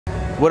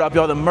What up,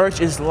 y'all? The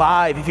merch is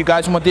live. If you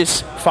guys want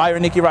this fire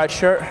NickyRod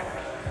shirt,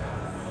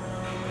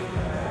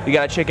 you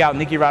gotta check out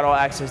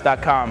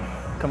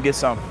NickyRodAllAccess.com. Come get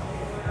some.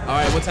 All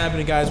right, what's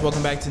happening, guys?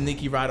 Welcome back to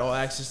NickyRod All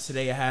Access.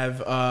 Today I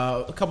have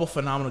a couple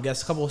phenomenal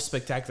guests, a couple of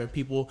spectacular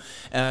people,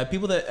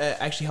 people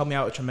that actually helped me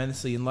out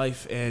tremendously in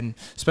life, and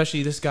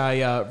especially this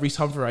guy, Reece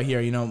Humphrey right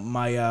here, you know,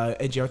 my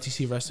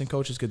NJRTC wrestling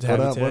coach. It's good to have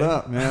you today. What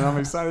up, man? I'm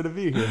excited to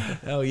be here.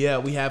 Hell yeah.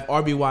 We have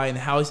RBY in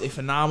the house, a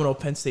phenomenal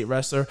Penn State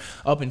wrestler,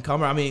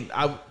 up-and-comer. I mean,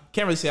 I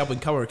can't really say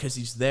up-and-comer because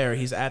he's there.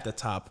 He's at the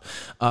top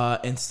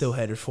and still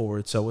headed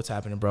forward. So what's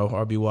happening, bro?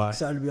 RBY.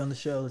 Excited to be on the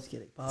show. Let's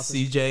get it popping.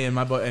 CJ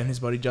and his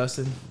buddy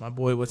Justin, my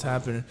boy, what's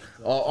happening?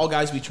 All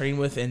guys we train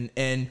with. And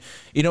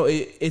you know,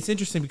 it's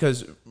interesting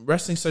because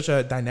wrestling's such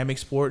a dynamic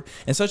sport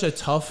and such a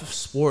tough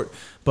sport.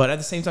 But at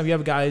the same time, you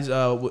have guys,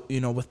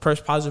 you know, with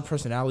positive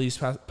personalities,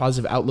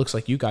 positive outlooks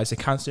like you guys that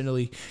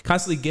constantly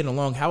get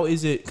along. How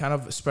is it kind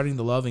of spreading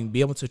the love and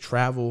be able to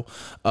travel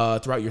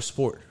throughout your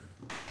sport?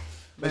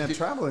 Man,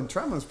 traveling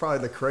is probably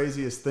the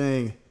craziest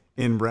thing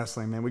in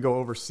wrestling, man. We go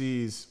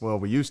overseas. Well,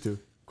 we used to.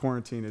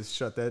 Quarantine has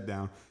shut that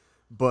down.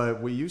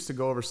 But we used to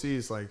go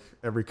overseas like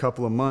every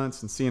couple of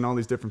months and seeing all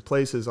these different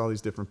places, all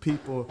these different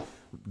people,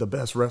 the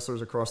best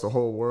wrestlers across the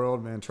whole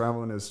world. Man,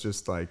 traveling is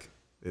just like,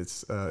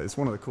 it's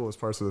one of the coolest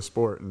parts of the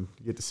sport. And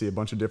you get to see a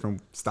bunch of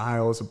different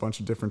styles, a bunch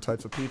of different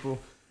types of people.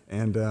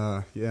 And,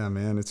 yeah,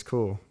 man, it's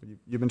cool.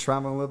 You've been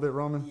traveling a little bit,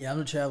 Roman? Yeah,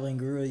 I'm a traveling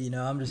guru. You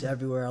know, I'm just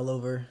everywhere all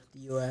over the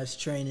U.S.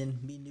 training,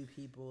 meeting new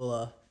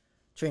people,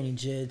 training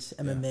jids,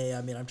 MMA. Yeah.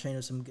 I mean, I'm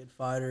training some good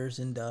fighters.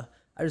 And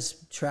I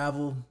just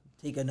travel,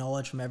 take a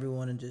knowledge from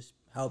everyone, and just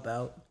help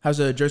out. How's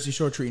the Jersey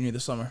Shore treating you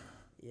this summer?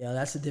 Yeah,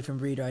 that's a different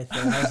breed right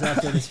there. I was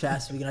out there this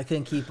past week, and I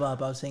couldn't keep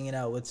up. I was hanging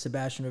out with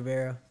Sebastian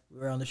Rivera.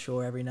 We were on the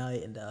shore every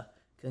night, and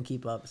couldn't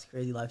keep up. It's a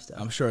crazy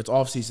lifestyle. I'm sure it's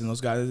off-season.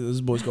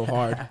 Those boys go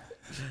hard.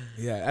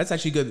 Yeah, that's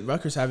actually good.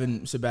 Rutgers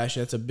having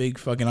Sebastian, that's a big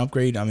fucking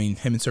upgrade. I mean,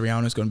 him and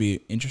Soriano is going to be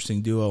an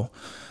interesting duo.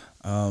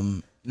 Now, I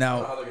don't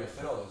know how they're going to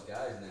fit all those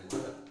guys in that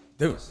lineup.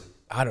 Dude,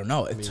 I don't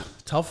know. It's a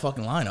tough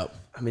fucking lineup.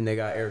 I mean, they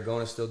got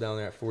Aragona still down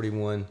there at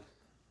 41.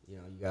 You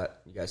know, you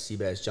got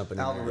Seabass jumping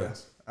in there.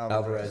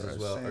 Alvarez as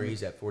well, or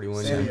he's at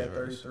 41. Sandy at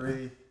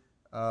 33.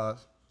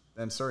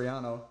 And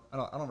Soriano, I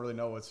don't really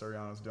know what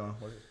Soriano's doing,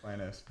 what his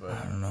plan is, but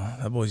I don't know.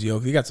 That boy's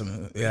yoked. He got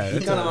some. Yeah,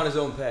 he's kind of on his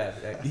own path.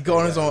 He's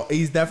going on his own.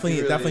 He's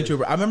definitely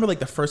true. I remember like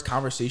the first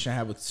conversation I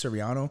had with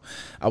Soriano.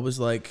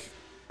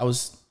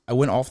 I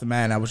went off the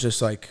mat and I was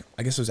just like,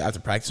 I guess it was after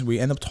practice. We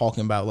ended up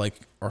talking about like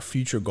our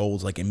future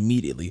goals like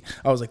immediately.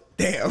 I was like,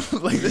 damn,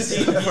 like this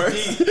is the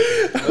first.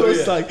 I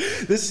was like,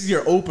 this is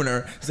your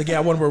opener. He's like, yeah,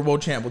 I want to be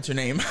world champ. What's your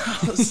name? I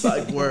was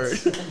like, word,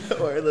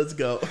 let's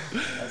go.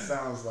 That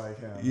sounds like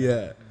him.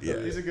 Yeah.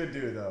 He's a good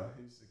dude though.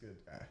 He's a good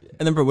guy.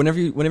 And then, bro, whenever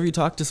you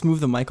talk, just move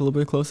the mic a little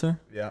bit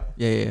closer. Yeah.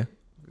 Yeah.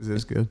 Is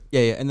this good?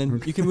 Yeah. And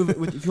then you can move it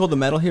if you hold the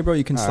metal here, bro.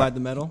 You can slide the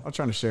metal. I'm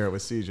trying to share it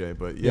with CJ,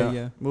 but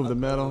yeah. Move the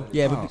metal.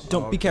 Yeah, but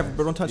don't be careful,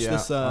 bro. Don't touch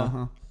this.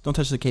 Don't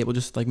touch the cable.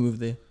 Just like move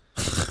the.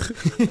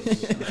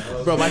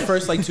 Bro, my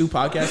first like 2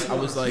 podcasts,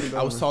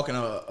 I was talking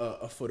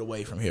a foot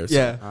away from here. So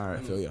yeah. All right,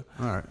 I feel you.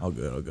 All right, all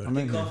good. I'm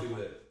in here.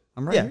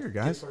 I'm right here,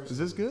 guys. Is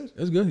this good?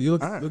 It's good. You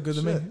look good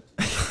to me.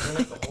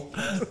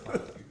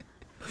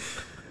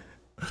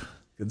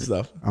 Good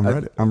stuff.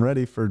 I'm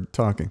ready for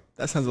talking.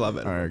 That sounds a lot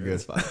better. All right,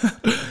 good.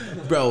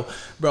 Bro,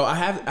 I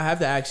have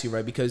to ask you,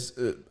 right? Because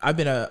I've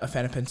been a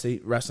fan of Penn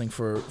State wrestling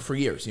for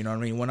years. You know what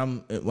I mean? When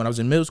I was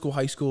in middle school,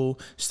 high school,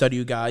 study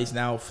you guys.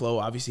 Now Flo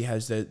obviously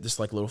has this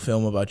like little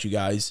film about you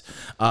guys.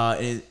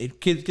 And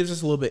it gives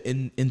us a little bit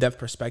in-depth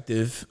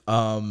perspective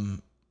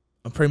on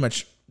pretty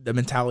much the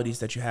mentalities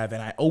that you have.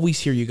 And I always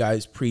hear you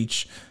guys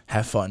preach,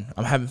 have fun.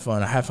 I'm having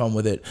fun. I have fun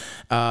with it.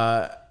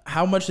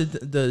 How much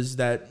does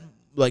that,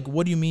 like,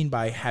 what do you mean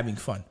by having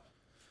fun?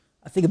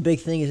 I think a big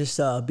thing is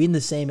just being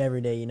the same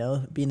every day, you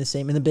know, being the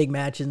same in the big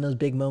matches and those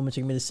big moments.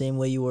 You're going to be the same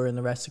way you were in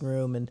the wrestling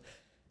room. And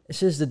it's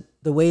just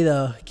the way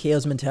the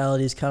KO's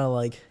mentality is kind of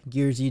like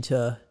gears you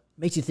to,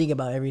 makes you think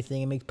about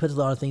everything and puts a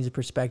lot of things in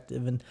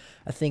perspective. And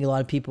I think a lot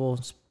of people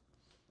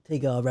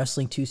take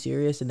wrestling too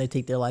serious and they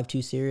take their life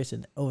too serious.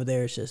 And over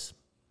there, it's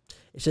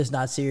just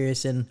not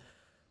serious. And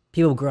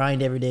people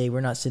grind every day.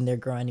 We're not sitting there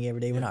grinding every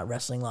day. We're not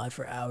wrestling live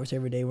for hours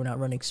every day. We're not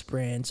running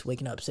sprints,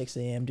 waking up 6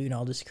 a.m., doing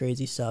all this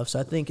crazy stuff. So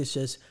I think it's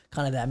just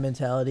kind of that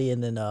mentality.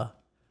 And then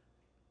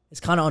it's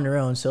kind of on your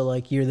own. So,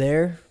 like, you're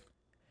there,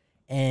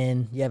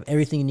 and you have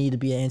everything you need to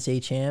be an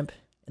NCAA champ,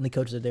 and the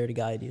coaches are there to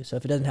guide you. So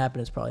if it doesn't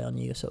happen, it's probably on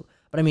you. So,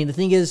 but, I mean, the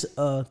thing is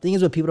what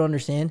people don't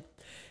understand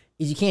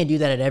is you can't do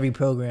that at every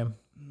program.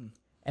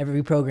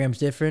 Every program's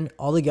different.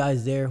 All the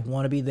guys there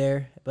want to be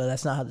there, but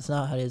that's not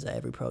how it is at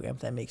every program,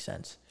 if that makes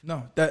sense.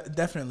 No,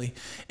 definitely.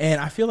 And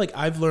I feel like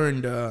I've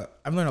learned a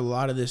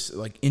lot of this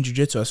like in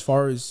jiu-jitsu as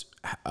far as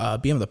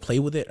being able to play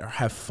with it or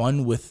have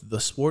fun with the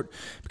sport,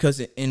 because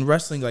in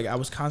wrestling, like, I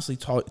was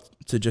constantly taught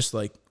to just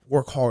like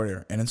work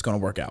harder and it's gonna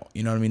work out.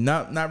 You know what I mean?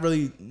 Not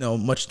really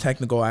much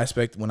technical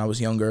aspect when I was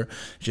younger.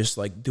 Just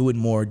like do it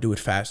more, do it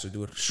faster,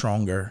 do it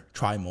stronger,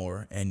 try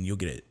more, and you'll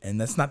get it.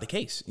 And that's not the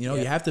case. You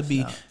have to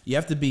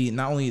be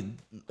not only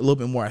a little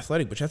bit more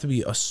athletic, but you have to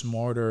be a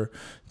smarter,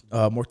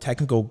 more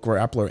technical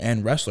grappler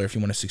and wrestler if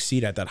you want to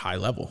succeed at that high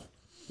level.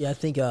 Yeah, I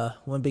think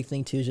one big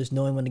thing too is just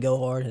knowing when to go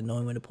hard and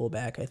knowing when to pull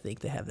back. I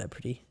think they have that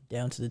pretty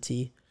down to the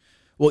T.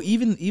 Well,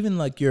 even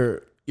like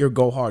your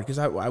go hard, because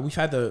we've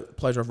had the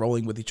pleasure of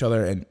rolling with each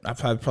other, and I've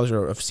had the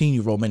pleasure of seeing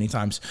you roll many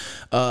times.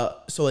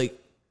 So like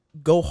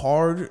go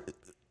hard,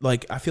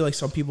 like I feel like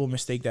some people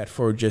mistake that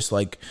for just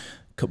like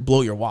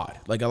blow your wad.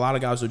 Like a lot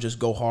of guys will just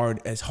go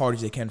hard as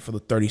they can for the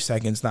 30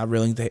 seconds, not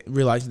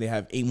realizing they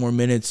have 8 more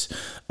minutes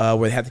where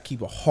they have to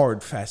keep a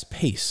hard, fast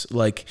pace.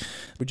 Like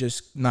we're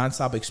just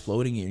nonstop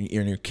exploding and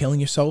you're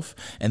killing yourself.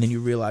 And then you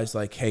realize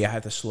like, hey, I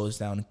have to slow this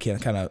down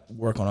and kind of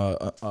work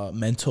on a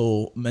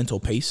mental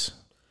pace.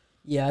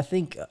 Yeah, I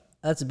think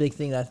that's a big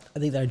thing. I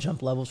think that our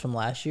jump levels from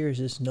last year is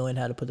just knowing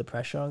how to put the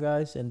pressure on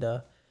guys and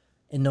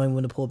knowing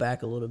when to pull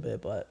back a little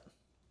bit. But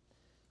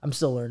I'm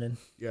still learning.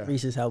 Yeah.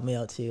 Reece has helped me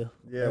out too.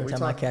 Yeah, every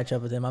time I catch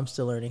up with him, I'm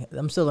still learning.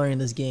 I'm still learning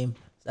this game.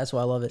 That's why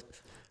I love it.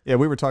 Yeah,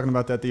 we were talking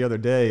about that the other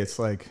day. It's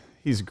like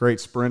he's a great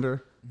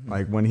sprinter. Mm-hmm.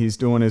 Like when he's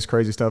doing his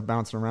crazy stuff,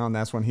 bouncing around,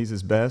 that's when he's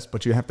his best.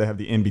 But you have to have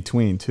the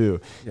in-between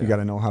too. Yeah. You got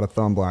to know how to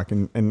thumb block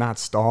and not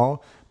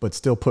stall, but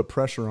still put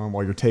pressure on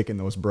while you're taking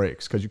those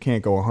breaks, because you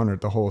can't go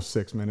 100 the whole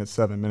 6 minutes,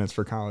 7 minutes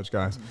for college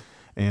guys.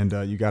 Mm-hmm.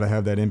 And you got to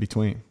have that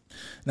in-between.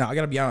 Now, I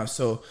got to be honest.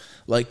 So,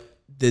 like,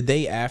 the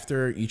day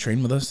after you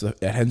trained with us at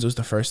Henzo's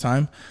the first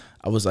time,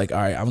 I was like, all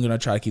right, I'm going to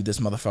try to keep this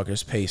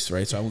motherfucker's pace,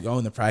 right? So I'm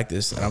going to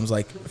practice, and I was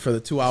like, for the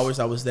 2 hours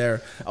I was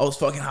there, I was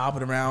fucking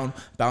hopping around,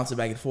 bouncing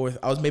back and forth.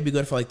 I was maybe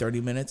good for like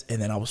 30 minutes,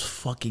 and then I was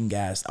fucking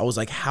gassed. I was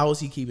like, how is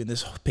he keeping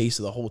this pace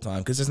the whole time?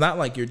 Because it's not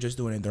like you're just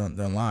doing it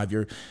during live.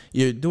 You're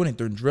doing it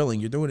during drilling.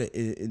 You're doing it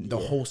in the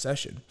whole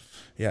session.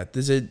 Yeah.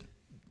 It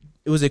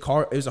was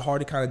hard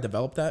to kind of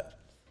develop that?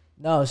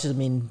 No, it's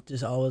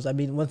just always.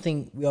 One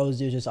thing we always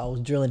do is just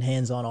always drilling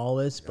hands on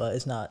always, but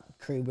it's not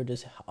crude. We're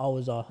just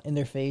always in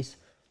their face.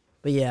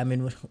 But yeah,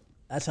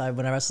 that's how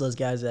when I wrestle those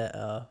guys at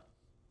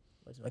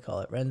what do I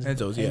call it?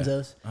 Henzo's.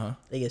 Yeah. Uh-huh.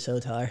 They get so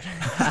tired,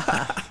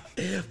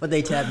 but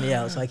they tap me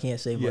out, so I can't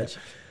say much.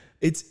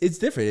 It's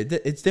different.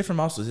 It's different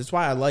muscles. It's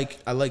why I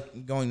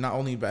like going not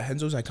only about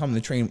Henzo's. I come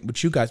to train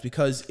with you guys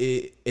because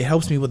it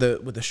helps me with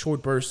the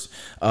short bursts,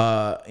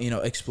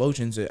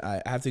 explosions.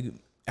 I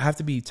have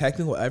to be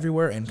technical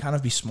everywhere and kind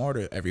of be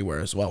smarter everywhere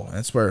as well. And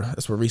that's where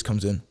Reece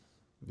comes in.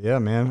 Yeah,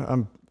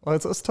 man.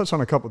 Let's touch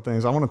on a couple of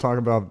things. I want to talk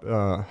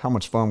about how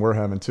much fun we're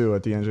having too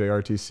at the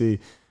NJRTC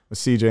with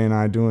CJ and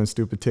I doing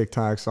stupid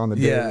TikToks on the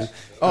daily.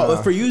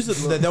 For you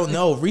that don't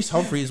know, Reece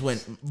Humphrey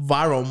went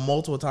viral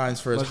multiple times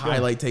for his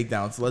highlight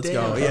takedowns. Let's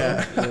go.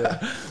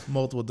 Yeah.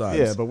 Multiple times.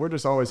 Yeah, but we're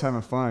just always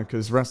having fun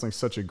because wrestling's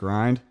such a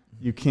grind.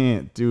 You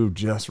can't do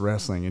just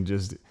wrestling and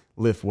just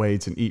lift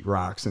weights and eat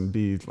rocks and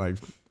be like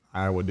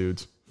Iowa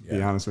dudes. Yeah.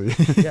 Be honest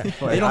with you. Yeah.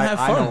 They don't have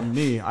fun.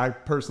 I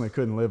personally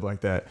couldn't live like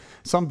that.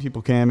 Some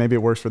people can, maybe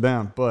it works for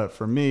them, but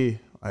for me,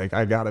 like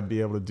I got to be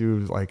able to do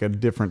like a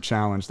different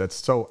challenge that's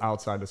so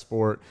outside the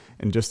sport,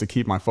 and just to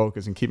keep my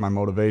focus and keep my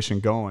motivation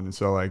going. And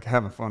so like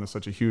having fun is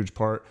such a huge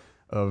part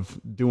of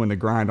doing the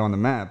grind on the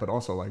mat, but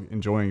also like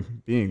enjoying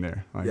being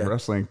there. Like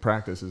wrestling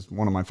practice is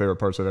one of my favorite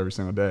parts of every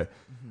single day.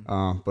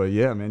 Mm-hmm. But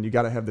yeah, man, you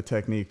got to have the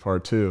technique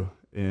part too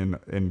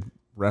in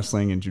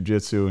wrestling and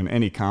jiu-jitsu and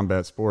any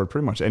combat sport,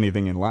 pretty much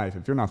anything in life.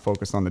 If you're not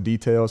focused on the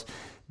details,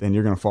 then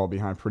you're going to fall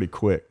behind pretty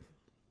quick.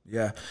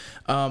 Yeah.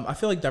 I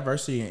feel like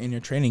diversity in your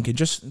training can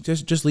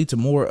just lead to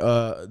more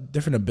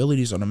different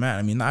abilities on the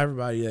mat. Not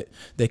everybody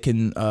that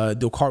can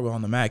do a cartwheel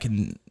on the mat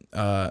can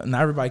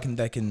not everybody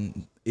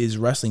that is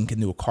wrestling can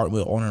do a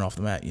cartwheel on and off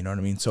the mat, you know what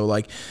I mean? So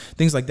like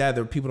things like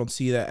that people don't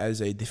see that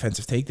as a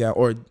defensive takedown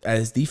or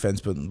as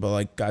defense, but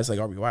like guys like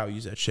RBY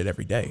use that shit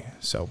every day.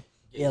 So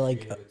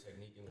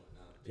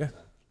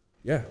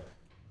Yeah.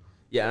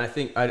 And I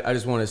think I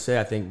just want to say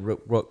I think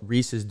what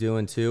Reece is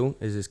doing too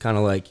is kind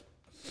of like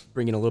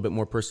bringing a little bit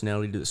more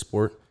personality to the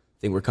sport. I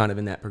think we're kind of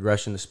in that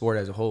progression. The sport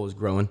as a whole is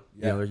growing.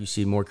 Yeah. You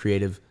see more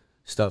creative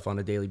stuff on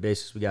a daily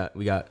basis. We got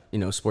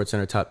Sports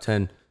Center top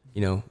 10.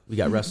 We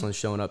got wrestling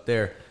showing up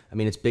there.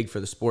 It's big for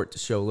the sport to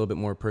show a little bit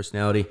more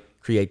personality,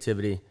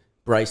 creativity.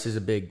 Bryce is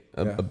a big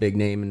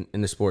name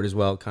in the sport as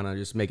well, kind of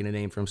just making a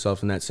name for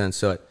himself in that sense.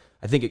 So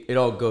I think it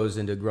all goes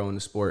into growing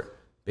the sport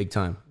big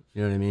time.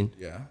 You know what I mean?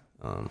 Yeah.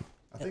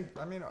 I think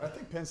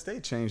Penn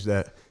State changed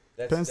that.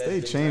 Penn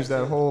State changed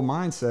that whole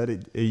mindset.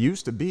 It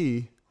used to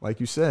be, like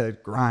you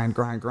said, grind.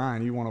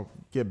 You want to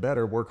get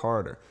better, work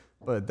harder.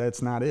 But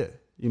that's not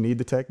it. You need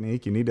the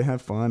technique. You need to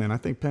have fun. And I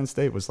think Penn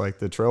State was like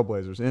the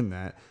trailblazers in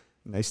that.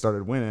 And they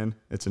started winning.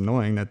 It's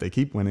annoying that they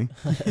keep winning.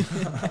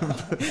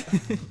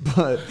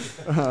 but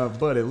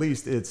at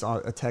least it's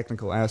a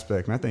technical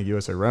aspect. And I think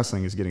USA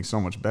Wrestling is getting so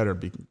much better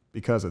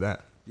because of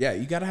that. Yeah,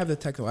 you got to have the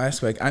technical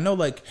aspect. I know,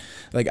 like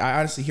I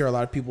honestly hear a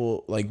lot of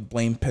people like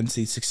blame Penn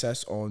State's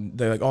success on,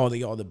 they're like, oh,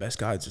 they all the best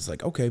guys. It's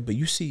like, okay, but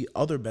you see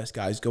other best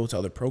guys go to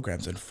other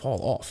programs and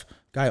fall off.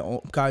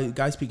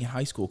 Guys speak in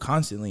high school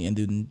constantly and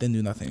then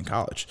do nothing in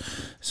college.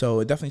 So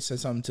it definitely says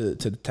something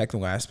to the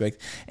technical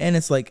aspect. And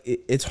it's like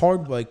it's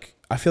hard. Like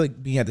I feel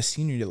like being at the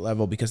senior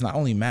level, because not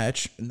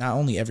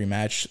only every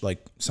match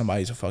like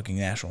somebody's a fucking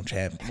national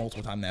champ,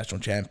 multiple time national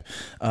champ.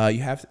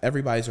 You have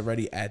everybody's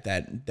already at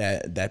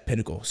that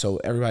pinnacle. So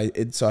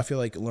so I feel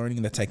like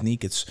learning the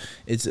technique it's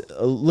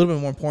a little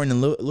bit more important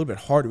and a little bit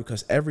harder,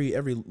 because every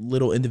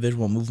little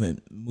individual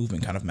movement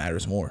kind of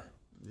matters more.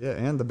 Yeah,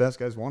 and the best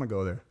guys want to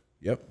go there.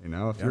 Yep. You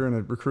know, if you're in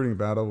a recruiting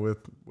battle with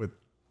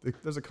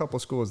there's a couple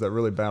schools that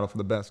really battle for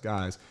the best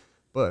guys,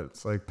 but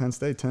it's like Penn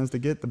State tends to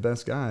get the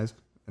best guys,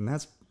 and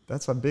that's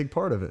a big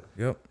part of it.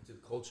 Yep. It's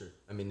a culture.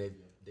 I mean,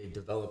 they've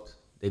developed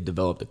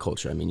a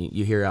culture. I mean,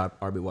 you hear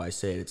RBY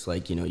say it. It's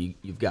like, you know,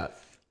 you've got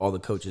all the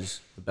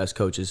coaches, the best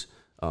coaches,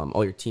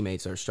 all your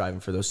teammates are striving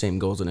for those same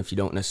goals, and if you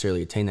don't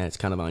necessarily attain that, it's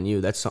kind of on you.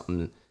 That's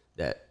something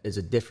that is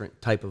a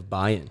different type of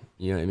buy-in.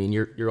 You know what I mean?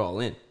 You're all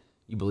in.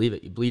 You believe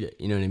it, you bleed it.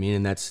 You know what I mean?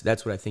 And that's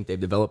what I think they've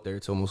developed there.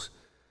 It's almost,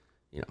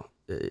 you know,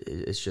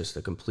 it's just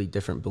a complete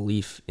different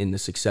belief in the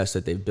success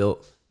that they've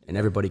built, and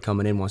everybody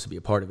coming in wants to be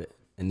a part of it,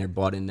 and they're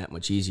bought in that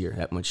much easier,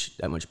 that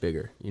much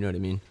bigger. You know what I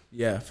mean?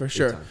 Yeah, for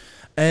sure.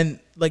 And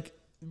like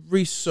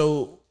Reece,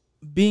 so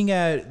being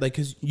at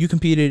because you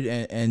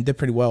competed and did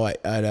pretty well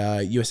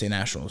at USA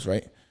Nationals,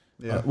 right?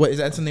 Yeah. What is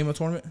that the name of the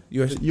tournament?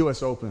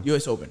 U.S. Open.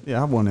 U.S. Open.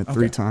 Yeah, I've won it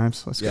 3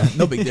 times. Let's go.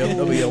 No big deal.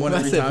 No big deal. Won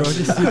it 3 times.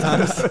 Bro, just 2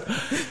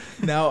 times.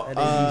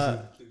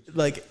 Now,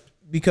 like,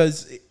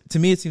 because to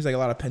me, it seems like a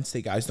lot of Penn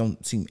State guys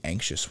don't seem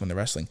anxious when they're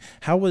wrestling.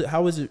 How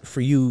is it for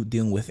you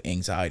dealing with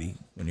anxiety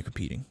when you're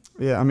competing?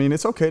 Yeah, I mean,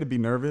 it's okay to be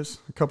nervous.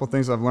 A couple of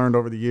things I've learned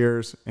over the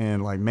years,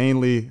 and like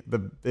mainly the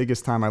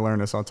biggest time I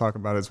learned this, I'll talk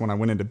about, is when I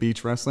went into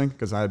beach wrestling,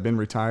 because I had been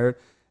retired.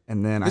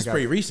 And then This is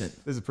pretty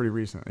recent. This is pretty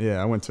recent.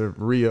 Yeah, I went to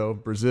Rio,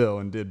 Brazil,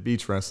 and did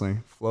beach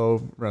wrestling.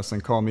 Flow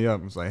Wrestling called me up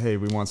and was like, hey,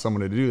 we want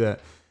someone to do that.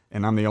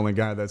 And I'm the only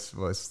guy that's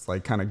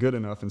like kind of good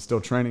enough and still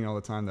training all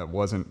the time that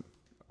wasn't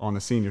on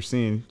the senior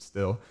scene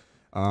still.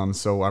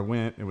 So I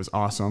went. It was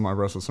awesome. I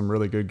wrestled some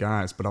really good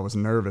guys, but I was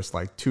nervous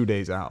like 2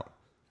 days out.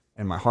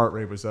 And my heart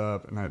rate was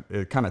up, and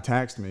it kind of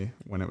taxed me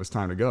when it was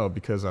time to go,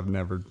 because I've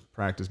never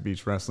practiced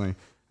beach wrestling.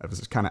 I was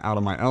just kind of out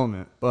of my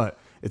element. But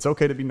it's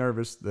okay to be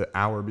nervous the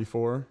hour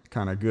before.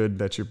 Kind of good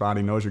that your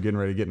body knows you're getting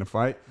ready to get in a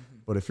fight. Mm-hmm.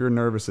 But if you're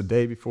nervous a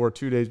day before,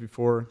 2 days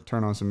before,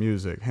 turn on some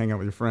music, hang out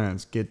with your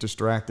friends, get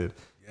distracted,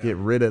 get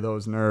rid of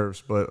those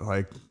nerves. But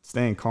like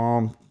staying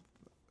calm,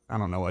 I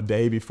don't know, a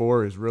day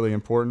before is really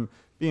important.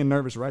 Being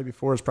nervous right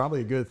before is probably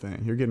a good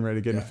thing. You're getting ready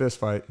to get in a fist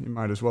fight. You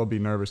might as well be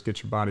nervous,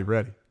 get your body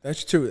ready.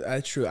 That's true.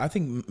 That's true. I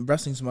think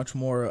wrestling's much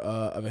more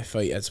of a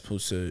fight as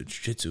opposed to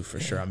jiu-jitsu for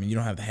sure. I mean, you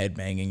don't have the head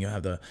banging, you don't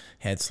have the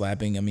head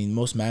slapping. I mean,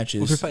 most matches.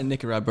 Well, if you're fighting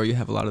NickyRod, bro, you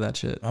have a lot of that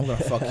shit. I'm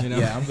gonna fuck you know.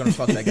 Yeah, I'm gonna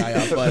fuck that guy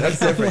up, but that's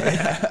different.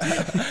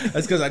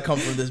 That's because I come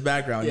from this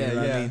background. You know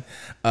what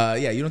I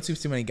mean? You don't see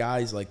too many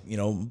guys like, you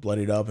know,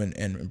 bloodied up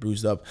and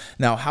bruised up.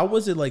 Now, how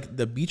was it like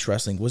the beach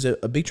wrestling? Was it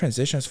a big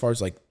transition as far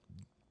as like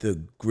the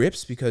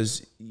grips,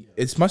 because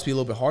it must be a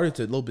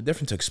little bit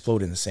different to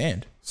explode in the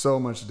sand? So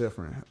much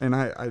different. And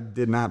I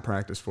did not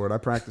practice for it. I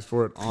practiced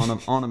for it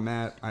on a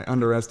mat. I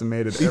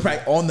underestimated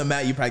on the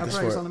mat. You practice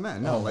for it on the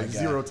mat. No, like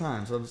 0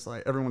 times. I was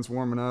like, everyone's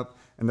warming up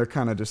and they're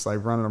kind of just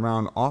like running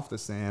around off the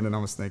sand, and I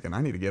was thinking,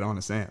 I need to get on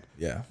the sand.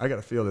 Yeah, I got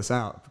to feel this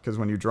out, because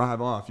when you drive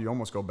off, you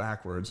almost go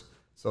backwards.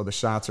 So the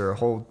shots are a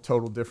whole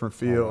total different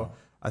feel.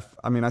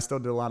 I mean, I still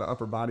did a lot of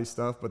upper body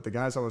stuff, but the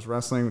guys I was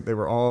wrestling, they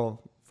were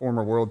all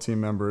former world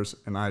team members,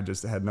 and I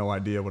just had no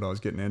idea what I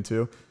was getting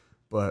into.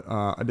 But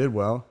I did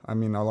well. I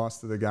mean, I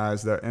lost to the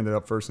guys that ended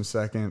up 1st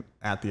and 2nd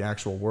at the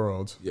actual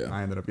Worlds. Yeah.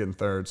 I ended up getting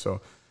 3rd.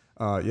 So,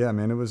 yeah,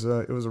 man, it was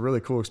a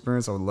really cool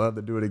experience. I would love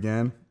to do it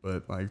again,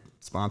 but like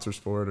sponsors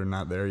for it are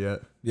not there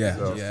yet. Yeah,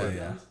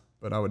 so,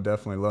 But I would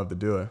definitely love to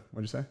do it.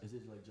 What'd you say? Is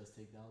it like just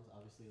takedowns?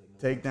 Obviously,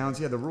 like takedowns.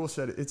 Yeah, the rule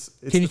said it's.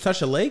 Can you touch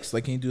the legs?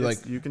 Like, can you do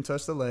like? You can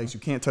touch the legs. You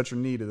can't touch your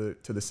knee to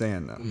the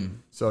sand though.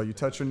 So you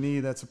touch your knee,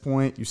 that's a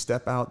point. You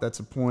step out, that's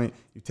a point.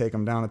 You take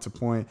them down, it's a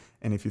point.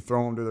 And if you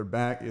throw them to their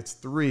back, it's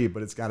 3,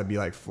 but it's got to be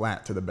like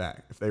flat to the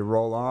back. If they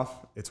roll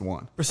off, it's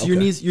 1. So your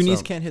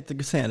knees can't hit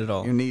the sand at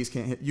all. Your knees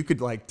can't hit. You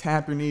could like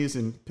tap your knees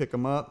and pick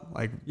them up,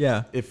 like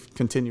if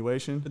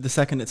continuation. But the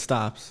second it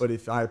stops. But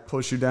if I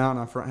push you down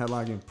on front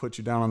headlock and put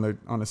you down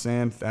on the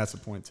sand, that's a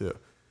point too.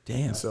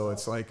 Damn. So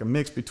it's like a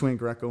mix between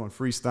Greco and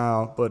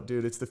freestyle, but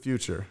dude, it's the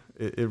future.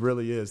 It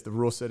really is. The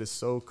rule set is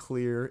so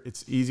clear.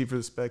 It's easy for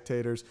the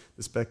spectators.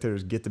 The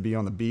spectators get to be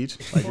on the beach.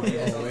 Like, you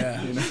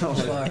know,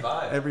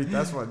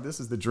 that's why this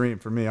is the dream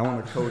for me. I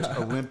want to coach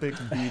Olympic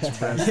beach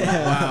wrestling.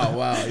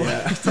 Wow,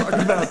 yeah. Talk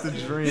about the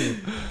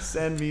dream.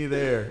 Send me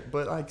there.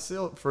 But like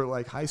still for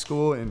like high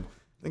school, and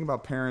think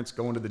about parents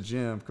going to the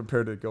gym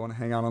compared to going to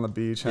hang out on the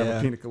beach, have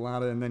a pina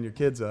colada, and then your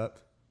kids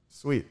up.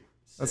 Sweet.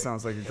 That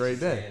sounds like a great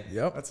day.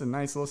 Yep. That's a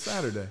nice little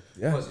Saturday.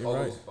 Yeah, Plus,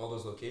 all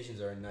those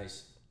locations are in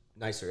nice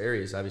nicer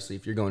areas. Obviously,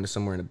 if you're going to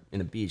somewhere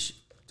in a beach,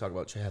 talk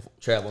about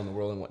travel in the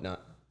world and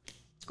whatnot,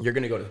 you're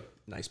going to go to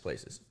nice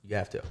places. You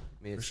have to. I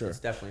mean, it's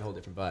definitely a whole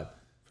different vibe.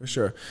 For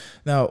sure.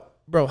 Now,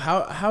 bro,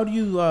 how do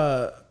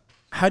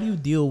you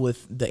deal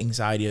with the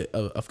anxiety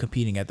of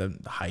competing at the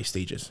high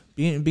stages?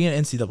 Being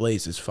in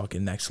NCAAs is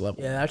fucking next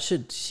level. Yeah, that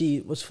should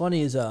see. What's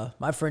funny is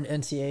my friend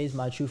NCAAs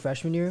my true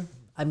freshman year.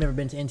 I've never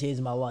been to NCAAs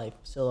in my life,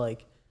 so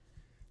like.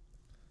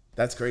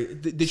 That's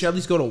great. Did you at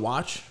least go to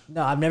watch?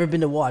 No, I've never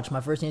been to watch.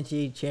 My first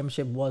NCAA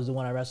championship was the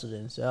one I wrestled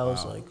in, so I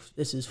was like,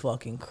 this is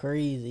fucking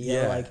crazy.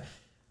 Yeah, like.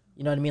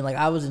 You know what I mean? Like,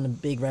 I wasn't a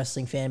big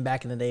wrestling fan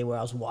back in the day where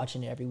I was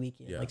watching it every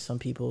weekend, like some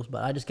people.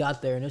 But I just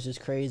got there, and it was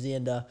just crazy.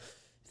 And the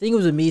thing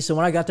was with me, so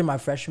when I got there my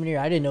freshman year,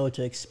 I didn't know what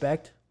to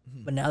expect.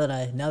 But now that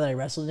I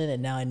wrestled in it,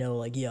 now I know,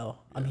 like, yo,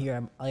 I'm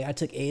here. I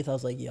took 8th. I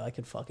was like, yo, I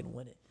could fucking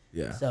win it.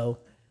 Yeah. So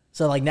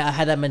like, now I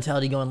had that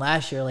mentality going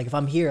last year. Like, if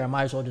I'm here, I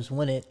might as well just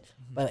win it.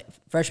 But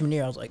freshman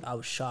year, I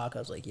was shocked. I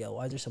was like, yo,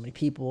 why is there so many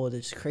people?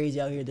 It's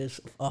crazy out here.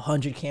 There's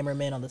 100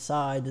 cameramen on the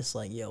side. Just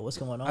like, yo, what's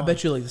going on? I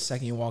bet you, like, the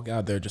second you walk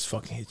out there, it just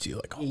fucking hits you.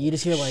 Like, you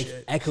just hear, like,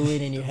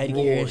 echoing in your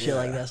headgear and shit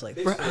like that. It's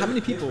like, how many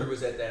people?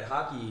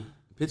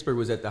 Pittsburgh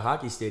was at the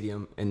hockey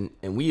stadium, and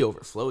we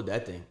overflowed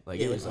that thing.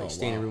 Like, it was like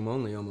standing room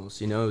only almost.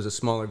 You know, it was a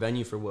smaller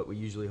venue for what we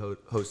usually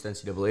host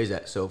NCAAs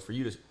at. So for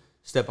you to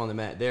step on the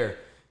mat there,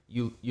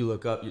 you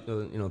look up,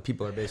 you know,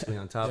 people are basically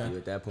on top of you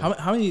at that point.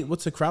 How many?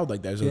 What's the crowd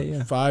like that? Is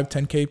it 5,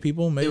 10K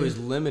people? Maybe it was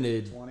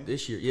limited 20?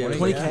 This year. Yeah,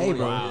 20K,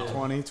 bro. Wow.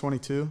 20,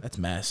 22. That's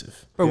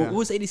massive, bro. What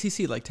was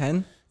ADCC like?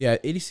 10? Yeah,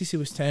 ADCC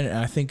was 10, and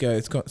I think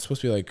it's supposed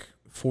to be like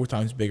 4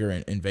 times bigger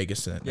in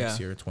Vegas next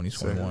year,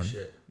 2021.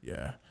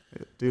 Yeah,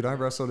 dude, I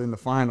wrestled in the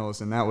finals,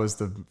 and that was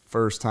the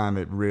first time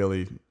it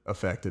really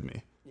affected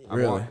me.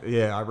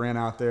 Really? I ran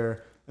out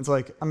there. It's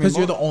like, I mean, because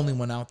you're the only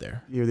one out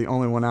there. You're the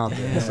only one out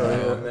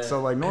there.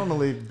 So like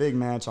normally big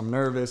match, I'm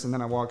nervous, and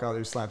then I walk out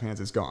there, slap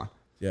hands, it's gone.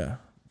 Yeah.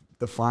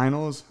 The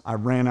finals, I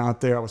ran out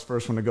there. I was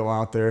first one to go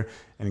out there,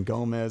 and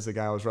Gomez, the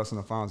guy I was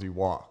wrestling the finals, he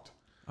walked.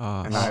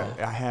 And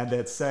I had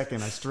that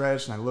second. I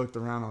stretched and I looked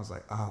around. I was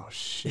like, "Oh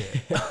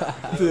shit,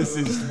 this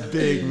is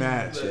big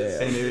match,"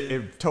 and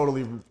it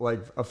totally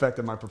like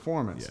affected my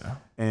performance. Yeah.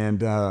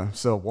 And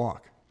so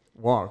walk.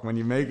 When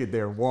you make it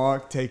there,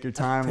 walk, take your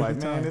time.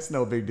 Man, it's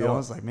no big deal. I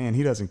was like, man,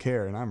 he doesn't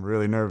care, and I'm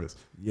really nervous.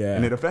 Yeah,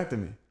 and it affected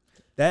me.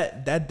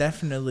 That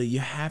definitely, you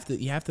have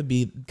to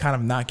be kind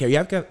of not care. You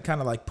have to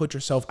kind of like put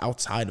yourself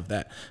outside of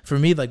that. For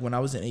me, like when I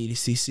was in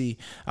ADCC,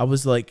 I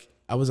was like,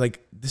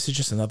 this is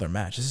just another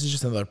match. This is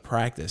just another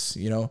practice,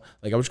 you know?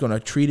 Like I was going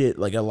to treat it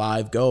like a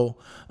live go,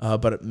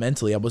 but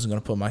mentally I wasn't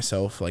going to put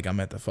myself like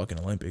I'm at the fucking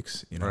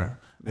Olympics, you know? Right.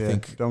 Yeah, I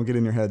think, don't get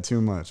in your head too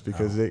much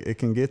because it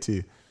can get to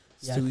you.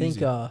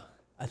 Yeah,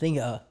 I think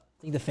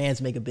the fans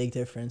make a big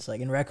difference.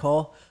 Like in Rec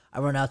Hall, I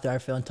run out there, I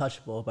feel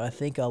untouchable. But I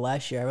think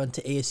last year I went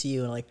to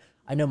ASU and like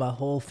I know my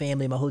whole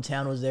family, my whole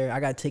town was there. I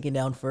got taken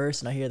down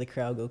first, and I hear the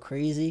crowd go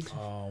crazy.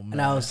 Oh man!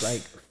 And I was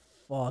like,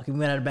 "Fuck!" We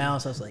went out of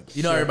bounds. I was like,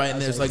 "You know, everybody in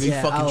there is like, you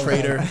fucking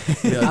traitor."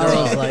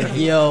 I was like,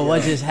 "Yo,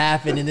 what just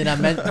happened?" And then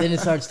then it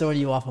starts throwing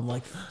you off. I'm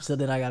like, so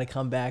then I got to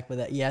come back. But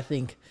I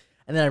think.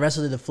 And then I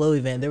wrestled at the Flow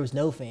event. There was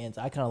no fans.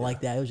 I kind of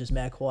like that. It was just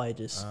mad quiet.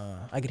 Just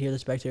I could hear the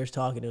spectators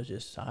talking. It was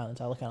just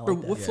silence. I kind of like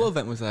that. What Flow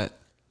event was that?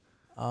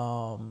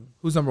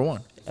 Who's number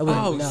one?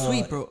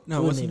 Sweet, bro.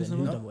 No, it wasn't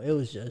even. It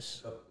was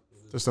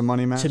just a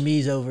money match.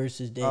 Chamizo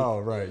versus Dave. Oh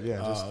right,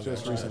 yeah,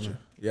 just recently.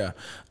 Yeah,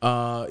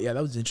 that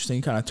was interesting.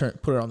 You kind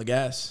of put it on the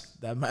gas.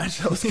 That match,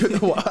 that was good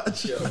to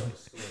watch.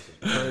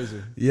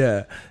 Crazy.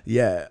 Yeah.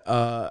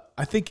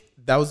 I think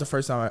that was the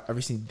first time I ever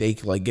seen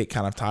Dake like get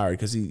kind of tired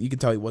because you could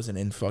tell he wasn't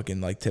in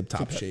fucking like tip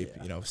top shape.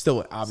 You know,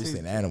 still obviously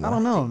an animal. I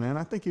don't know, man.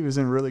 I think he was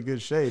in really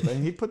good shape. I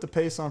mean, he put the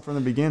pace on from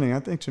the beginning. I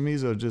think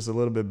Chamizo just a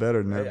little bit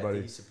better than everybody.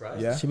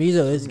 Yeah,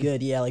 Chamizo is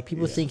good. Yeah, like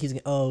people think he's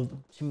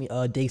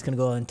Dake's gonna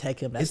go and tech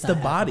him. That's it's the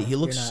body. He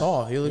looks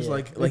soft. He looks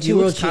like he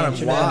looks kind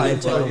of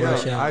wide.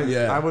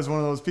 I was one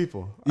of those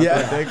people. I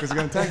thought Dake was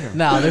gonna tech him.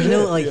 No, there's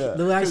no like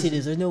the way I see it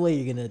is there's no way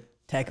you're gonna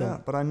tech him. Yeah,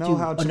 but I know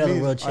how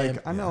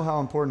Chamizo, I know how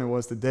important it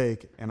was to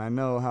Dake, and I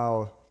know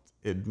how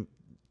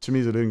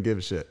Chamizo didn't give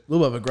a shit. A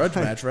little bit of a grudge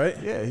match, right?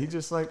 Yeah, he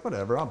just like,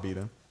 whatever, I'll beat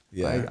him.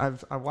 Yeah,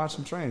 I watched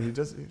him train. He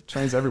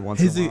trains every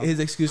once in a while. His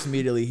excuse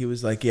immediately, he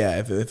was like, yeah,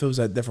 if it was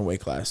a different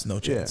weight class, no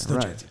chance. Yeah,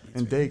 no chance.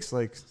 And Dake's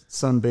like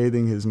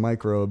sunbathing his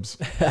microbes.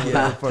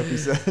 Whatever the fuck he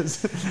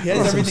says. He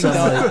has everything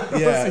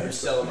done. Yeah. You're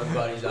selling my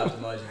body's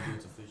optimizing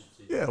boots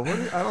efficiency. Yeah,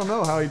 I don't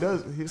know how he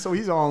does. So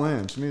he's all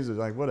in. Chamizo's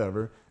like,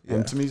 whatever.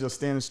 And Chamizo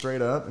standing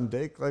straight up, and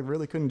Dake like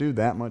really couldn't do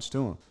that much to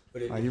him.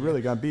 But he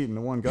really got beaten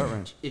in one gut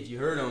wrench. If you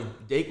heard him,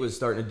 Dake was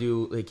starting to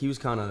do like he was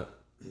kind of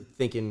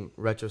thinking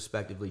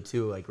retrospectively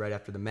too. Like right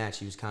after the match,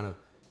 he was kind of.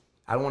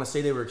 I don't want to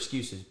say they were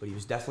excuses, but he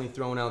was definitely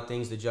throwing out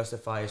things to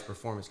justify his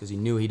performance because he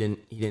knew he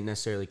didn't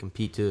necessarily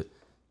compete to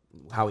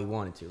how he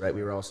wanted to. Right?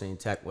 We were all saying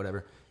tech,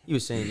 whatever. He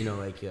was saying,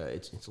 like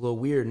it's a little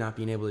weird not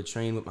being able to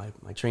train with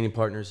my training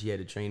partners. He had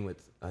to train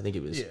with I think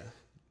it was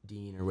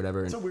Dean or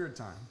whatever. It's a weird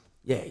time.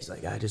 Yeah, he's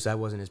like, I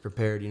wasn't as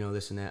prepared,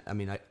 this and that. I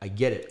mean, I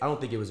get it. I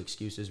don't think it was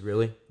excuses,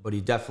 really. But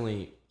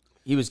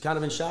he was kind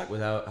of in shock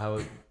with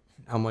how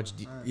how much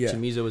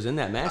Chamizo was in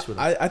that match with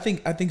him. I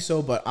think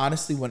so, but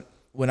honestly,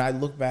 when I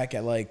look back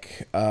at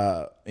like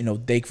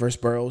Dake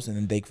versus Burroughs and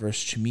then Dake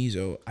versus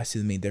Chamizo, I see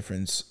the main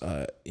difference.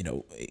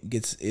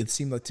 It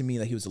seemed like to me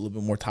like he was a little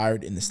bit more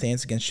tired in the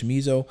stance against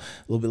Chamizo,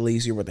 a little bit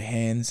lazier with the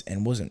hands,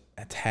 and wasn't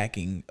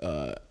attacking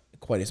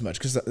quite as much.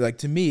 Because like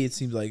to me, it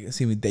seemed like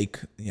Dake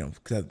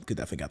could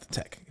definitely got the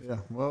tech. Yeah,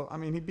 well, I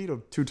mean, he beat a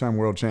 2-time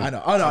world champ. I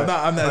know. Oh no,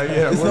 I'm not.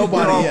 We're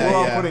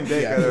all putting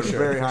Dake at a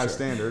very high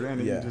standard,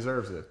 and he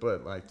deserves it.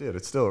 But like, dude,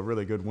 it's still a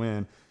really good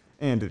win.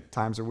 And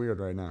times are weird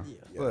right now. Yeah.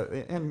 But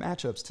and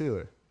matchups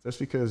too. Just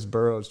because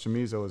Burroughs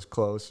Chamizo is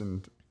close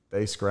and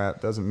they scrap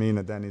doesn't mean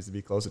that needs to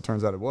be close. It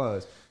turns out it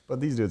was. But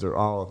these dudes are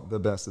all the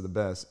best of the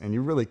best, and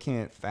you really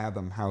can't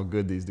fathom how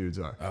good these dudes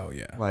are. Oh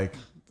yeah. Like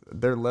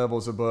they're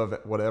levels above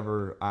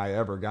whatever I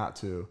ever got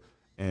to.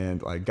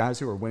 And like guys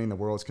who are winning the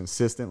worlds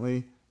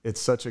consistently, it's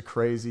such a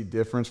crazy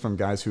difference from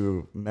guys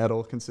who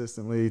medal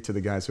consistently to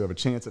the guys who have a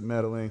chance at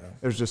medaling. Yeah.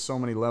 There's just so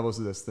many levels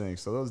of this thing.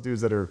 So those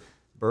dudes that are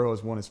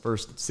Burroughs won his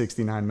first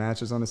 69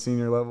 matches on the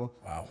senior level.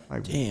 Wow.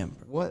 Like, damn.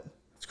 What?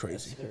 It's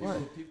crazy. People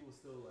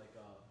still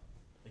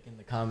like in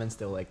the comments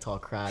they'll like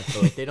talk crap,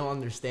 but like they don't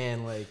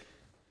understand like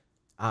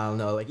I don't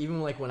know, like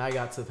even like when I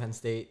got to Penn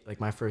State, like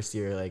my first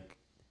year, like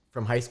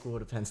from high school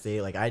to Penn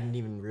State, like I didn't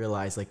even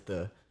realize like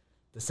the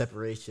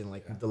separation,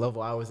 like the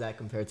level I was at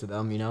compared to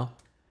them,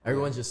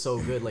 Everyone's just so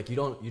good. Like you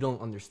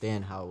don't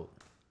understand how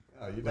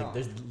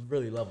there's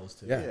really levels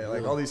to it. Yeah,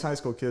 like all these high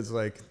school kids,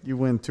 like you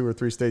win 2 or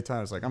 3 state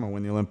titles, like I'm gonna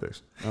win the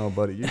Olympics. Oh,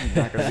 buddy, you're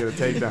not gonna get a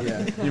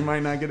takedown. You might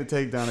not get a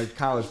takedown at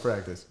college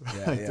practice.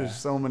 There's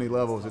so many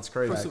levels. It's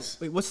crazy. So,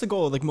 wait, what's the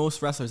goal? Like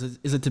most wrestlers,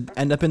 is it to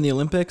end up in the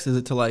Olympics? Is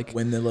it to like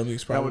win the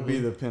Olympics? Probably. That would be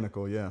the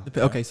pinnacle. Yeah.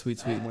 Okay,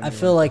 sweet. I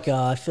feel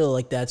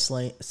like that's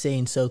like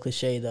saying so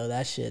cliche though.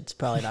 That shit's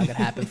probably not gonna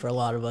happen for a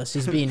lot of us.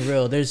 Just being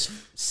real. There's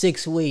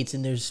 6 weights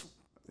and there's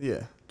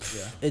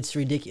it's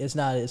ridiculous.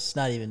 It's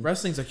not even.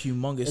 Wrestling's a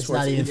humongous. It's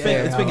not even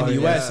fair. It's big in the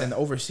U.S. and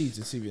overseas.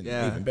 It's even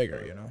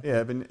bigger.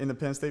 Yeah, but in the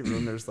Penn State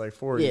room, there's like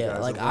 40 guys. Yeah,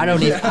 like I don't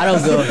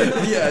go.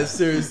 Yeah,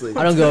 seriously.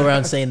 I don't go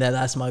around saying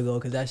that's my goal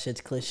because that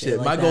shit's cliche.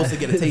 Shit, my goal is to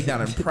get a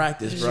takedown in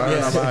practice, bro. I don't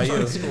know about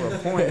you. Score a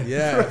point.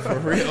 Yeah, for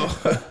real.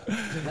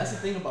 That's the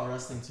thing about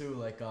wrestling too.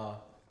 Like,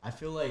 I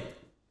feel like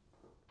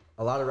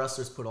a lot of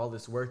wrestlers put all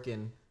this work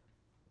in,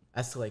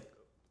 as to like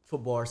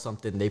football or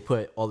something, they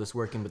put all this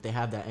work in, but they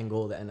have that end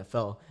goal, the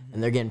NFL,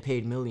 and they're getting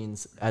paid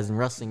millions. As in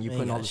wrestling, you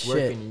put all this work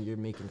in, and you're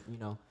making,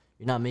 you're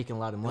not making a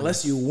lot of money.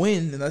 Unless you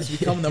win, unless you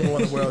become number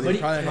 1 in the world, you're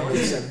probably not going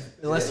to.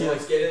 Unless you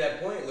get to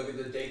that point, look at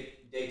the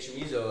Dake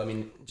Chamizo. I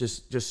mean,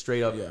 just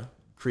straight up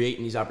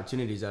creating these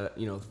opportunities. That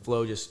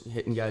Flo just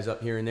hitting guys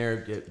up here and there,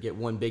 get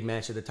one big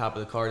match at the top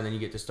of the card, and then you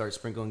get to start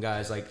sprinkling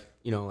guys like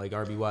like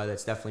RBY.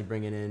 That's definitely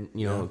bringing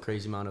in a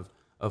crazy amount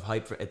of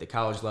hype at the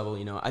college level.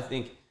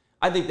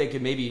 I think they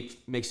could maybe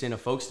mix in a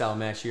folk style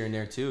match here and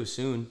there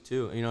soon.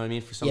 You know what I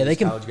mean? For some of these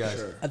college guys.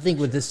 Sure. I think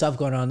with this stuff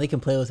going on, they can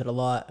play with it a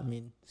lot. I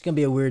mean, it's gonna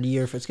be a weird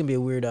year. It's gonna be a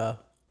weird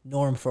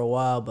norm for a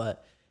while.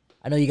 But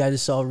I know you guys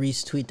just saw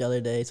Reece tweet the other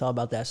day. It's all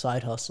about that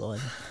side hustle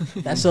and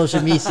that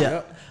social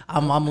media.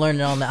 I'm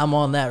learning on that. I'm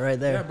on that right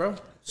there. Yeah, bro.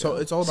 So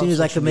it's all about. As soon as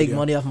I can make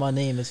money off my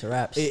name, it's a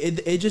wrap.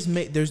 It just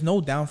there's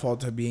no downfall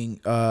to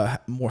being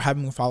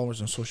having more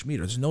followers on social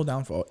media. There's no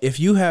downfall. If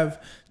you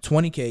have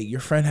 20K, your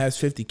friend has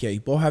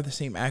 50K, both have the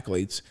same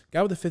accolades.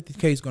 Guy with the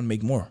 50K is going to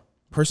make more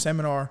per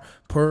seminar,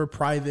 per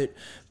private,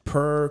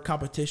 per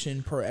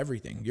competition, per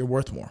everything. You're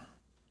worth more.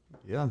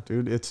 Yeah,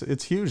 dude,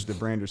 it's huge to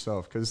brand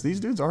yourself because these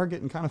dudes are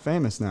getting kind of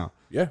famous now.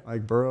 Yeah,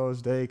 like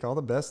Burroughs, Dake, all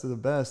the best of the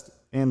best,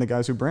 and the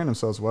guys who brand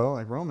themselves well,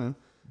 like Roman.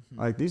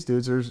 Like these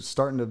dudes are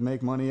starting to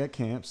make money at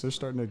camps. They're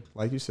starting to,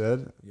 like you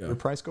said, their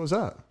price goes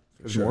up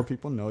because more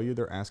people know you.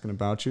 They're asking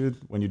about you.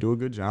 When you do a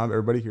good job,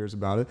 everybody hears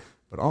about it.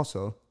 But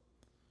also,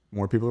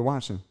 more people are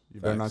watching. You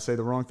better not say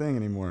the wrong thing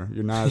anymore.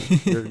 You're not.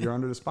 You're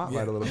under the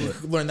spotlight a little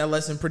bit. Learned that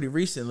lesson pretty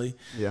recently.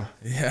 Yeah.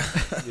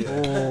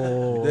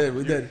 Oh,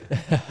 we did.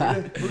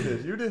 Who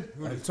did? You did.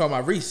 I'm talking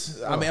about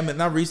Reece. I mean,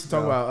 not Reece.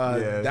 Talking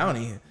about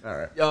Downey. All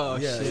right. Oh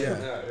shit.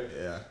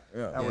 Yeah.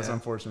 That was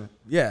unfortunate.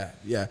 Yeah.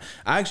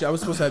 I was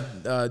supposed to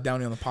have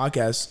Downey on the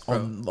podcast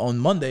on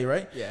Monday,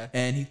 right? Yeah.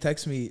 And he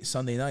texted me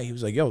Sunday night. He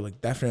was like, "Yo,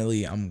 like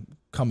definitely, I'm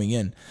coming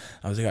in."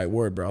 I was like, "All right,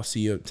 word, bro. I'll see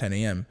you at 10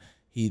 a.m."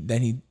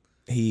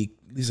 He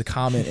leaves a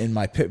comment in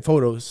my pit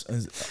photos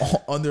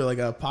under like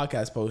a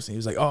podcast post, and he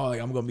was like, "Oh, like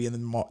I'm gonna be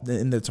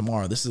in there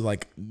tomorrow. This is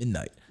like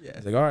midnight." Yeah. I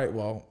was like, "All right,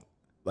 well."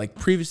 Like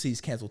previously,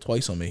 he's canceled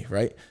twice on me,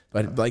 right?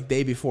 But like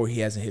day before, he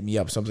hasn't hit me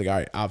up. So I was like, all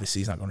right, obviously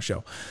he's not going to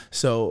show.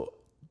 So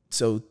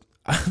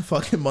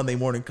fucking Monday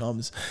morning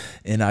comes,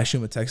 and I shoot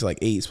him a text at like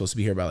 8. He's supposed to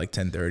be here by like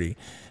 10:30,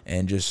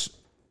 and just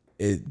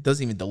it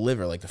doesn't even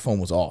deliver. Like the phone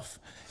was off.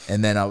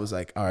 And then I was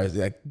like, all right,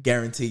 like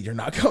guaranteed you're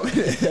not coming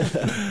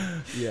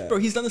in. Yeah, bro,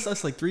 he's done this to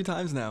us like 3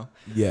 times now.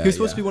 Yeah, he was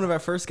supposed to be one of our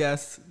first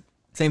guests.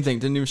 Same thing,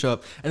 didn't even show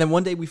up. And then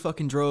one day we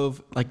fucking drove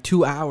like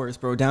 2 hours,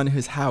 bro, down to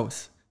his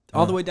house.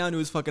 All the way down to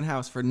his fucking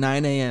house for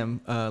 9 a.m.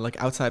 Like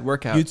outside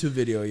workout. YouTube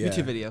video.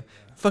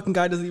 fucking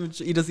guy doesn't even.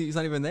 He's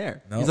not even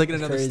there. No, he's like in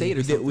it's another crazy. state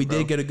or something. We bro.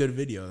 did get a good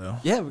video though.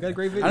 Yeah, we got a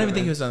great video. I don't even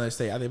think man. he was on that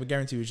state. I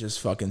guarantee he was just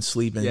fucking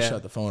sleeping, Yeah.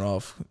 shut the phone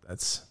off.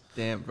 That's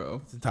Damn,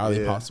 bro.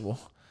 entirely Yeah. possible.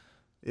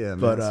 Yeah, man.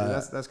 But,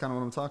 See, that's kind of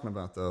what I'm talking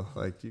about, though.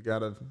 Like, you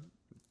gotta.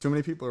 Too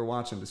many people are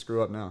watching to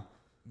screw up now.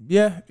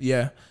 Yeah.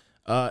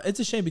 It's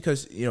a shame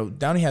because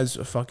Downey has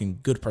a fucking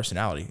good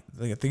personality.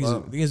 Like, I think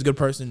he's a good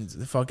person. It's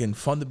fucking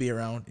fun to be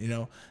around.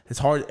 It's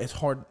hard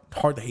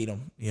to hate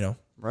him.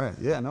 Right.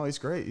 Yeah. No, he's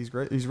great. He's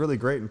great. He's really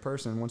great in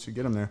person once you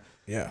get him there.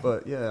 Yeah.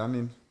 But yeah, I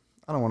mean,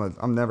 I don't want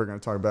to. I'm never going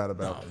to talk bad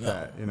about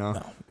Pat.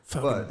 No.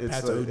 But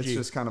Pat's it's OG.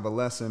 just kind of a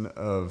lesson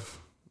of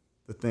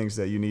the things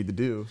that you need to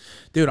do.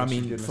 Dude, I once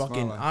you mean, get in the fucking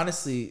spotlight.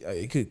 honestly,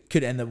 it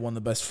could end up one of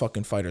the best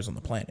fucking fighters on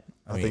the planet.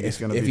 I mean, think he's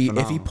gonna if be he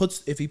phenomenal.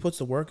 if he puts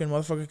the work in,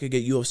 motherfucker could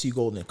get UFC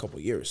gold in a couple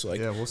of years. So, like,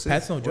 Yeah, we'll see.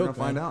 Pat's no We're joke, gonna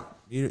find man. out.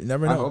 You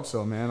never know. I hope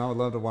so, man. I would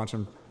love to watch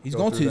him. He's go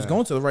going through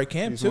that. to the right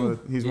camp He's too.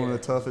 one of the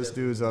toughest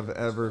dudes I've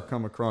ever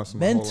come across in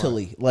my whole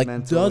Mentally, life. like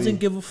Mentally doesn't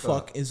give a tough.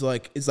 fuck. Is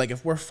like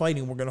if we're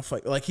fighting, we're gonna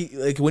fight. Like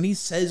when he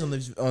says on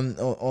this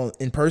on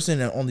in person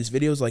and on these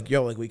videos, like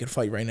yo, like we can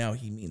fight right now.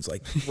 He means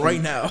like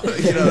right now.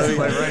 You know what I mean?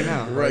 Like right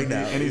now, Right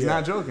now, and he's yeah.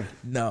 not joking.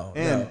 No,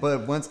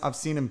 But once I've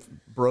seen him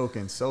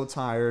broken, so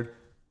tired,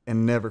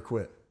 and never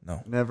quit.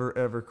 No. Never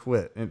ever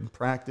quit. In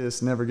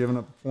practice, never giving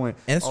up a point.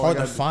 and it's All hard I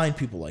to gotta- find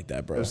people like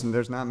that, bro.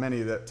 There's not many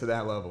to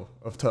that level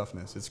of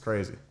toughness. It's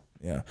crazy.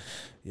 Yeah.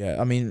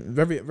 I mean,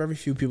 very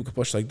few people can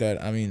push like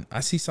that. I mean, I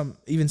see some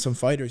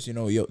fighters,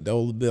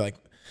 they'll be like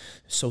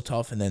so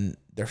tough, and then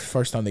their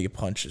first time they get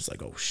punched, it's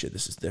like, oh shit,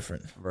 this is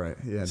different. Right.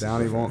 Yeah.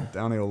 Downey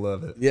will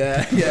love it.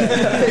 Yeah,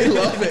 they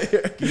love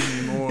it.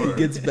 Give me more. It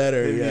gets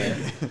better. Yeah.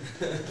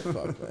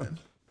 Fuck, man.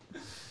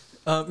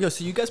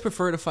 So you guys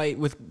prefer to fight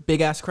with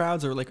big ass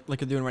crowds or like you're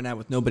doing right now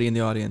with nobody in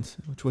the audience?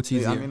 What's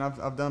easier? Yeah, I mean,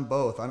 I've done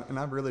both, and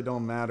I really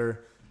don't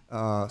matter.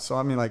 So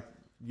I mean, like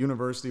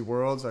University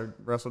Worlds, I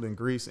wrestled in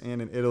Greece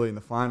and in Italy in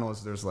the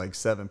finals. There's like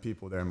 7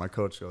 people there, and my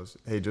coach goes,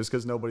 "Hey, just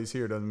because nobody's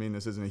here doesn't mean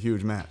this isn't a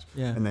huge match."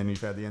 Yeah. And then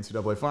you've had the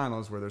NCAA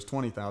finals where there's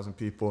 20,000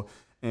 people,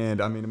 and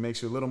I mean, it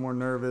makes you a little more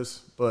nervous,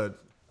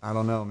 but I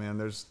don't know, man.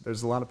 There's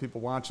a lot of people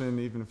watching,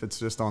 even if it's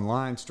just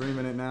online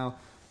streaming it now,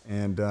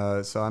 and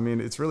so I mean,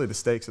 it's really the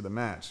stakes of the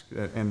match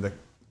and the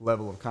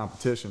level of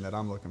competition that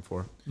I'm looking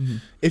for. Mm-hmm.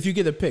 If you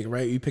get a pick,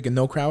 right? You pick a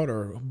no crowd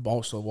or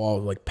balls to the wall,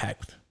 like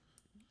packed.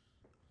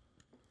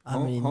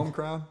 Home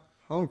crowd.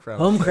 Home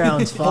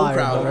crowd's fire.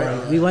 crowd, bro.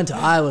 right? We went to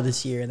Iowa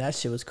this year, and that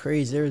shit was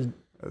crazy. There was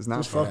It's not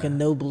just fun. fucking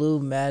no blue,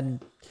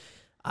 mad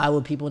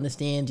Iowa people in the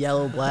stands,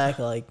 yellow, black,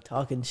 like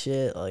talking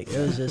shit. Like it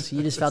was just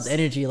you just felt the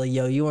energy. Like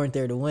yo, you weren't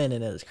there to win,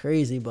 and it was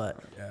crazy. But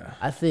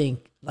I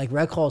think like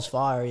Rec Hall's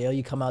fire. Yo,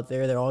 you come out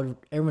there,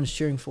 everyone's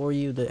cheering for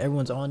you.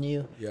 Everyone's on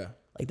you. Yeah.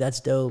 Like that's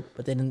dope.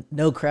 But then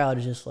no crowd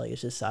is just like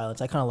it's just silence.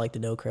 I kind of like the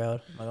no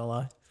crowd. I'm not gonna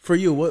lie. For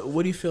you,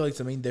 what do you feel like is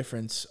the main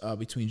difference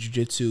between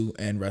jiu-jitsu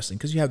and wrestling?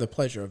 Because you have the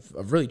pleasure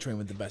of really training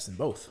with the best in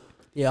both.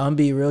 Yeah, I'm gonna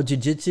be real.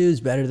 Jiu-jitsu is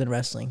better than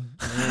wrestling.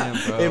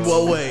 Damn, bro. In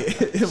what way?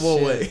 In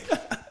what way?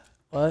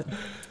 What?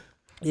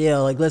 Yeah,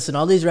 like listen,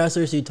 all these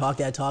wrestlers who talk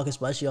that talk,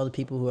 especially all the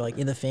people who are like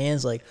in the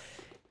fans, like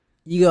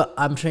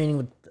I'm training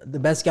with the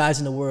best guys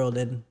in the world,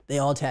 and they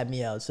all tap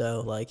me out.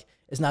 So like,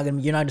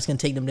 you're not just gonna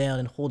take them down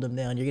and hold them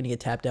down. You're gonna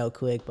get tapped out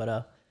quick. But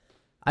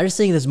I just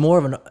think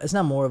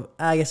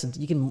I guess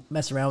you can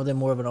mess around with it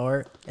more of an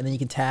art, and then you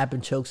can tap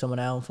and choke someone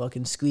out and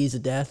fucking squeeze to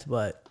death.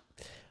 But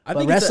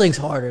wrestling's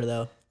harder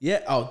though.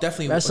 Yeah. Oh,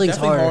 definitely. Wrestling's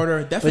definitely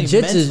harder.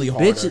 Definitely mentally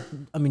harder.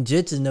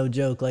 Jits is no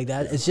joke. Like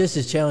that, it's just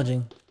as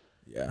challenging.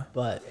 Yeah.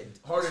 But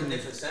Harder in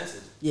different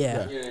senses.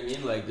 yeah. You know what I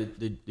mean? Like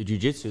the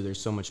jiu-jitsu,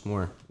 there's so much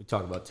more. We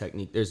talk about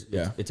technique.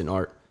 Yeah. It's an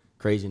art.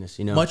 Craziness,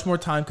 Much more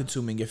time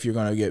consuming if you're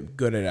gonna get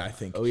good at it. I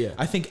think. Oh, yeah.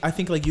 I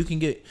think like you can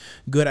get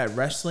good at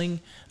wrestling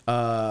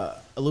a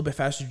little bit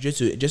faster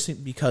jiu-jitsu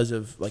just because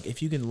of like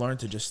if you can learn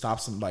to just stop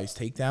somebody's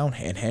takedown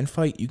hand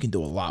fight, you can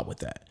do a lot with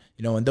that.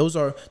 And those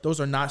are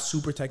not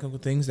super technical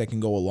things that can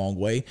go a long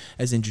way.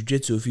 As in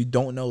jiu-jitsu, if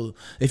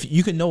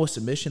you can know a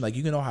submission, like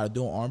you can know how to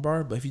do an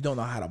armbar, but if you don't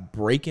know how to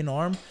break an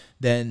arm,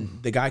 then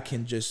the guy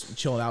can just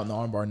chill out in the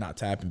armbar and not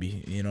tap and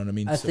be, you know what I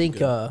mean? I So think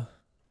good.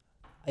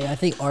 I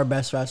think our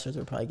best wrestlers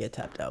will probably get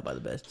tapped out by the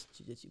best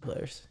jiu-jitsu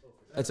players.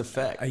 That's a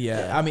fact.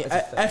 Yeah, I mean,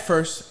 at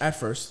first,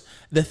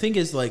 the thing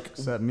is like,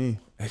 Except me.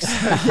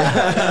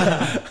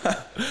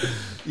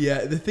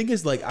 yeah, the thing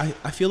is like,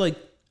 I feel like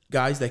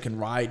guys that can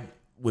ride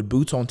with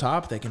boots on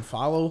top, that can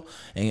follow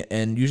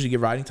and usually get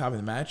riding top in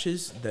the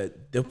matches,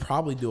 that they'll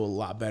probably do a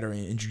lot better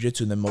in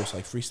jiu-jitsu than most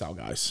like freestyle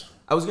guys.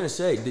 I was gonna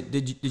say,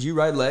 did you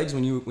ride legs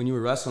when you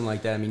were wrestling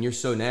like that? I mean, you're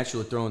so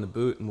natural at throwing the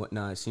boot and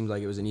whatnot. It seems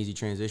like it was an easy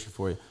transition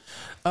for you.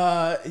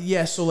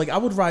 Yeah, so like I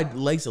would ride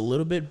legs a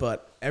little bit,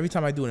 but every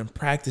time I do it in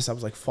practice, I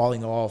was like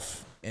falling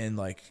off and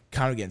like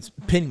kind of against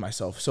pinning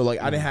myself. So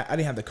like I didn't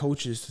have the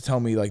coaches to tell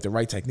me like the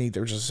right technique. They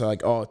were just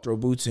like, oh, throw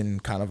boots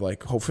and kind of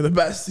like hope for the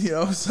best, you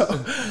know.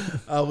 So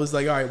I was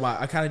like, all right, well,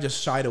 I kind of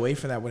just shied away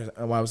from that when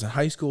I was in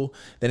high school.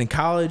 Then in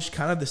college,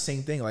 kind of the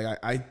same thing. Like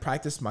I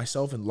practiced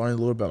myself and learned a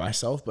little bit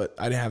myself, but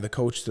I didn't have the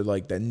coach to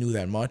like that knew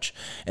that much.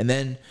 And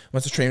then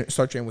once I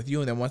started training with you,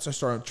 and then once I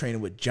started training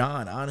with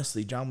John,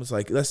 honestly, John was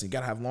like, listen, you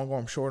gotta have long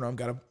arm, short arm,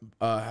 gotta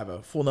have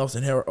a full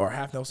Nelson here or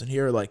half Nelson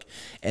here, like,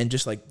 and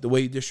just like the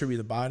way you distribute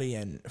the body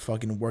and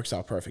fucking works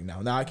out perfect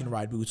now. Now I can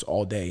ride boots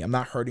all day. I'm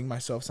not hurting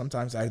myself.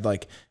 Sometimes I'd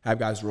like have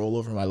guys roll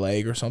over my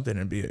leg or something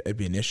and it'd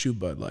be an issue,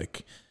 but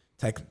like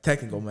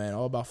technical, man,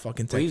 all about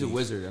fucking technique. Well,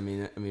 he's a wizard. I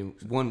mean,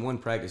 one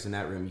practice in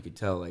that room, you could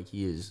tell like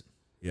he is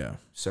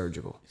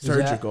surgical.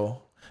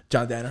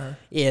 John Danaher.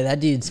 Yeah, that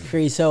dude's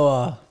crazy.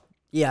 So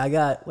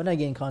yeah, when did I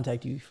get in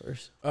contact with you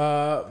first?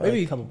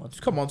 Maybe a couple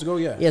months ago,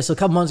 yeah. Yeah, so a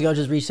couple months ago I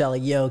just reached out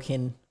like, yo,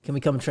 can we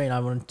come and train? I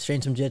want to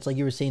train some jits. Like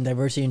you were saying,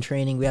 diversity in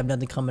training. We have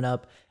nothing coming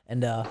up.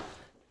 And I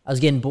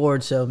was getting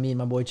bored, so me and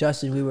my boy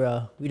Justin,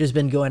 we just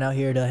been going out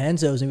here to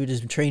Henzo's and we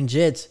just train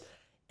jits.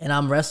 And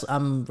I'm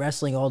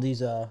wrestling all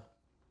these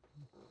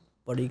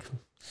what do you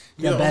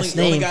You're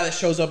the only guy that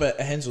shows up at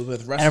Henzo's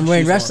with wrestling shoes. And I'm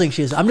wearing wrestling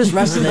shoes. I'm just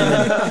wrestling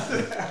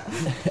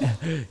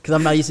because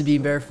I'm not used to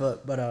being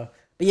barefoot. But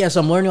yeah, so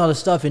I'm learning all this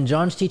stuff, and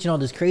John's teaching all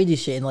this crazy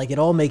shit, and like it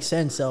all makes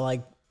sense. So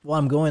like while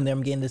I'm going there,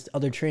 I'm getting this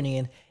other training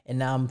in, and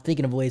now I'm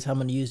thinking of ways how I'm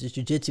going to use this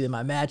jiu-jitsu in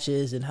my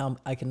matches and how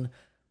I can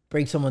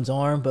break someone's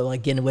arm, but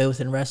like getting away with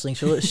it in wrestling.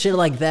 So shit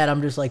like that,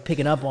 I'm just like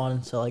picking up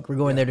on. So like we're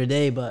going there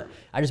today, but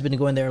I just been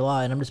going there a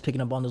lot, and I'm just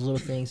picking up on those little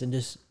things and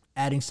just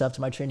adding stuff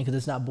to my training because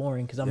it's not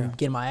boring because I'm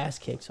getting my ass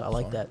kicked. So I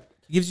like that.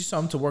 It gives you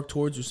something to work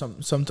towards or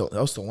something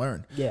else to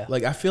learn. Yeah.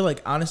 Like I feel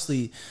like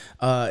honestly,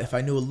 if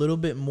I knew a little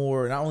bit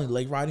more, not only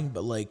leg riding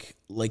but like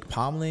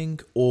pommeling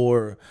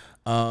or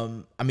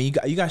I mean,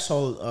 you guys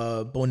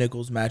saw Bo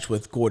Nichols' match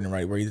with Gordon,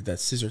 right, where he did that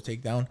scissor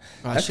takedown.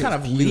 That's kind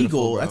of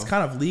legal. That's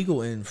kind of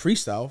legal in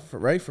freestyle,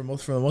 right, for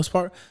the most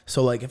part.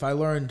 So like, if I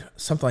learned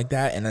something like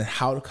that, and then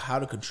how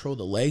to control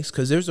the legs,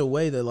 because there's a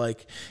way that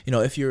like, you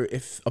know,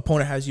 if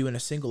opponent has you in a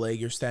single leg,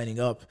 you're standing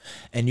up,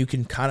 and you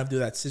can kind of do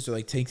that scissor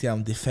like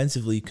takedown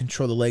defensively,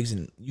 control the legs,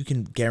 and you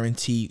can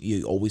guarantee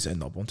you always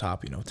end up on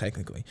top, you know,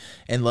 technically,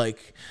 and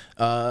like.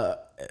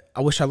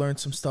 I wish I learned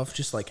some stuff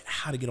just like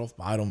how to get off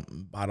bottom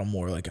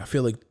more. Like I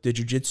feel like the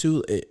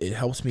jiu-jitsu, it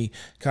helps me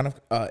kind of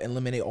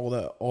eliminate all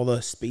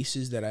the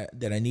spaces that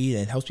I need,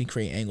 and it helps me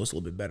create angles a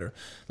little bit better.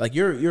 Like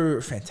you're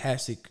a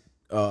fantastic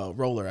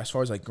roller as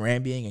far as like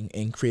grabbing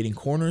and creating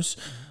corners.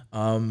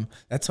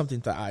 That's something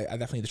that I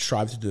definitely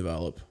strive to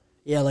develop.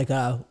 Yeah, like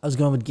I was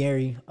going with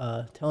Gary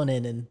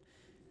Tonin, and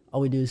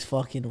all we do is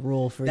fucking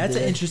roll for. That's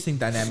an interesting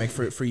dynamic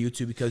for you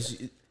two,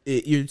 because.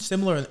 You're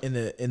similar in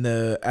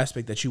the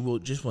aspect that you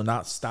will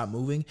not stop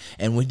moving,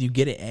 and when you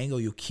get an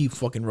angle, you'll keep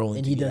fucking rolling.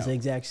 And he does the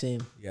exact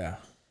same. Yeah,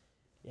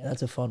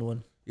 that's a fun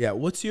one. Yeah,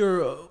 what's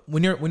your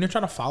when you're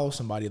trying to follow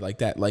somebody like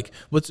that? Like,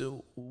 what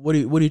are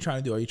you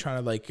trying to do? Are you trying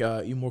to like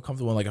you more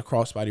comfortable in like a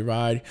crossbody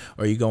ride,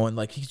 or are you going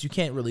like, because you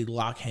can't really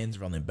lock hands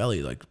around their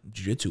belly like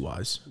jiu-jitsu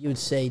wise? You would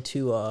say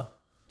two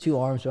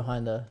arms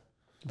behind the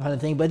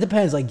thing, but it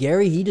depends. Like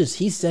Gary,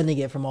 he's sending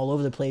it from all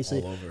over the place.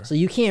 So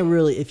you can't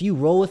really, if you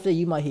roll with it,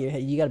 you might hear.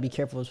 You got to be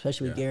careful,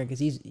 especially with Gary,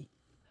 because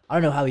I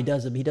don't know how he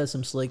does it, but he does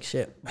some slick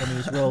shit when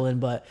he's rolling.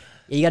 But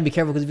yeah, you got to be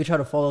careful, because if you try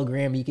to follow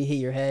Graham, you can hit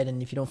your head,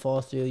 and if you don't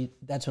follow through,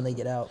 that's when they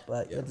get out.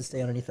 But you have to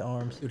stay underneath the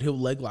arms. Dude, he'll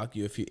leg lock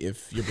you if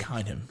you're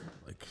behind him,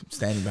 like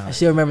standing behind. I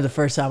still remember the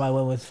first time I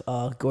went with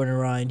Gordon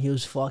Ryan. He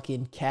was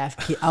fucking I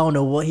don't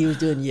know what he was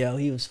doing. Yo,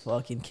 he was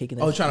fucking kicking.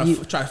 Trying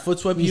to foot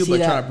sweep you, but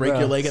trying to break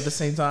your leg at the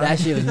same time. That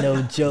shit was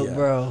no joke,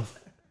 bro.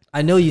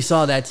 I know you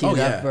saw that too,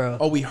 bro.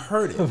 Oh, we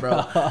heard it,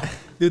 bro.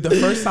 Dude, the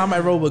first time I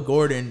rode with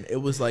Gordon, it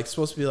was like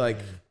supposed to be like.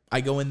 I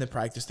go in the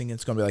practice thinking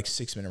it's going to be like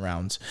 6-minute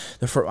rounds.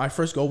 My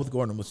first goal with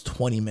Gordon was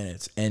 20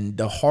 minutes. And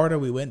the harder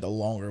we went, the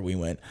longer we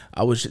went.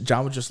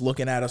 John was just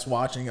looking at us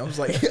watching. I was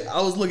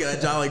looking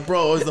at John like,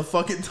 bro, is the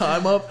fucking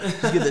time up?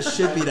 He's getting the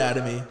shit beat out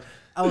of me.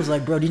 I was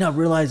like, bro, do you not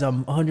realize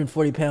I'm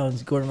 140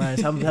 pounds, Gordon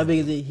Ryan? How big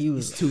is he? He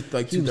was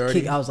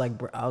 230. I was like,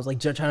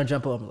 trying to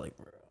jump up. I was like,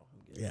 bro.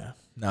 Yeah.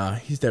 Nah,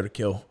 he's there to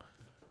kill.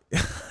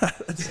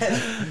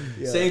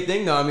 Same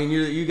thing though. I mean,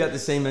 you got the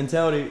same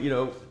mentality, you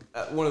know.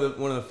 One of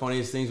the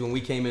funniest things when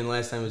we came in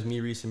last time was me,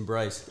 Reece, and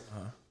Bryce,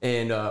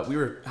 and we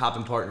were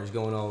hopping partners,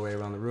 going all the way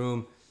around the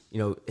room. You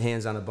know,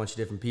 hands on a bunch of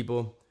different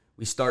people.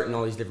 We start in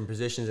all these different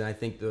positions, and I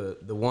think the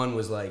one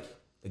was like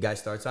the guy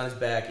starts on his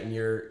back, and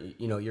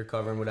you're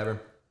covering whatever,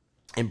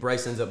 and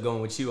Bryce ends up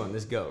going with you on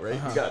this go, right?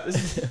 You got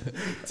this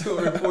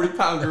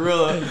 240-pound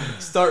gorilla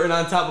starting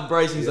on top of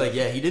Bryce. He's like,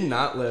 yeah, he did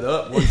not let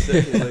up 1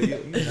 second.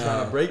 Like, he's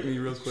trying to break me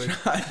real quick.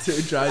 Tried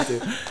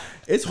to.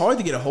 It's hard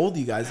to get a hold of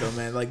you guys though,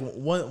 man. Like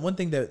one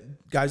thing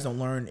that guys don't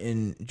learn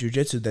in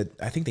jiu-jitsu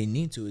that I think they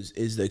need to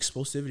is the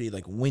explosivity,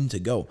 like when to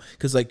go.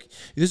 Because like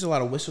there's a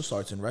lot of whistle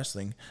starts in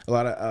wrestling. A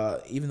lot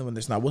of even when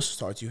there's not whistle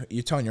starts,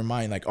 you're telling your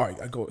mind like, all right,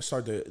 I go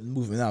start the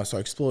movement now,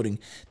 start exploding.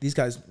 These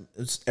guys,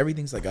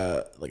 everything's like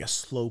a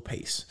slow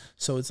pace.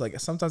 So it's like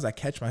sometimes I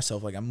catch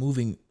myself like I'm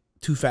moving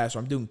too fast or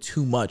I'm doing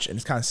too much, and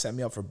it's kind of set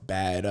me up for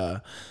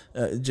bad,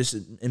 just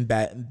in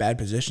bad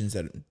positions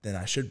than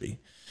I should be.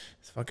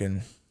 It's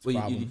fucking.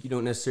 Well, you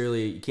don't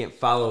necessarily, you can't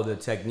follow the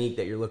technique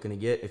that you're looking to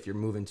get if you're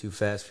moving too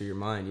fast for your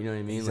mind. You know what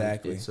I mean?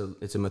 Exactly. Like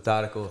it's a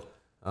methodical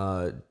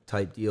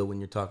type deal when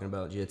you're talking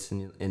about jits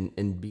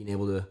and being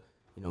able to,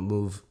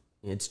 move.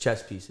 It's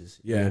chess pieces.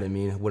 You know what I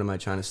mean? What am I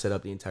trying to set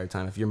up the entire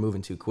time? If you're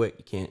moving too quick,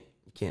 you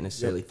can't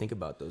necessarily think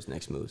about those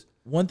next moves.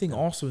 One thing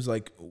also is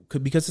like,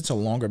 because it's a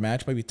longer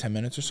match, maybe 10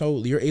 minutes or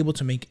so, you're able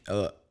to make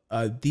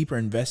a deeper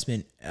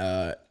investment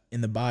in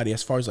the body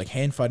as far as like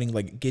hand fighting,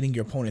 like getting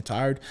your opponent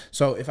tired.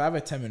 So if I have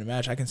a 10-minute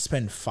match, I can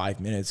spend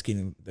 5 minutes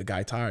getting the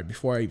guy tired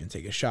before I even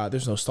take a shot.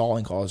 There's no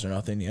stalling calls or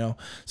nothing,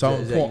 So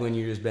is that when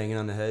you're just banging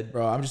on the head?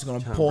 Bro, I'm just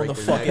going to pull in the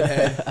fucking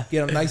head,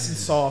 get them nice and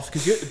soft.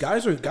 Because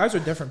guys are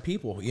different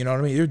people. You know what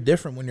I mean? You're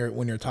different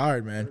when you're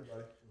tired, man.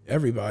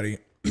 Everybody.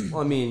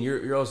 Well, I mean,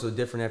 you're also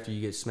different after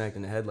you get smacked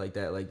in the head like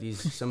that. Like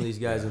some of these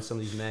guys in some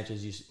of these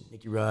matches,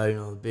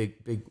 NickyRod,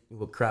 big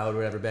crowd or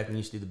whatever. Back when you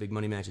used to do the big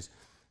money matches,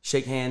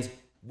 shake hands,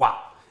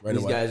 wow.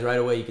 These guys right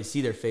away, you can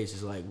see their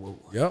faces like, whoa,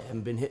 I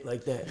haven't been hit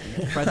like that.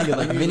 I think of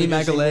like Vinny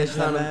Magalesh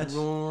that match.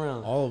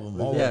 All of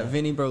them. Yeah,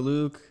 Vinny, bro,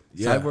 Luke,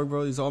 Cyborg,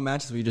 bro. These all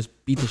matches where you just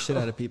beat the shit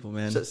out of people,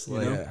 man. Just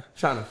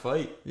trying to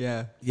fight.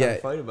 Yeah. Trying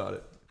to fight about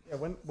it. Yeah,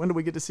 when do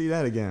we get to see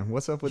that again?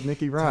 What's up with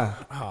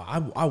NickyRod?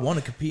 Oh, I want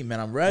to compete, man.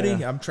 I'm ready.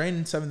 Yeah. I'm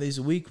training 7 days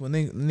a week. When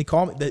they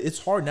call me,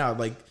 it's hard now.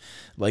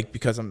 Like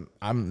because I'm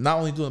not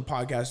only doing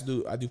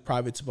podcasts, I do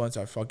private splits.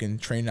 I fucking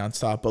train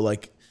nonstop. But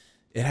like,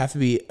 it have to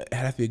be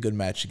a good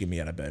match to get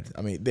me out of bed.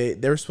 I mean, they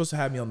were supposed to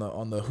have me on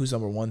the who's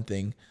number one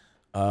thing,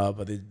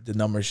 but the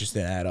numbers just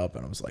didn't add up,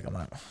 and I was like, I'm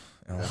not.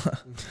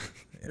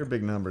 You're a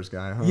big numbers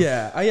guy, huh?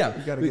 Yeah, I am.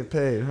 You got to get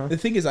paid, huh? The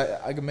thing is,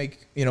 I can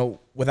make,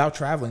 without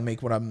traveling,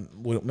 make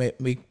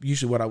make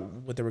usually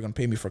what they were going to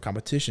pay me for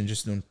competition,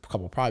 just doing a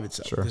couple of private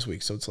stuff this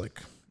week. So it's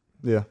like,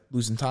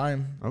 losing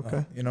time.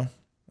 Okay, It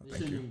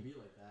shouldn't even be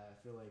like that.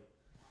 I feel like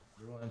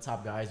you're one of the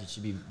top guys that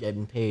should be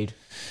getting paid.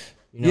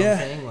 You know what I'm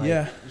saying?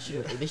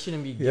 Like, they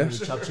shouldn't be giving you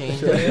chump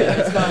change.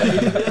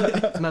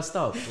 It's messed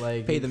up.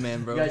 Like, pay the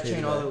man, bro. You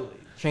guys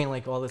train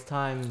like all this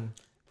time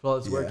for all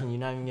this work, and you're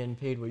not even getting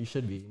paid what you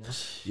should be.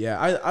 Yeah,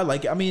 I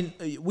like it. I mean,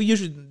 we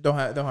usually don't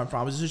have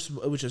problems.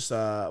 It was just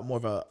more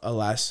of a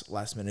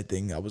last minute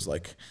thing. I was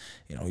like,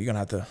 you're gonna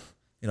have to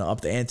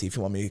up the ante if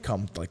you want me to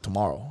come like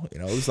tomorrow.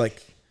 It was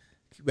like.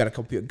 We had a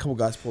couple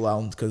guys pull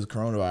out because of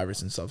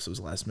coronavirus and stuff, so it was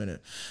last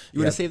minute.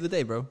 You would have saved the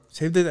day, bro.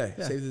 Save the day.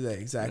 Yeah. Save the day.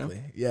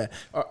 Exactly. Yeah.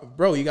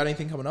 Bro, you got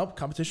anything coming up,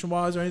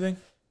 competition-wise or anything?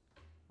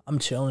 I'm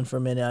chilling for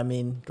a minute. I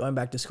mean, going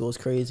back to school is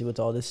crazy with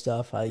all this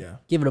stuff.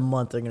 Give it a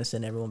month, they're going to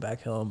send everyone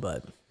back home,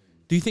 but...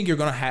 Do you think you're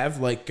going to have,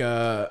 like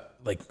a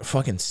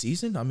fucking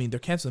season? I mean, they're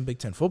canceling Big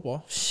Ten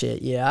football.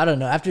 Shit, yeah. I don't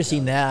know. After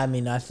seeing that, I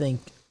mean, I think...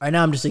 Right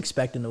now, I'm just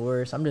expecting the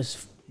worst. I'm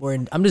just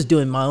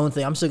doing my own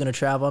thing. I'm still gonna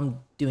travel. I'm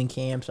doing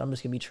camps. I'm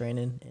just gonna be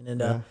training.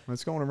 And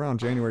it's going around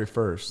January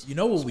 1st. You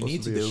know what we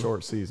need to do? A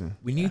short season.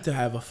 We need to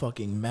have a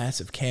fucking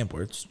massive camp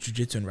where it's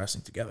jiu-jitsu and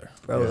wrestling together.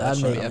 Bro,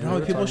 that'd make how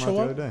many people show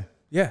up?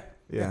 Yeah,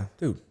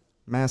 dude.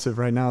 Massive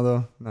right now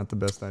though, not the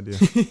best idea.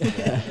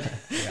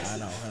 I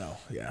know.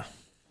 Yeah.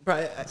 Bro,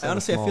 I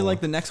honestly, I feel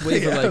like the next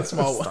wave of like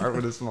small. Start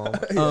with a small.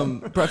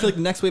 Bro, I feel like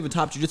the next wave of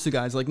top jiu-jitsu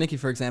guys, like Nicky,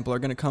 for example, are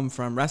gonna come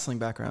from wrestling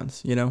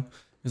backgrounds.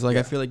 It's like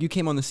I feel like you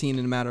came on the scene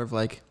in a matter of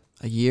like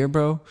a year,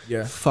 bro.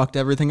 Yeah. Fucked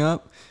everything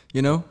up.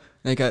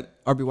 They got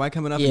RBY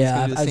coming up and he's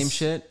gonna do the same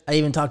shit. I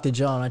even talked to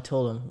John. I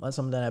told him once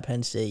I'm done at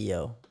Penn State,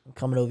 I'm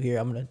coming over here.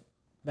 I'm gonna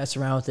mess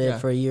around with it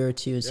for a year or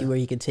two and see where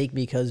he can take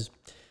me because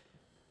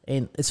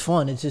it's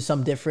fun. It's just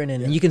something different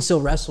and you can still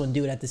wrestle and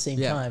do it at the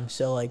same time.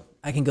 So like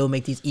I can go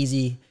make these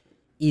easy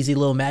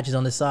little matches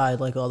on the side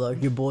like all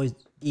your boys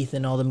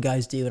Ethan, all them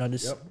guys do, and I'm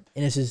just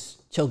and it's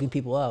just choking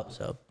people out.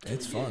 So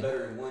it's fun. You're getting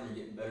better in one, you're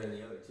getting better in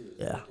the other too.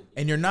 Yeah.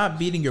 And you're not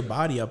beating your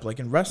body up like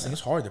in wrestling.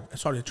 It's hard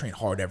to train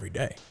hard every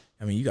day.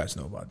 I mean, you guys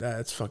know about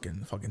that. It's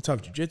fucking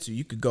tough. Jiu-jitsu,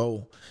 you could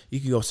go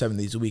 7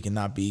 days a week and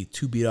not be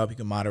too beat up. You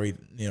can moderate,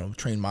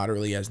 train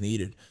moderately as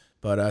needed.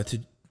 But I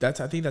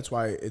think that's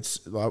why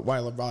why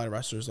a lot of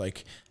wrestlers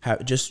like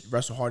just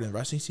wrestle hard in the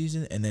wrestling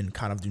season and then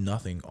kind of do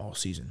nothing all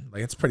season.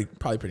 Like it's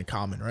probably pretty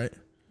common, right?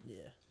 Yeah,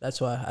 that's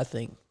why I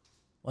think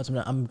once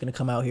I'm gonna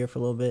come out here for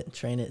a little bit,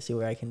 train it, see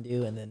where I can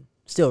do, and then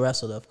still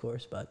wrestle, though, of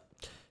course, but.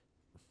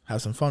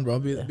 Have some fun, bro.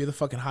 Be the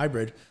fucking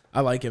hybrid. I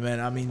like it, man.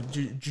 I mean,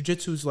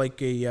 jiu-jitsu is like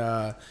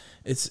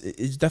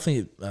it's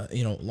definitely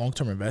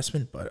long-term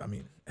investment, but I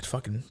mean, it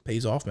fucking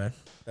pays off, man.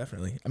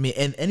 Definitely. I mean,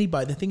 and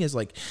anybody. The thing is,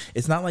 like,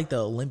 it's not like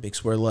the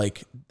Olympics where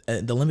like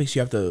the Olympics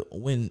you have to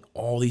win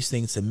all these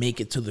things to make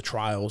it to the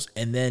trials,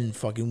 and then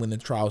fucking win the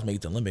trials, make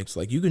it to the Olympics.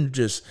 Like you can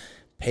just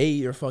pay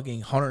your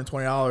fucking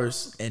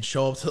 $120 and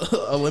show up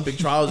to Olympic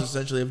trials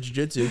essentially of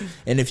jiu-jitsu.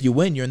 And if you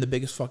win, you're in the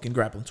biggest fucking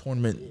grappling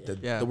tournament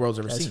that the world's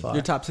ever seen.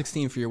 You're top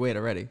 16 for your weight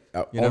already.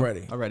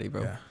 Already,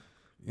 bro. Yeah.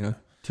 You know,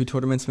 2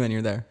 tournaments, man,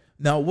 you're there.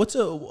 Now, what's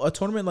a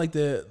tournament like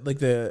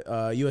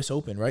the U.S.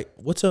 Open, right?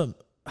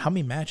 How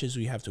many matches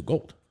do you have to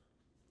gold?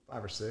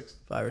 5 or 6.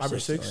 5 or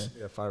 6.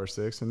 Yeah, 5 or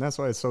 6. And that's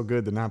why it's so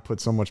good to not put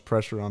so much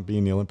pressure on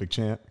being the Olympic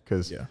champ,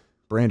 because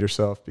brand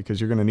yourself,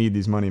 because you're going to need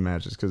these money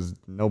matches, because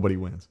nobody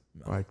wins.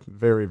 No. Like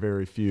very,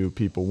 very few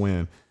people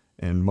win.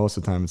 And most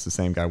of the time it's the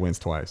same guy wins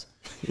twice.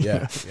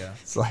 Yeah.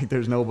 It's like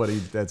there's nobody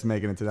that's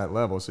making it to that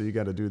level. So you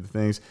got to do the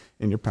things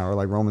in your power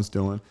like Roman's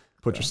doing.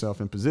 Put yourself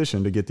in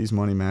position to get these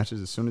money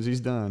matches. As soon as he's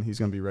done, he's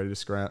going to be ready to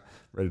scrap,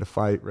 ready to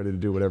fight, ready to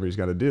do whatever he's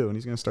got to do, and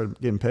he's going to start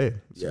getting paid.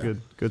 It's a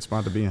good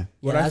spot to be in.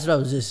 Yeah, that's what I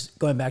was just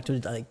going back to,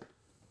 like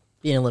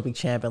being an Olympic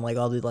champ and like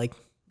all the like.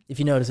 If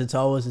you notice, it's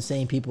always the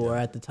same people who are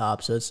at the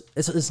top, so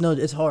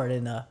it's hard,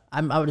 and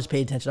I would just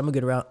pay attention. I'm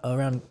good around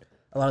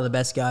a lot of the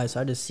best guys,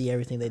 so I just see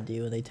everything they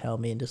do and they tell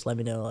me and just let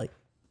me know like.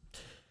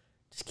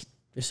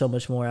 There's so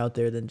much more out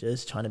there than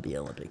just trying to be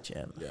an Olympic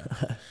champ. Yeah.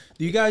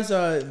 Do you guys,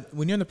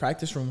 when you're in the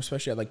practice room,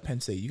 especially at like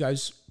Penn State, you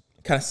guys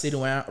kind of sit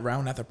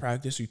around after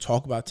practice? You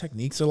talk about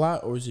techniques a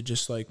lot, or is it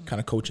just like kind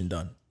of coaching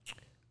done?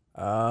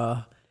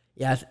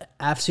 Yeah.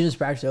 As soon as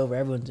practice is over,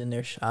 everyone's in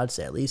there. I'd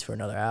say at least for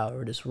another hour.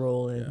 We're just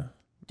rolling,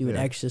 doing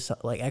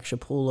extra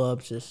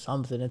pull-ups, just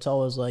something. It's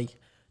always like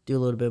do a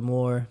little bit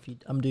more.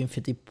 I'm doing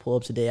 50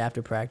 pull-ups a day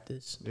after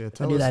practice. Yeah,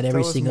 I do that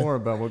every single. Tell us more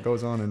about what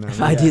goes on in there.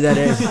 I do that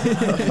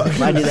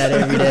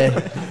every day.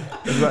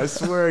 I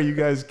swear you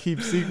guys keep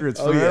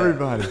secrets from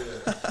everybody.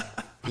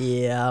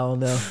 Yeah, I don't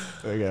know.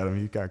 Look at him.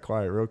 He got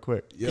quiet real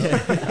quick. Yeah.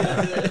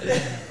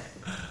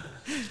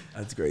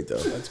 That's great, though.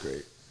 That's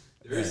great.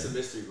 There is some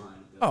mystery behind it.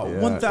 Oh,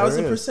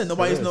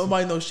 1,000%.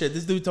 Nobody knows shit.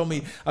 This dude told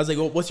me, I was like,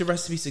 well, what's your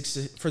recipe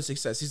for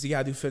success? He said, you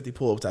got to do 50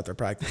 pull-ups after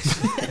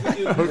practice.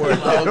 Okay.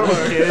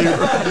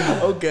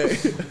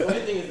 The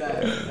funny thing is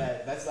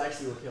that's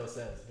actually what Kale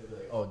says. He'll be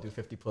like, oh, do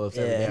 50 pull-ups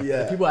every day.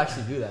 Yeah. People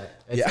actually do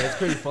that. It's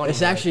pretty funny.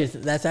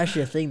 That's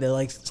actually a thing that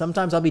like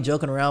sometimes I'll be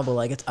joking around, but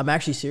like I'm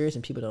actually serious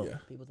and people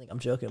think I'm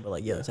joking, but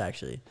like it's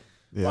actually.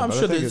 Yeah, well, I'm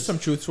sure there's some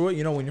truth to it.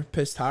 You know, when you're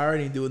pissed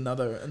tired and you do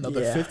another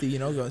 50, you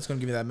know, it's going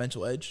to give you that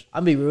mental edge.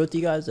 I'll be real with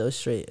you guys, though,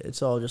 straight.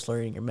 It's all just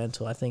learning your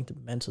mental. I think the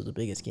mental is the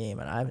biggest game.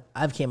 And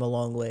I've came a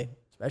long way,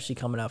 especially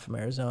coming out from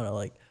Arizona.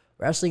 Like,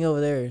 wrestling over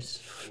there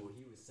is... He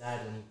was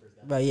sad when he first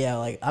got But, yeah,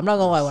 like, I'm not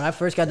going to lie. When I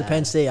first got to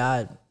Penn State,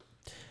 I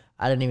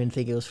didn't even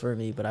think it was for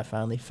me, but I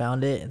finally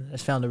found it and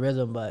just found the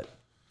rhythm. But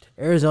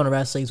Arizona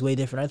wrestling is way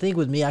different. I think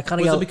with me, I kind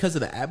of Was it because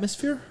of the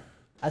atmosphere?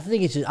 I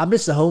think I'm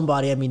just a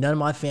homebody. I mean, none of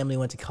my family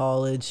went to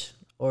college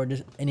or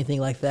just anything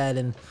like that,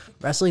 and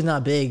wrestling's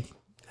not big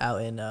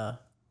out in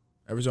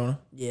Arizona.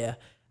 Yeah,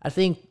 I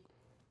think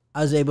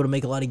I was able to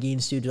make a lot of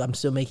gains too. I'm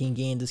still making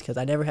gains because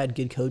I never had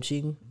good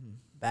coaching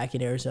back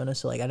in Arizona,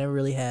 so like I never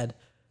really had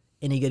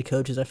any good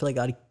coaches. I feel like a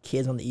lot of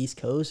kids on the East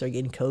Coast are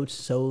getting coached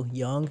so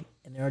young,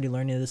 and they're already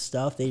learning this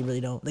stuff. They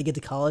really don't. They get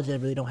to college and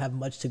really don't have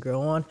much to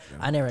grow on. Yeah.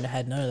 I never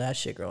had none of that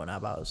shit growing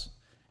up.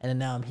 And then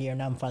now I'm here.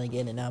 Now I'm finally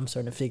getting it. Now I'm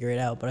starting to figure it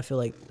out. But I feel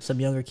like some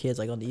younger kids,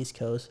 like on the East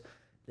Coast,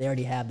 they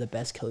already have the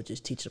best coaches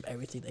teach them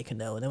everything they can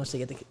know, and then once they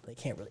get they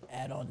can't really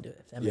add on to it.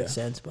 If that makes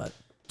sense. But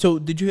so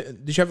did you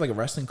have like a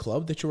wrestling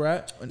club that you were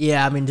at?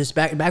 Yeah, I mean, just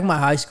back in my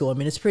high school. I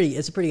mean, it's a pretty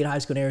good high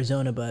school in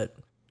Arizona, but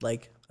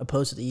like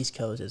opposed to the East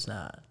Coast, it's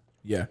not.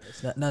 Yeah,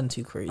 it's nothing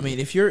too crazy. I mean,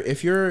 if you're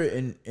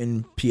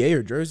in PA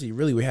or Jersey,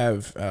 really we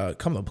have a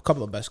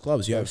couple of best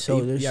clubs. You have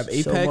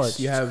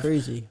Apex, you have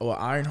crazy.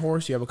 Iron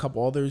Horse, you have a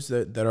couple others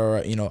that are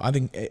I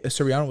think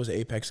Soriano was an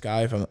Apex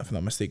guy if I'm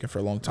not mistaken for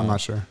a long time.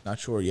 I'm not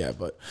sure, yeah,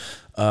 but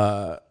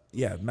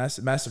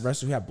massive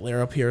wrestlers. We have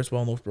Blair up here as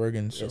well in North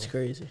Bergen. So. It's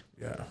crazy.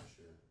 Yeah,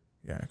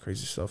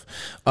 crazy stuff.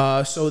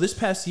 So this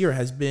past year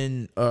has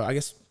been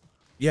past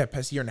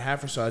year and a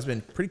half or so has been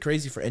pretty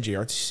crazy for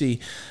NJRTC.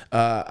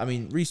 I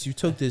mean, Reece, you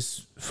took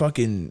this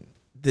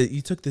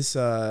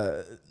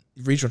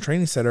regional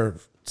training center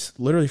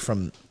literally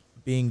from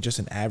being just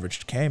an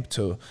average camp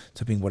to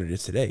being what it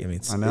is today. I mean,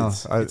 it's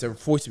a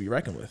force to be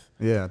reckoned with.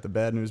 Yeah, the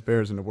bad news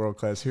bears and the world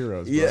class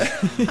heroes. Bro. Yeah,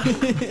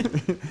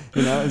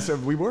 and so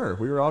we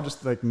were all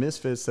just like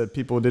misfits that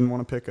people didn't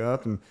want to pick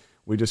up, and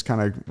we just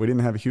we didn't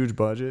have a huge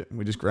budget.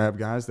 We just grabbed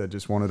guys that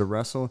just wanted to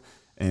wrestle.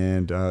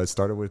 And it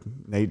started with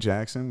Nate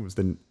Jackson, was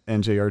the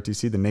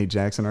NJRTC, the Nate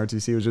Jackson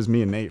RTC. It was just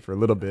me and Nate for a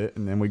little bit.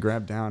 And then we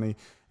grabbed Downey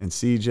and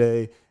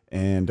CJ.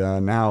 And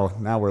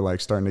now we're like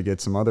starting to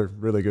get some other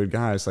really good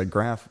guys. Like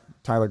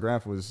Tyler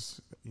Graff was,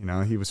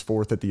 he was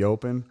 4th at the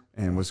Open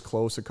and was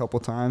close a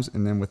couple times.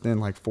 And then within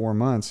like 4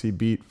 months, he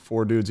beat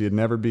 4 dudes he had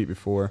never beat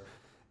before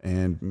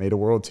and made a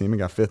world team and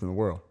got 5th in the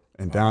world.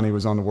 And Downey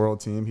was on the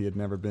world team. He had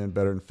never been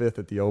better than 5th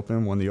at the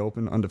Open, won the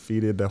Open,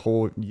 undefeated the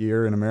whole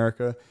year in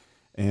America.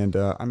 And,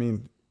 I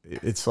mean,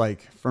 it's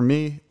like, for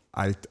me,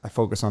 I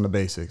focus on the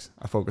basics.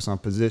 I focus on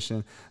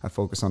position. I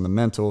focus on the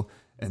mental.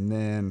 And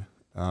then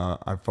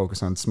I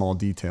focus on small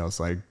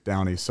details, like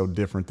Downey's so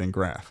different than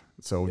Graff.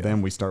 So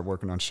then we start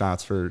working on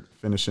shots for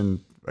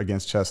finishing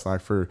against chest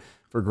lock for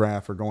for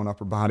Graf, we're going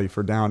upper body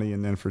for Downey,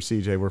 and then for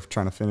CJ, we're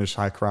trying to finish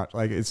high crotch.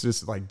 Like, it's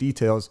just like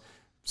details.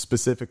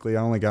 Specifically,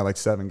 I only got like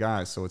 7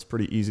 guys, so it's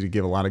pretty easy to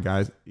give a lot of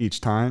guys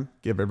each time,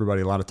 give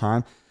everybody a lot of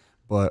time.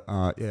 But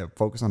yeah,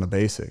 focus on the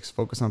basics,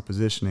 focus on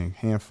positioning,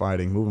 hand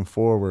fighting, moving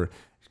forward,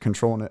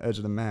 controlling the edge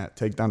of the mat,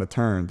 take down the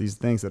turn. These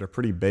things that are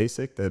pretty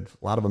basic that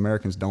a lot of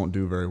Americans don't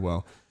do very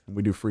well. And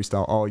we do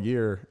freestyle all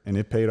year, and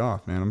it paid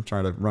off, man. I'm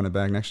trying to run it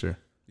back next year.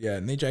 Yeah,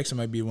 Nate Jackson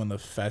might be one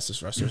of the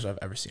fastest wrestlers I've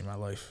ever seen in my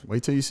life.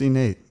 Wait till you see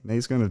Nate.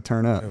 Nate's going to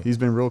turn up. He's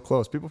been real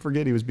close. People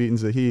forget he was beating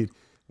Zahid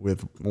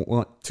with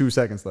 2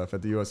 seconds left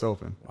at the U.S.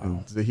 Open. Wow.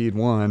 And Zahid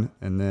won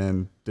and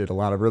then did a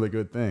lot of really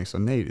good things. So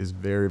Nate is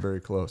very,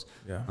 very close.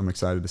 Yeah. I'm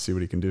excited to see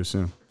what he can do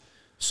soon.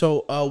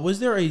 So was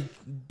there a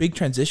big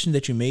transition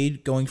that you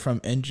made going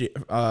from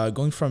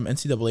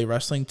NCAA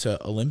wrestling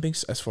to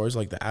Olympics as far as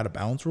like the out of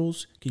bounds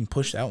rules getting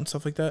pushed out and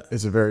stuff like that?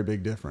 It's a very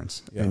big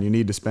difference. Yeah. And you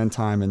need to spend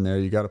time in there.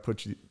 You got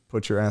to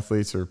put your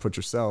athletes or put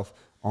yourself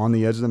on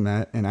the edge of the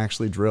mat and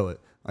actually drill it.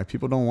 Like,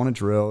 people don't want to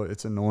drill.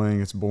 It's annoying.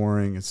 It's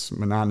boring. It's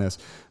monotonous.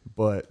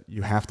 But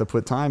you have to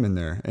put time in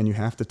there, and you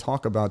have to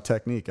talk about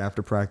technique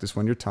after practice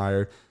when you're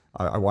tired.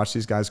 I watch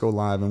these guys go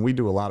live, and we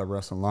do a lot of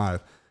wrestling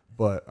live.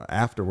 But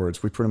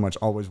afterwards, we pretty much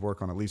always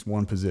work on at least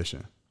one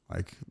position.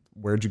 Like,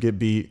 where'd you get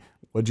beat?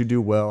 What'd you do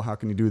well? How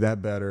can you do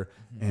that better?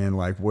 And,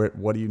 like,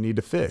 what do you need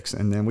to fix?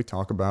 And then we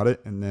talk about it,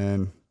 and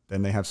then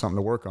they have something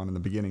to work on in the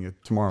beginning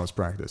of tomorrow's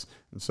practice.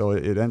 And so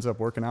it ends up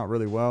working out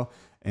really well.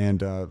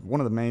 And one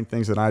of the main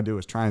things that I do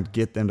is try and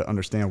get them to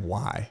understand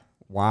why.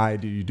 Why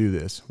do you do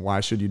this? Why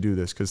should you do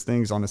this? Because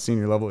things on a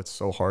senior level, it's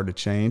so hard to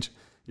change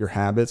your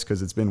habits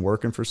because it's been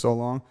working for so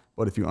long.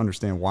 But if you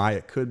understand why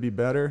it could be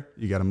better,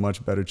 you got a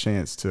much better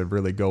chance to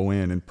really go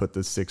in and put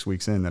the 6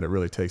 weeks in that it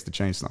really takes to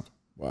change something.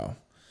 Wow.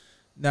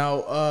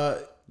 Now,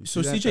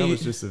 so CJ, that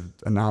was just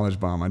a knowledge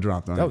bomb I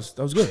dropped on you.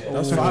 That was good. That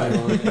was fire.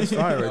 That's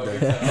fire right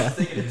there. I was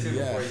thinking it too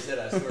before you said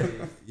it. I swear to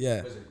you.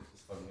 Yeah.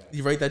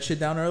 You write that shit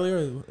down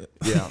earlier?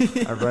 Yeah,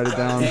 I write it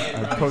down.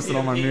 I post it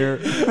on my mirror.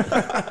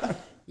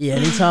 Yeah,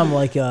 anytime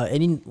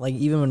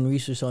even when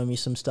Reece was showing me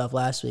some stuff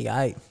last week,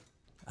 I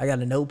got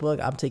a notebook.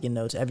 I'm taking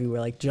notes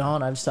everywhere. Like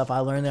John, I have stuff I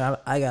learned there.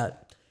 I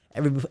got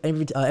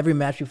every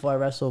match before I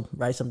wrestle,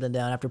 write something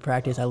down. After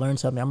practice, I learn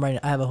something. I'm writing.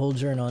 I have a whole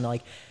journal, and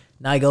like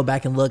now I go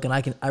back and look,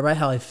 and I write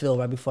how I feel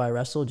right before I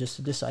wrestle,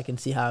 just so I can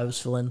see how I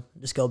was feeling.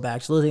 Just go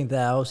back. So I think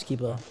that I always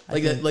keep like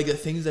the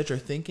things that you're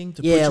thinking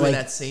to put you in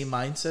that same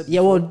mindset.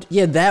 Yeah, well,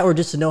 yeah, that or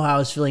just to know how I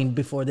was feeling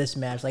before this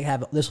match. Like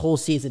have this whole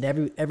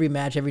season, every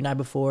match, every night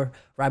before,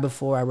 right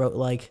before I wrote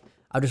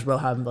I just wrote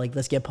how I'm like,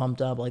 let's get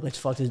pumped up, like let's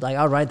fuck this. Like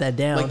I'll write that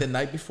down. Like the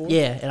night before.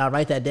 Yeah, and I'll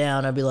write that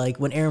down. I'd be like,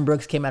 when Aaron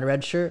Brooks came out of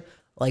red shirt,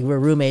 like we're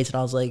roommates, and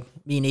I was like,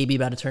 me and AB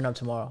about to turn up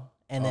tomorrow.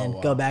 And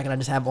then go back and I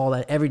just have all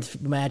that every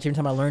match. Every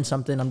time I learn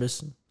something,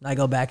 I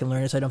go back and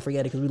learn it so I don't forget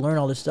it because we learn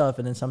all this stuff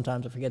and then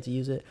sometimes I forget to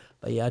use it.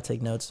 But yeah, I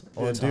take notes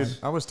all the time. Dude,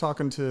 I was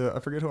talking to,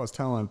 I forget who I was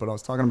telling, but I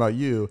was talking about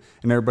you,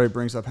 and everybody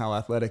brings up how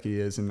athletic he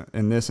is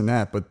and this and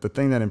that. But the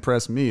thing that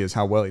impressed me is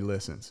how well he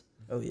listens.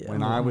 Oh yeah.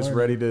 When I was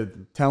ready to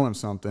tell him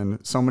something,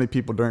 so many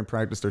people during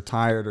practice, they're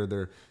tired or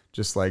they're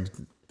just like,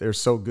 they're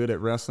so good at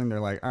wrestling.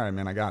 They're like, all right,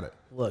 man, I got it.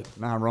 Look.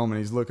 Now Roman,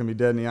 he's looking me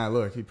dead in the eye.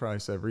 Look, he probably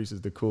said Reece is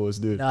the coolest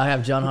dude. No, I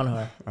have John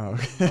Hunhar.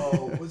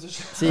 Oh, okay.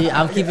 See,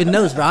 I'm keeping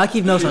notes, bro. I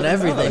keep notes on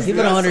everything.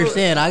 People don't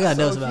understand. I got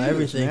notes about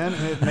everything.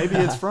 Man. Maybe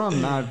it's from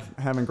not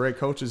having great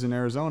coaches in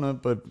Arizona,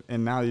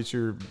 and now that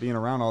you're being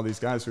around all these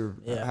guys who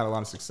have had a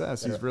lot of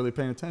success, he's really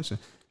paying attention,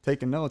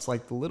 taking notes,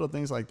 like the little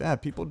things like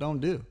that people don't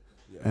do.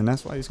 Yeah. And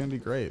that's why he's going to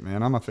be great,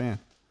 man. I'm a fan.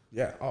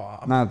 Yeah. Oh,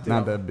 I'm not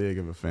that big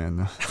of a fan,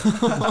 though.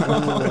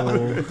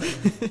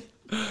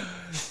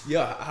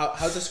 Yeah,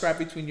 how's the scrap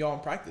between y'all in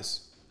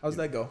practice? How's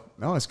that go?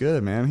 No, it's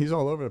good, man. He's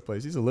all over the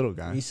place. He's a little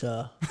guy. He's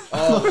oh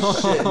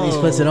shit!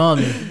 He puts it on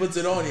me. He puts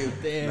it on you.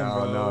 Damn,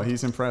 bro. No,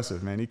 he's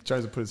impressive, man. He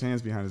tries to put his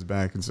hands behind his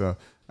back, and so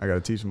I got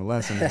to teach him a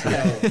lesson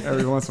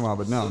every once in a while.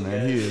 But no,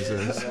 man, he is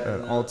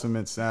an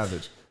ultimate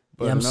savage.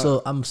 But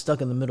yeah, I'm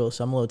stuck in the middle,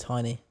 so I'm a little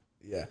tiny.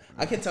 Yeah,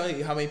 I can tell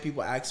you how many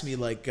people ask me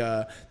like.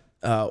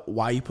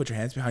 Why you put your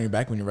hands behind your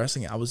back when you're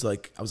wrestling? I was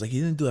like, he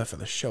didn't do that for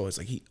the show. It's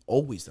like he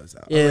always does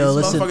that. Yeah,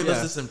 like, this motherfucker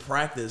does this in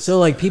practice. So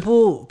like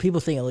people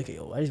think, look at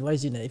why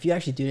is he doing that? If you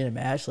actually do it in a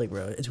match, like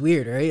bro, it's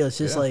weird, right? It's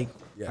just like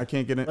I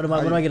can't get it. What am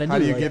I gonna do? How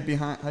do you get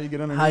behind? How do you get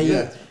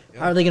underneath?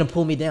 How are they gonna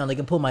pull me down? They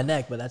can pull my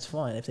neck, but that's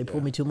fine. If they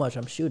pull me too much,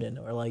 I'm shooting.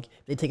 Or like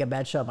they take a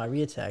bad shot, my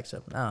reattack.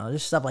 So no,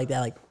 just stuff like that.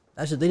 Like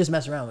they just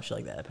mess around with shit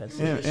like that at Penn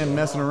State. And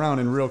messing around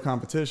in real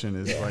competition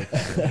is like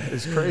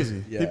it's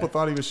crazy. Yeah. People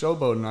thought he was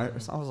showboating. I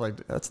was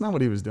like, that's not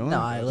what he was doing.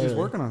 No, he's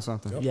working on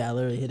something. Yeah, I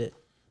literally hit it.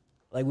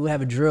 Like we would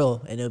have a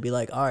drill, and it would be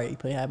like, all right, you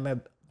put your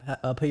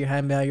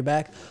hand behind your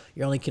back.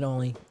 You can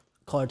only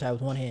collar tie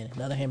with one hand,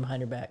 another hand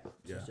behind your back.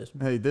 Yeah.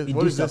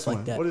 What is this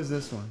one? What is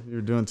this one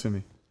you're doing to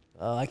me?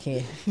 Oh, I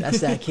can't.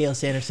 That's that Kale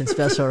Sanderson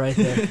special right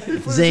there.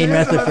 Zane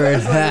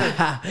Rutherford.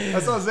 I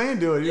saw Zane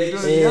do it. He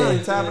was doing it,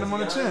 yeah, tapping him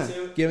on the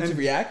chin. Get him to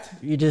react.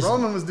 You just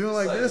Roman was doing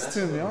like this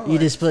to me.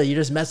 you're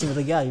just messing with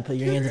the guy. You put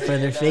your hands in front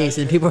of their face,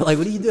 and people are like,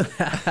 "What are you doing?"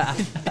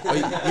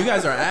 You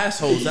guys are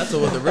assholes. That's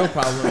what the real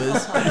problem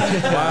is.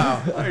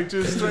 Wow. Like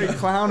just straight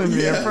clowning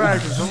me in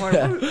practice. I'm like,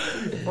 what? He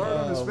farted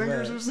on his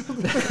fingers or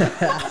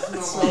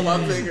something? Smell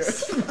my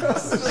fingers.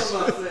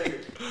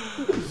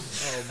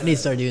 I need to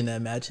start doing that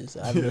in matches.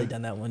 I haven't really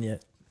done that one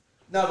yet.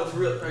 No, but for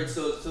real, right?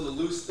 So the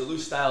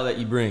loose style that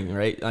you bring,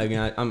 right? I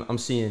mean, I'm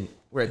seeing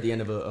we're at the end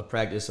of a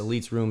practice.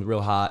 Elite's room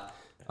real hot.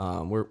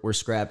 We're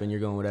scrapping. You're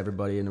going with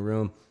everybody in the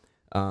room,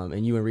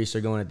 and you and Reece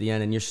are going at the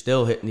end, and you're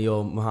still hitting the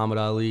old Muhammad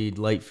Ali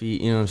light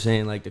feet. You know what I'm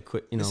saying? Like the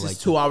quick, This like is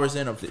 2 hours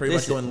in of pretty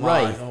much going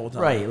live the whole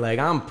time. Right. Like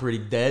I'm pretty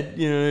dead.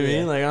 You know what I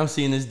mean? Like I'm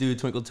seeing this dude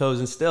twinkle toes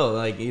and still,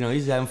 like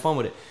he's having fun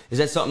with it. Is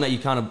that something that you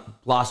kind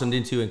of blossomed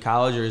into in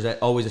college, or is that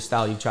always a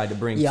style you tried to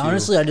bring? Yeah,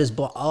 honestly,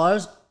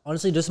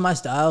 honestly, just my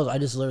styles. I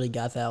just literally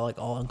got that like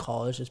all in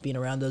college, just being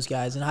around those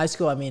guys. In high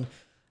school, I mean,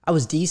 I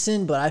was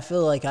decent, but I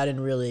feel like I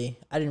didn't really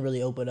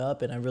open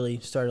up, and I really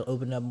started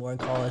opening up more in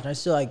college. And I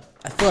feel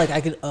like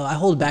I could. I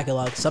hold back a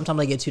lot. 'Cause sometimes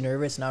I get too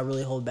nervous, and I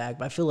really hold back.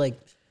 But I feel like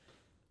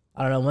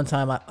I don't know. One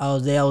time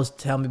they always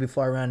tell me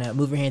before I ran out,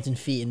 move your hands and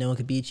feet, and no one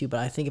could beat you. But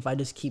I think if I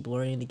just keep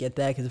learning to get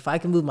that, because if I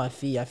can move my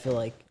feet, I feel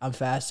like I'm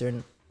faster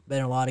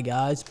than a lot of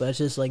guys. But it's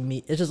just like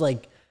me. It's just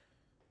like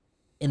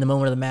in the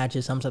moment of the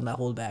matches, sometimes I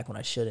hold back when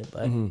I shouldn't.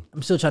 But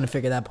I'm still trying to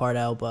figure that part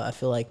out. But I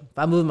feel like if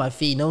I move my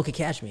feet, no one can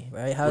catch me,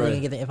 right? How are they gonna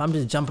get there? If I'm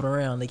just jumping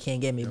around, they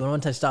can't get me. But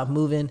once I stop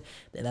moving,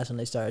 then that's when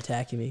they start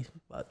attacking me.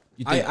 But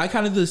I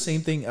kind of do the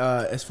same thing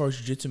as far as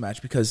jiu-jitsu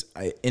match, because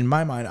in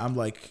my mind, I'm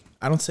like,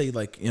 I don't say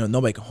like,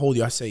 nobody can hold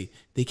you. I say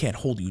they can't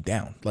hold you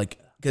down. Like,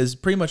 because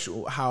pretty much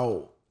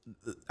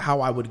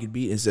how I would get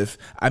beat is if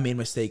I made a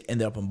mistake,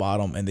 ended up on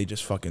bottom, and they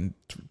just fucking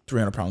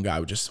 300-pound guy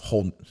would just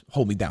hold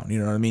me down. You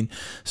know what I mean?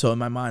 So in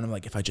my mind, I'm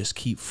like, if I just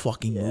keep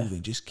fucking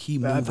moving, just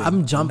keep moving. If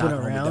I'm jumping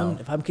around,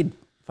 if I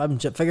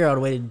figure out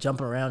a way to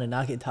jump around and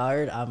not get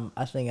tired,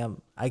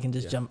 I can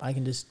just jump. I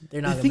can just.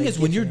 They're not. The thing is,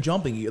 when you're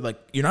jumping,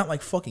 you're not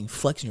like fucking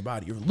flexing your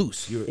body. You're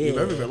loose. You're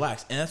very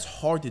relaxed, and that's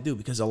hard to do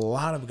because a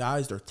lot of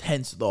guys, they're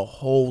tense the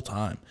whole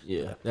time.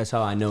 Yeah, that's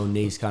how I know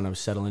Nate's kind of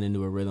settling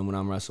into a rhythm when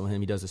I'm wrestling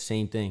him. He does the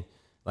same thing,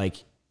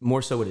 like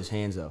more so with his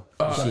hands though.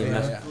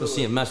 You'll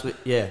see him mess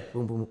with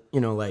boom boom.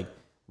 Like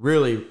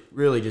really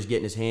just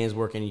getting his hands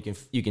working.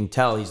 You can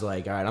tell he's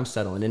like, all right, I'm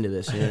settling into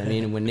this. You know what I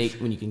mean? And when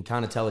you can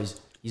kind of tell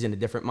he's in a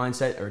different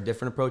mindset or a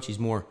different approach. He's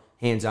more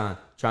hands-on,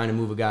 trying to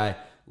move a guy a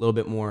little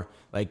bit more.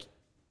 Like,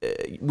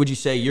 would you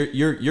say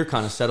you're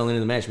kind of settling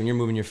into the match when you're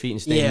moving your feet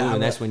and staying moving?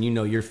 That's when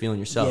you're feeling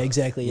yourself. Yeah,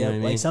 exactly. Yeah,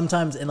 like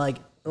sometimes, and like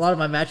a lot of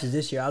my matches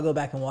this year, I'll go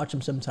back and watch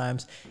them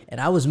sometimes, and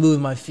I was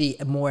moving my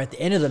feet more at the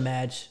end of the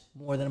match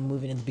more than I'm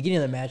moving in the beginning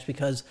of the match,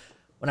 because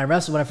when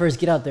I first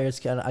get out there, it's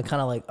kind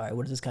of like, all right,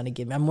 what does this kind of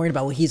give me? I'm worried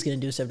about what he's gonna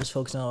do, instead of just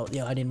focusing on,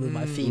 I didn't move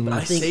my feet. But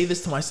I say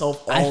this to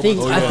myself all the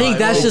time. I think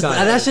that's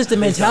just a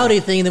mentality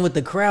thing. And then with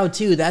the crowd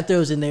too, that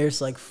throws in there.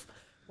 It's like,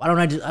 why don't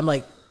I just? I'm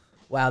like,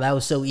 wow, that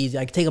was so easy.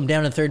 I could take him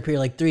down in the third period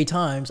like 3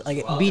 times.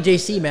 Like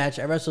BJC match,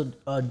 I wrestled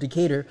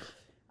Decatur.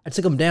 I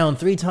took him down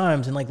 3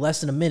 times in like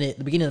less than a minute. At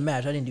the beginning of the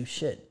match, I didn't do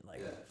shit.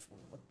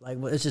 Like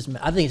it's just,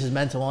 I think it's just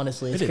mental.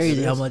 Honestly, it's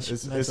crazy how much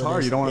it's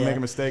hard. You don't want to make a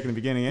mistake in the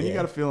beginning, and you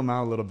got to feel them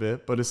out a little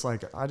bit. But it's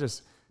like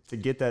to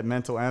get that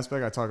mental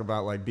aspect, I talk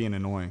about like being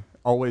annoying.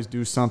 Always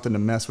do something to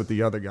mess with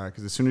the other guy,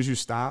 because as soon as you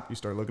stop, you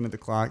start looking at the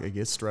clock. It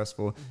gets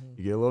stressful.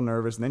 You get a little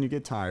nervous, and then you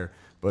get tired.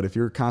 But if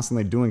you're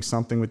constantly doing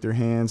something with your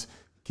hands,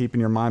 keeping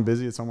your mind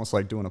busy, it's almost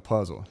like doing a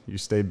puzzle. You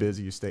stay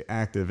busy, you stay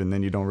active, and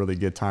then you don't really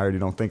get tired. You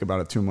don't think about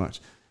it too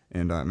much.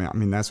 And I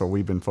mean, that's what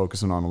we've been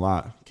focusing on a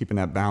lot, keeping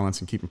that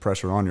balance and keeping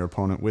pressure on your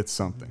opponent with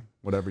something,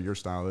 whatever your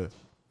style is.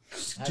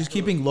 Just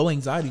keeping low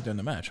anxiety during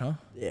the match, huh?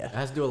 Yeah. It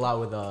has to do a lot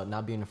with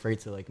not being afraid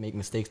to like make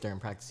mistakes during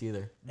practice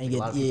either. A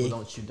lot of people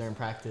don't shoot during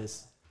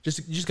practice. You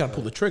just gotta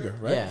pull the trigger,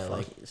 right? Yeah,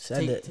 like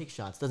take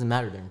shots. Doesn't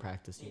matter during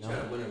practice, you know. Try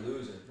to win or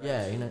lose it. Right?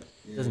 Yeah,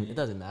 it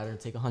doesn't matter.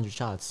 Take 100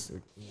 shots.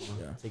 Or,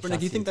 take shots.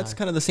 Do you think that's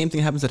kind of the same thing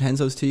that happens at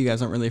Henzo's too? You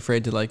guys aren't really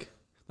afraid to like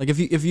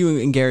if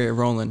you and Gary are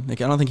rolling, like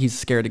I don't think he's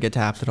scared to get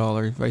tapped at all,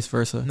 or vice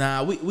versa.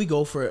 Nah, we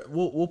go for it.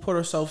 We'll put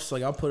ourselves,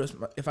 like I'll put us,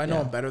 if I know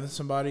I'm better than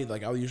somebody,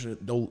 like I'll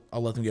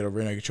let them get a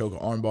rear naked choke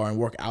or arm bar and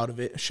work out of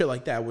it, shit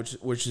like that.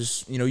 Which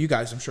is, you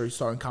guys, I'm sure you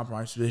start in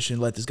compromise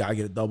position, let this guy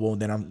get a double,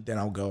 and then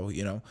I'll go,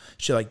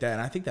 shit like that.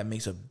 And I think that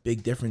makes a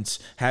big difference.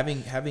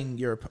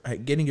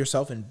 Getting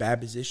yourself in bad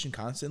position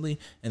constantly,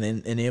 and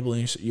then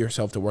enabling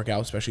yourself to work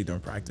out, especially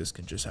during practice,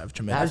 can just have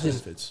tremendous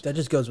benefits. That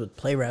just goes with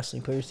play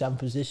wrestling. Put yourself in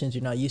positions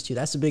you're not used to.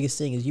 That's the biggest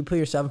thing, is you put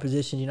yourself in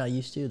positions you're not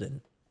used to,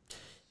 then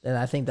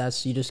I think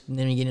that's,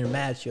 then you get in a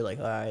match, you're like,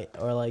 all right,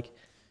 or like,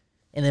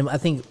 and then I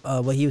think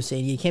what he was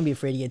saying, you can't be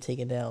afraid to get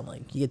taken down.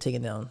 Like, you get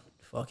taken down,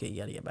 fuck it, you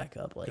gotta get back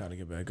up. Like, gotta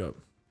get back up.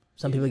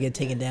 Some people get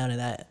taken down, and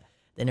that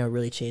then it'll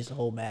really change the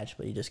whole match.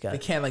 But you just got, they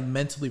can't like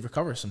mentally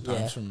recover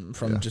sometimes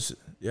from just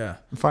I'm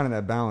finding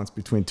that balance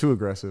between too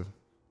aggressive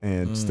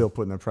and still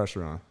putting the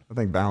pressure on. I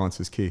think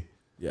balance is key.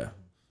 Yeah.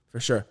 For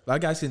sure. A lot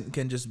of guys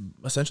can just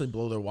essentially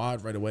blow their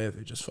wad right away if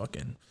they just want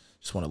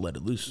to let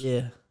it loose.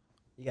 Yeah.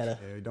 You gotta.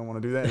 Yeah, you don't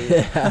want to do that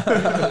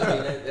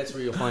either. That's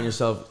where you'll find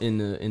yourself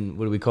in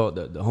what do we call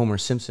it, the Homer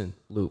Simpson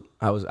loop.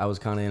 I was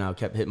kind of I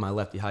kept hitting my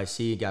lefty high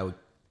C. Guy would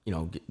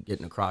get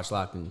in a crotch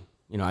lock and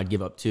I'd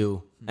give up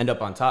 2, end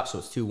up on top, so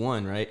it's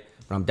 2-1, right?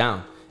 But I'm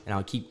down, and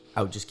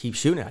I would just keep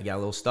shooting it. I got a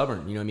little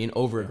stubborn, you know what I mean?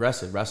 Over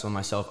aggressive, wrestling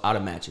myself out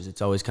of matches.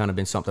 It's always kind of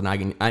been something I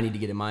need to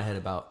get in my head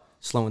about,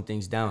 slowing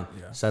things down,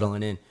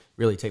 settling in,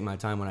 really take my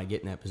time when I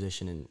get in that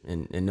position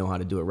and know how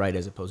to do it right,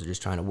 as opposed to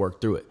just trying to work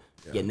through it.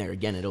 Getting there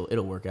again,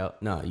 it'll work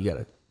out. No,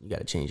 you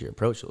gotta change your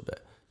approach a little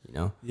bit,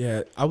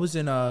 Yeah, I was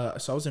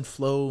in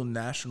Flow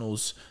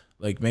Nationals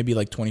maybe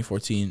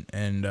 2014,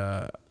 and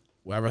I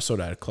wrestled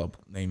at a club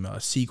named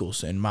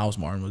Seagulls, and Miles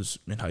Martin was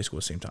in high school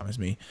at the same time as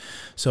me.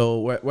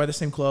 So we're at the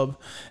same club,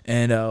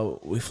 and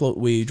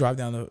we drive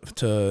down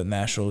to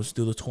Nationals,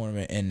 do the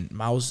tournament, and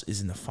Miles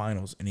is in the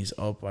finals, and he's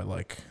up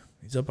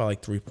by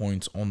 3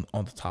 points on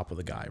the top of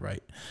the guy,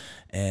 right?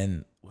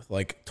 And with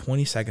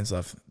 20 seconds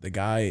left, they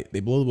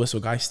blow the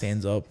whistle, guy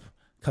stands up,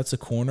 cuts a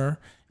corner,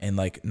 and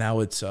now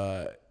it's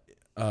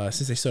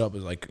since they stood up,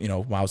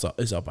 it's Miles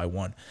is up by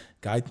 1.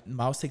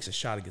 Miles takes a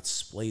shot and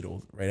gets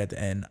spladled right at the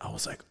end. I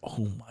was like,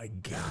 oh my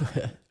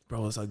God.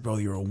 Bro, it's bro,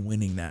 you're a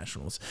winning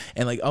Nationals.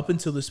 And up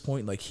until this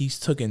point, he's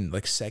taken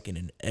second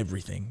in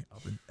everything.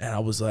 And I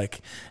was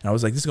like,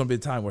 this is gonna be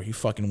the time where he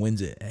fucking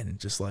wins it. And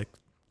just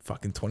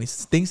fucking 20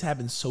 things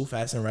happen so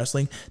fast in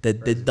wrestling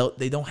that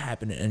they don't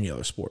happen in any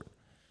other sport.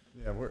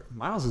 Yeah,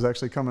 Miles is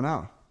actually coming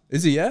out.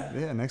 Is he? Yeah.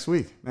 Yeah, next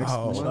week. Next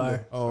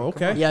Monday. Oh,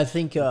 okay. Yeah, I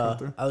think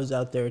I was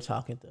out there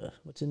talking to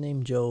what's his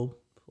name, Joe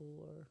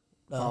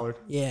Pollard.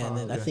 Yeah, and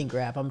then I think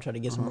Graff. I'm trying to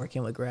get some work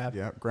in with Graff.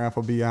 Yeah, Graff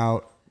will be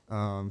out.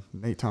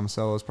 Nate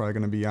Tomasello is probably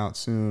going to be out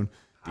soon.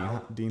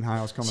 Dean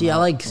Hiles coming out.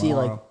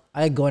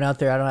 I like going out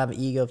there. I don't have an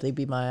ego. If they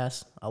beat my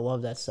ass, I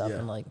love that stuff.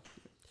 And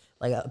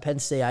at Penn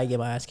State, I get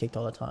my ass kicked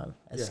all the time.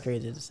 As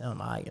crazy as it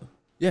sounds, I get.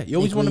 Yeah, you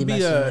always want to be.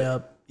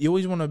 You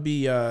always want to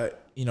be.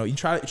 You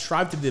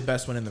strive to be the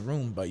best one in the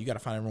room, but you got to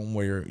find a room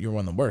where you're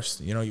one of the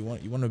worst. You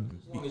want to. As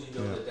long as you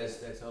know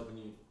that's helping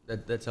you.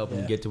 That's helping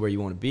you get to where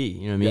you want to be.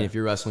 You know what I mean? If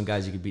you're wrestling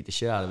guys, you could beat the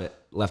shit out of it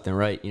left and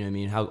right. You know what I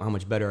mean? How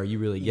much better are you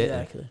really getting?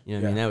 Exactly. You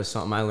know what I mean? That was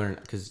something I learned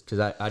because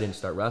I didn't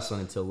start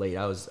wrestling until late.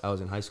 I was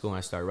in high school when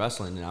I started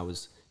wrestling, and I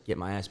was getting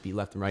my ass beat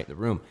left and right in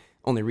the room.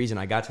 Only reason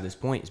I got to this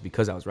point is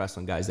because I was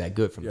wrestling guys that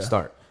good from the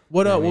start.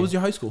 What was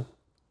your high school?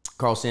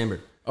 Carl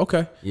Sandburg.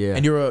 Okay. Yeah.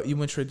 And you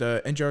went straight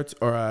to NJRT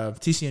or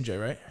TCNJ,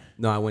 right?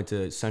 No, I went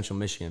to Central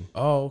Michigan.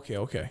 Oh,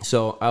 okay.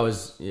 So I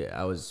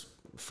was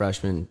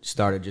freshman,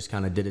 started, just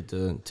kind of did it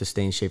to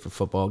stay in shape for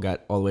football,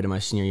 got all the way to my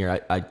senior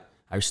year.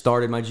 I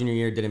started my junior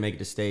year, didn't make it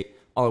to state.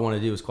 All I wanted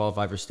to do was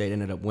qualify for state,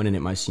 ended up winning it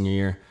my senior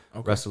year.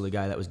 Wrestled the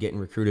guy that was getting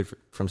recruited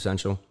from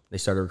Central. They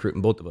started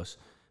recruiting both of us.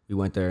 We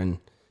went there, and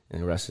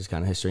the rest is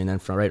kind of history. And then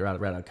from right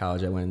out of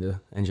college, I went into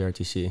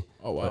NJRTC.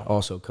 Oh, wow.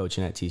 Also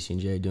coaching at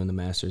TCNJ, doing the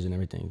Masters and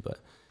everything. But,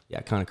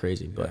 yeah, kind of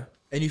crazy. Yeah. But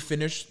And you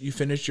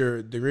finished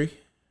your degree?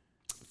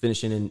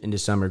 Finishing in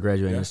December,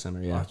 graduating in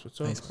December, yeah. That's what's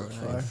up. Nice, bro.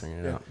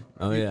 Figuring it out.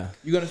 Oh, yeah.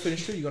 You going to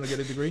finish too? You going to get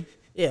a degree?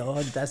 Yeah, well,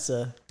 other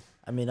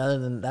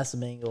than that's the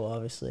main goal,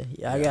 obviously.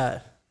 Yeah, I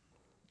got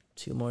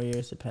 2 more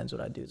years. Depends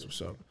what I do. What's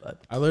up?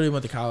 But I literally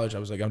went to college. I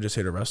was like, I'm just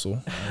here to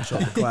wrestle. I didn't show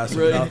up to class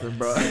or nothing,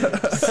 bro.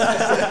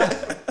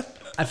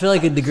 I feel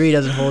like a degree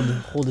doesn't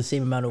hold the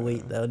same amount of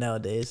weight though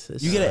nowadays.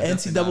 You get an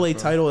NCAA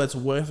title that's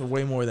worth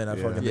way more than a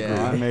fucking degree.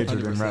 I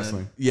majored in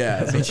wrestling.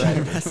 Yeah,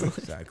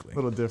 exactly. A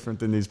little different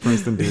than these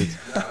Princeton dudes.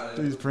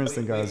 These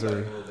Princeton guys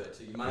are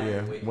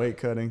weight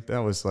cutting. That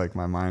was like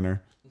my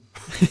minor.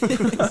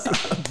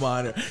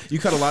 Minor. You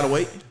cut a lot of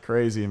weight?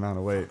 Crazy amount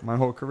of weight. My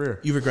whole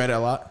career. You regret it a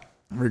lot?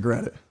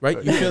 Regret it.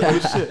 Right? You feel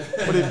like shit.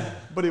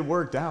 But it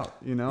worked out,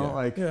 you know?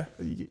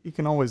 You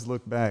can always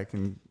look back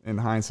and in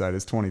hindsight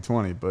it's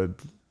 2020, but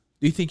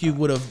do you think you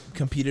would have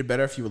competed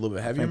better if you were a little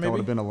bit heavier? I think I would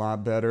have been a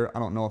lot better. I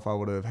don't know if I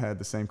would have had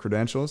the same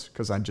credentials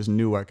because I just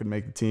knew I could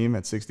make the team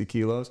at 60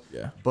 kilos.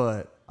 Yeah.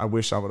 But I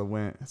wish I would have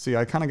went. See,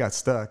 I kind of got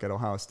stuck at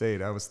Ohio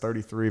State. I was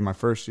 33 my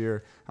first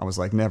year. I was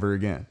like, never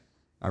again.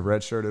 I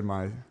redshirted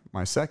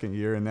my second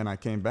year, and then I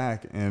came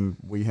back, and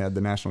we had the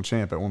national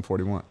champ at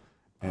 141.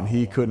 And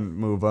he couldn't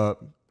move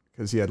up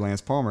because he had Lance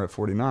Palmer at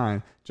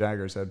 49.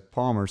 Jaggers had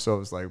Palmer, so it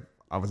was like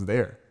I was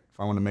there. If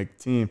I wanted to make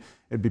the team,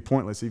 it'd be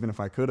pointless even if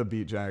I could have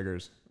beat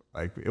Jaggers.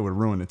 Like, it would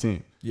ruin the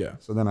team. Yeah.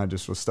 So then I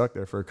just was stuck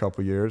there for a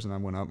couple of years, and I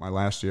went up my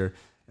last year,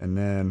 and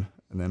then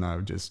I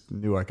just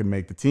knew I could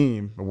make the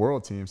team, the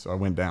world team, so I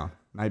went down.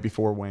 Night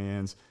before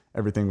weigh-ins,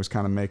 everything was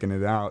kind of making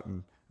it out,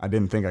 and I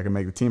didn't think I could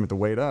make the team at the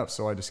weight up,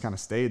 so I just kind of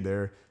stayed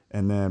there.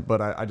 And then, but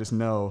I just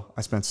know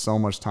I spent so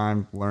much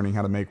time learning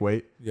how to make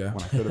weight when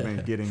I could have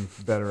been getting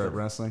better at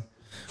wrestling.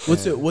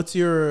 What's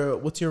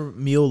your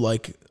meal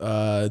like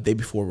day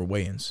before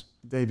weigh-ins?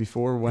 Day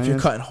before weigh-ins. If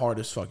you're cutting hard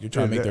as fuck, you're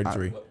trying to make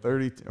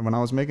 33. When I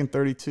was making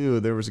 32,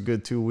 there was a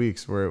good 2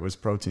 weeks where it was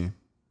protein.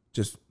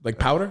 Just like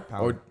powder?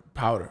 Or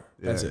powder?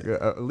 That's it.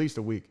 At least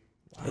a week.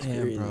 That's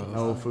crazy.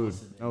 No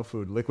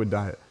food. Liquid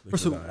diet.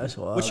 What's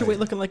your weight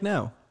looking like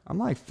now? I'm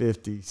like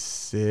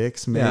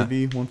 56,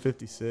 maybe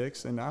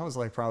 156. And I was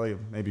like probably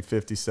maybe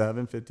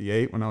 57,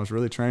 58 when I was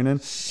really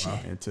training.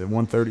 And to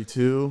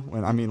 132.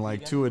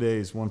 Like 2 a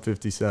days,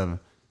 157.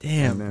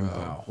 Damn, and then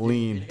bro.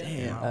 Lean.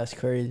 Damn, that's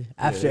crazy.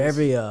 After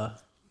every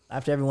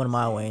one of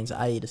my weigh-ins,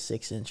 I eat a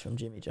 6-inch from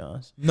Jimmy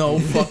John's. No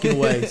fucking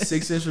way.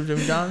 6-inch from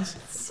Jimmy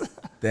John's?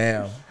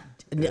 Damn.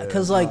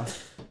 Because like,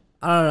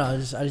 I don't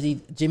know, I just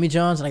eat Jimmy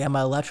John's and I got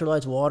my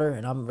electrolytes, water,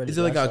 and I'm ready. Is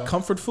to it like go. a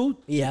comfort food?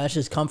 Yeah, it's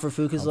just comfort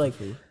food. Cause like,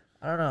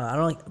 I don't know, I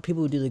don't like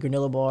people who do the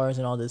granola bars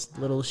and all this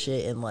little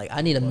shit. And like,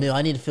 I need a meal.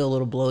 I need to feel a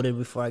little bloated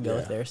before I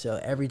go there. So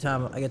every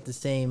time I get the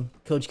same,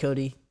 Coach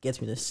Cody gets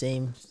me the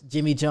same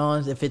Jimmy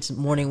John's. If it's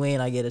morning weigh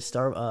and I get a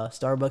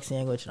Starbucks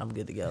sandwich, and I'm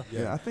good to go.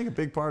 Yeah, I think a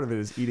big part of it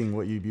is eating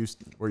what you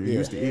used to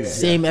eating.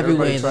 Same every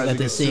Everybody weigh-in, tries got to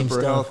the get same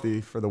super stuff. healthy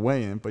for the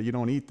weigh-in, but you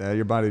don't eat that.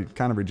 Your body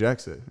kind of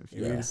rejects it. If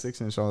you eat a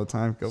 6-inch all the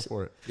time, go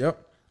for it.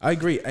 Yep. I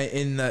agree.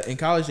 In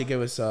college, they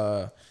gave us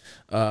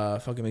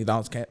fucking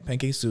McDonald's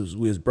pancakes.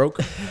 We was broke.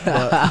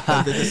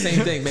 But they did the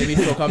same thing. Made me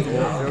feel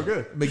comfortable. Feel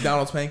good.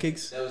 McDonald's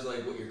pancakes. That was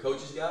like what your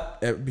coaches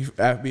got?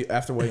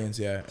 After weigh-ins,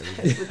 yeah.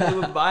 They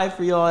would buy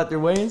for y'all at their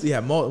weigh-ins?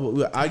 Yeah,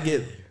 I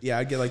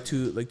get like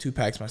two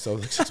packs myself,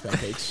 like 6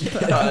 pancakes.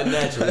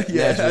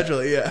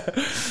 Naturally. Yeah.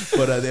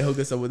 But they hook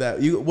us up with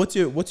that.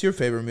 What's your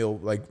favorite meal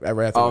like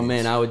right after? Oh weigh-ins?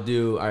 man, I would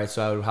do. All right,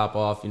 so I would hop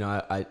off. You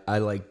know, I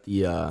like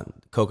the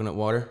coconut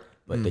water,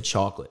 but the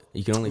chocolate.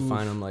 You can only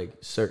find them like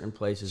certain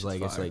places.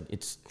 Like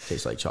it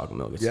tastes like chocolate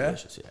milk. It's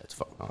delicious. Yeah, it's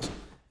fucking awesome.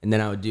 And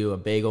then I would do a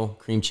bagel,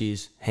 cream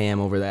cheese, ham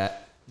over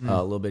that,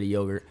 a little bit of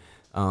yogurt,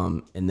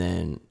 and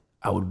then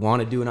I would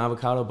want to do an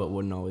avocado, but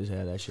wouldn't always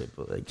have that shit.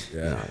 But like, you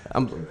know,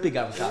 I'm a big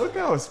avocado. Look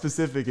how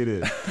specific it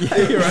is. Yeah,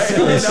 you're right.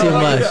 It's too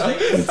much.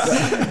 It's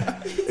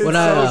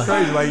so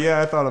crazy. Like,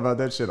 I thought about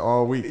that shit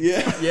all week.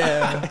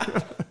 Yeah.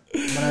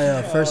 When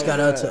I first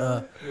got out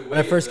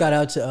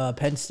to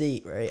Penn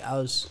State, right? I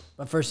was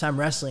my first time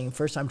wrestling,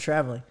 first time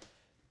traveling.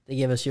 They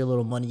give us your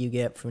little money you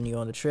get from when you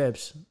go on the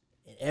trips.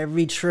 And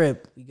every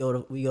trip we go to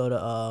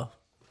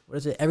what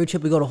is it? Every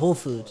trip we go to Whole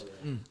Foods.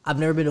 I've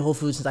never been to Whole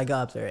Foods since I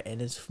got up there,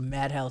 and it's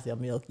mad healthy. I'm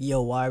like,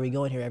 yo, why are we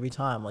going here every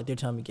time? Like they're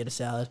telling me get a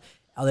salad.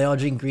 They all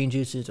drink green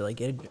juices. They're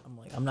like, I'm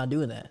like, I'm not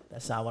doing that.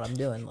 That's not what I'm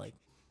doing. Like,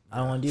 I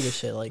don't want to do this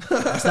shit. Like,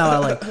 that's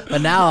not what I like.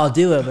 But now I'll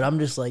do it. But I'm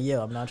just like,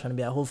 yo, I'm not trying to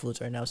be at Whole Foods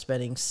right now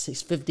spending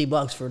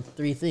 $50 for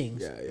 3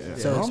 things. Yeah.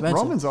 So expensive.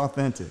 Roman's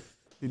authentic.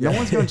 No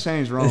one's gonna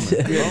change Roman.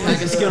 Like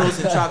Skittles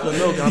and chocolate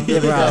milk. And I'm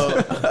good to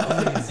go.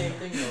 I'm doing the same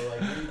thing though.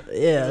 Like,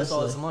 Yeah, that's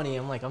all this money.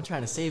 I'm like, I'm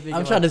trying to save it.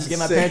 I'm trying to get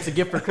my parents a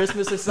gift for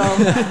Christmas or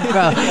something.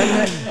 bro.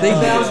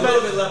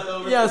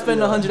 I'm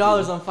spending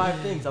 $100 on 5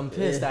 things. I'm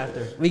pissed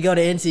after. We go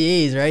to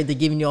NCAs, right? They're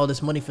giving you all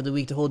this money for the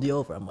week to hold you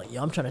over. I'm like,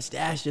 yo, I'm trying to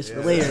stash this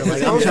for later.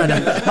 Like, I'm trying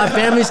to. My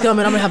family's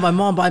coming. I'm gonna have my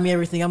mom buy me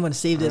everything. I'm gonna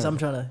save this. I'm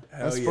trying to.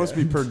 That's supposed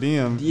to be per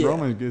diem.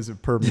 Roman gives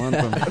it per month.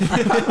 I'm trying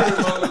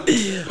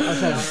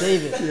to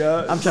save it.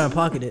 Yeah. I'm trying to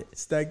pocket it.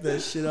 Stack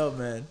that shit up,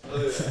 man.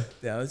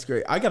 Yeah, that's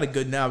great. I got a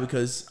good now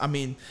because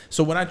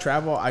so when I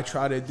travel, I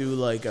try to do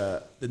like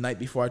the night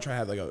before I try to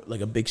have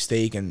like a big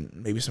steak and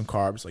maybe some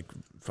carbs, like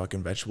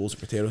fucking vegetables or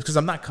potatoes, because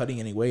I'm not cutting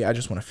any weight. I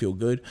just want to feel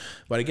good.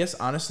 But I guess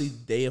honestly,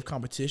 day of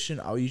competition,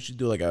 I'll usually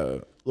do like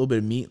a little bit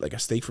of meat, like a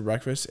steak for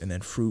breakfast, and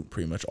then fruit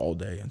pretty much all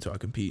day until I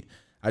compete.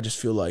 I just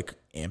feel like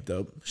amped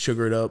up,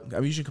 sugared up. I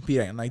usually compete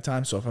at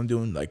nighttime, so if I'm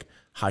doing like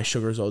high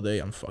sugars all day,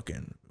 I'm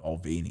fucking all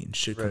veiny and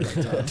shit. Right.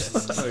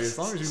 As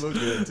long as you look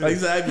good, too.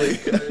 Exactly.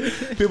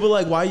 People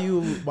are like, why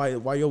you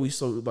always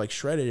so like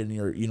shredded and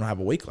you don't have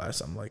a weight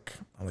class? I'm like,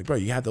 bro,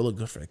 you have to look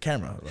good for the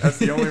camera. Like, That's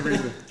the only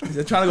reason.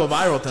 they're trying to go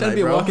viral tonight, Trying to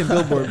be bro. a walking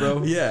billboard,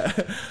 bro. Yeah.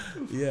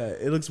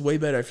 It looks way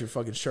better if you're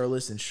fucking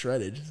shirtless and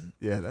shredded.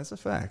 Yeah, that's a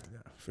fact. Yeah,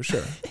 for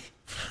sure.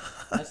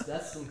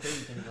 That's some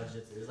crazy thing about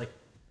jiu-jitsu. There's like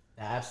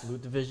the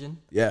absolute division.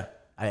 Yeah.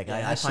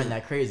 I find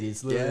that crazy.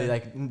 It's literally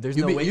like there's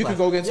You no weight you class. could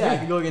go against me. I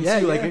could go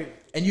against you. Like,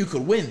 and you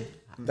could win.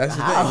 That's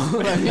the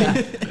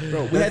thing.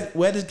 Bro,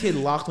 we had this kid,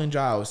 Lachlan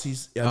Giles.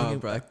 Bro,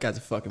 that guy's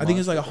a fucking. I think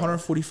it's like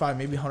 145,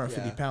 maybe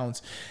 150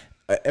 pounds.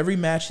 Every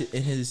match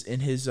in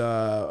his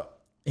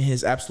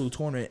absolute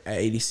tournament at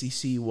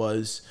ADCC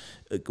was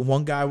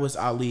one guy was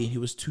Ali, he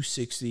was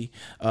 260.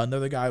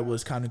 Another guy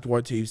was Conor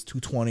Duarte, he was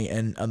 220,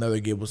 and another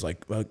guy was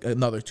like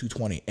another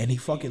 220. And he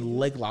fucking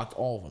leg locked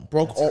all of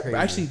them.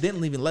 Actually,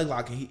 didn't even leg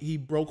lock. He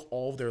broke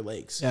all of their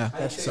legs. Yeah.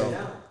 Huh?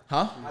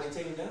 How do you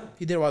take him down?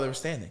 He did it while they were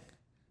standing.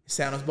 He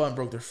sat on his butt and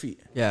broke their feet.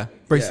 Yeah.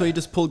 Bro, so Yeah. he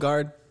just pulled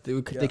guard.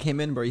 They came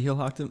in, bro. He heel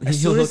hooked him.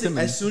 As soon as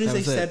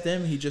they stepped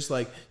in, he just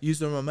like used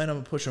the momentum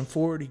and pushed them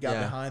forward. He got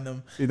behind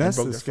them. See, that's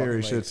and broke the their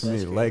scary fucking shit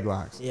legs. to me. Leg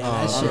locks. Yeah,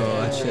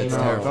 that shit's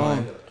No,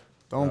 terrifying.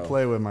 don't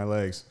play with my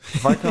legs.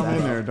 If I come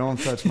in there, don't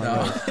touch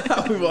my legs.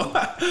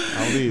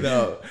 I'll leave.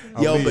 No.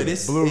 I'll Yo, leave. but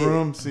it's Blue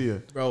room. See ya.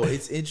 Bro,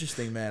 it's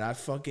interesting, man. I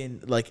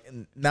fucking like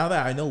now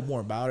that I know more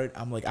about it,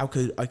 I'm like I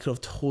could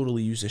have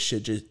totally used this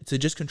shit to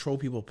just control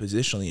people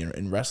positionally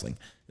in wrestling.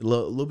 A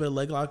little bit of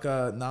leg lock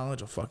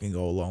knowledge will fucking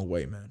go a long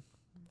way, man.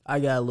 I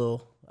got a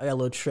little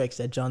little tricks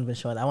that John's been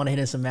showing. I want to hit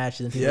in some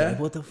matches and people are like,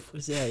 what the f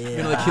is that? Yeah, You're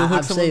gonna like heel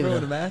hook someone, bro,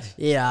 in a match?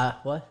 Yeah,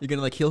 what? You're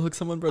gonna like heel hook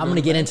someone, bro? I'm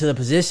gonna get into the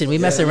position. We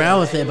messing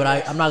around with it, but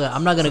I'm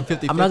not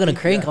gonna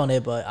crank on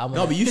it. But I'm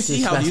no, but you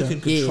see how you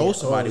can control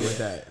somebody with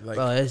that, like,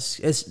 bro.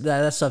 It's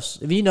that stuff's.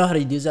 If you know how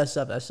to use that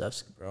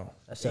stuff's bro.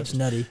 That stuff's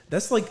nutty.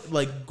 That's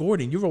like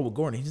Gordon. You roll with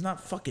Gordon. He's not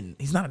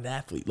an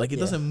athlete. Like, it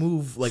doesn't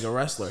move like a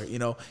wrestler. You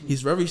know,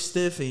 he's very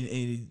stiff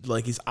and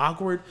like he's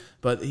awkward,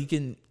 but he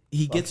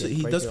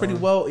does pretty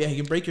well. Yeah, he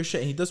can break your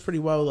shit. And he does pretty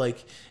well,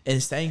 like, in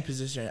staying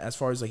position. As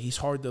far as like, he's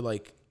hard to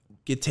like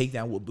get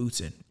takedown with boots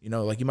in. You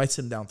know, like, you might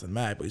sit him down to the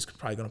mat, but he's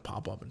probably gonna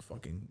pop up and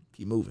fucking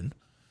keep moving.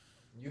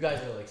 You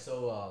guys are like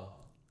so.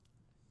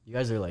 You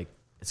guys are like,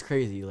 it's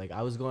crazy. Like,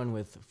 I was going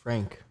with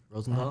Frank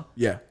Rosenthal.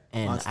 Yeah,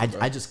 and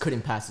I just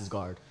couldn't pass his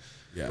guard.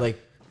 Yeah, like,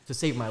 to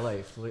save my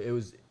life. It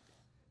was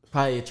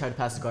probably tried to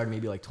pass his guard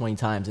maybe like 20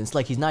 times. And it's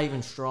like, he's not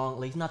even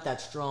strong. Like, he's not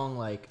that strong.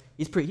 Like,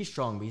 he's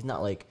strong, but he's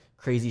not like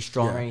crazy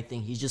strong or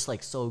anything. He's just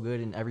like so good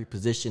in every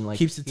position. Like,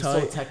 keeps it he's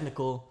tight. so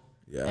technical.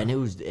 Yeah, and I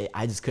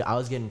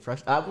was getting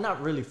frustrated. I'm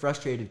not really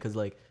frustrated because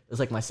like it was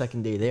like my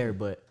second day there,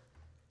 but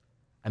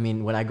I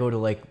mean, when I go to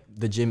like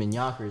the gym in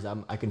Yonkers,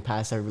 I can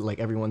pass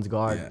everyone's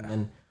guard, and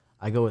then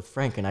I go with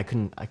Frank and I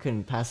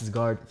couldn't pass his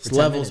guard for 10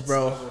 levels, minutes.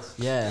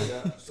 bro. Yeah,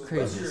 So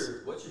crazy.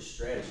 what's your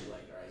strategy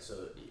like? All right, so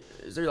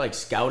is there like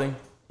scouting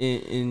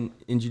in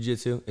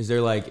jiu-jitsu? Is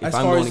there like, if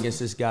I'm going against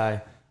this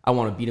guy, I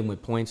want to beat him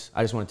with points,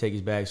 I just want to take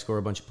his bag, score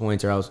a bunch of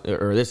points,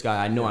 or this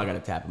guy, I know I got to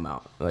tap him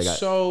out. Like,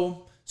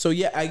 So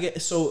yeah,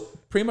 so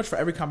pretty much for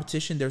every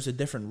competition, there's a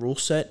different rule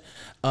set.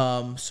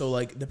 So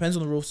like, depends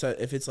on the rule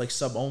set. If it's like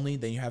sub only,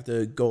 then you have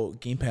to go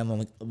game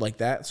plan like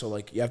that. So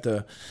like, you have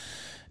to.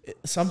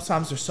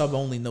 Sometimes they're sub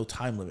only, no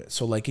time limit.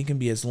 So like, it can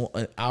be as long,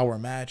 an hour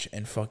match,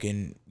 and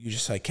fucking you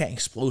just like can't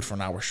explode for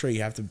an hour straight.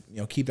 You have to, you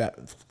know, keep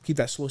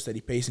that slow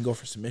steady pace and go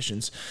for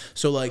submissions.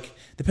 So like,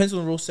 depends on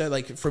the rule set.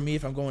 Like, for me,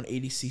 if I'm going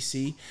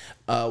 80cc,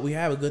 we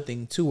have a good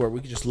thing too where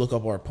we can just look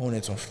up our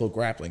opponents on Flow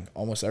Grappling.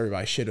 Almost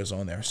everybody shit is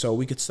on there, so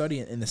we could study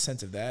it in the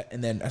sense of that.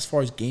 And then as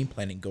far as game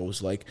planning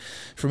goes, like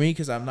for me,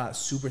 because I'm not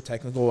super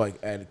technical like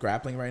at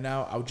grappling right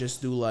now, I would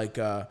just do like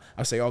I'll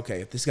say,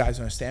 okay, if this guy's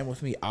gonna stand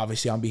with me,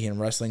 obviously I'm be hitting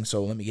wrestling,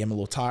 so let me get him a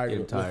little tired,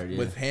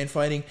 with hand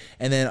fighting,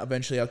 and then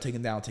eventually I'll take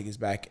him down, take his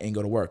back, and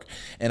go to work.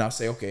 And I'll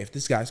say, okay, if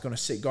this guy's gonna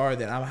sit guard,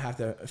 then I'm gonna have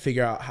to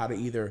figure out how to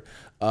either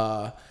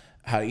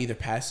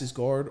pass his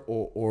guard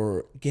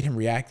or get him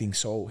reacting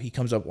so he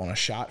comes up on a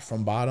shot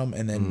from bottom,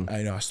 and then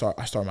I start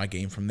my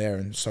game from there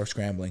and start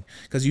scrambling.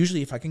 Because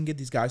usually if I can get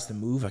these guys to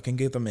move, I can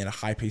get them in a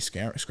high pace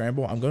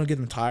scramble, I'm gonna get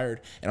them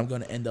tired, and I'm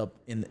gonna end up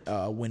in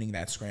winning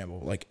that scramble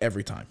like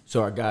every time.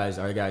 So our guys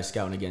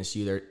scouting against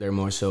you, they're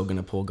more so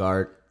gonna pull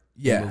guard.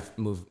 Yeah,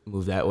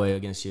 move that way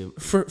against you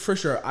for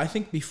sure. I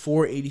think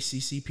before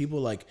 80cc, people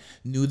like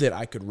knew that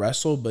I could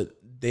wrestle, but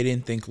they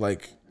didn't think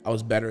like I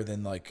was better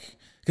than like,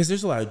 because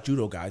there's a lot of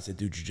judo guys that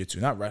do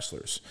jiu-jitsu, not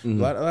wrestlers. A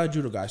lot of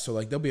judo guys. So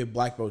like, there'll be a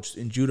black belt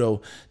in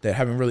judo that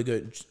having really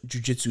good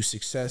jiu-jitsu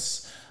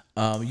success,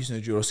 using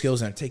the judo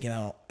skills and taking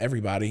out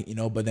everybody, you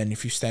know. But then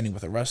if you're standing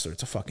with a wrestler,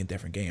 it's a fucking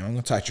different game. I'm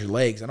gonna touch your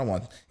legs. I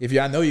know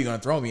you're gonna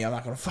throw me, I'm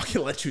not gonna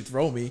fucking let you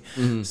throw me.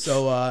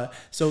 So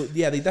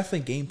yeah, they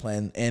definitely game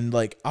plan. And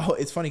like,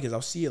 it's funny because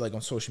I'll see it like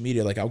on social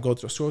media. Like, I'll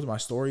scroll through my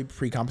story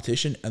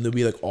pre-competition, and there'll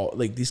be like all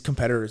like these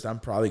competitors that I'm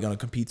probably gonna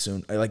compete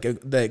soon. Like,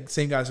 the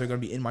same guys that are gonna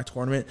be in my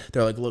tournament,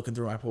 they're like looking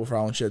through my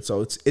profile and shit.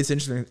 So it's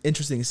interesting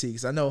to see,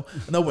 because I know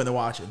when they're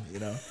watching, you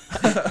know.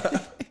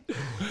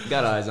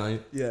 Got eyes on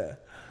you. Yeah.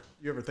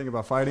 You ever think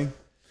about fighting?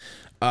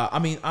 I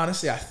mean,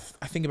 honestly, I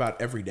think about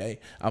it every day.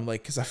 I'm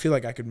like, because I feel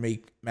like I could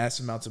make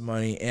massive amounts of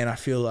money, and I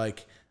feel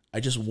like I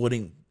just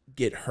wouldn't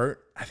get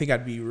hurt. I think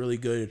I'd be really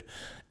good.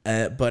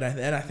 But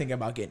then I think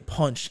about getting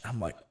punched.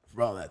 I'm like,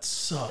 bro, that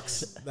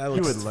sucks. That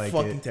looks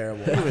fucking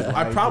terrible.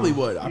 I probably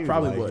would. I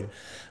probably would.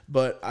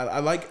 But I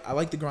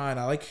like the grind.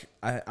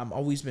 I'm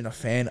always been a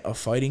fan of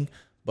fighting.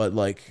 But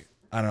like,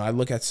 I don't know. I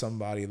look at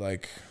somebody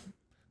like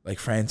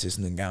Francis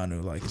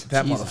Ngannou, like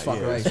that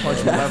motherfucker, like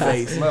punch me in the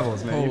face.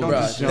 Levels, man. You don't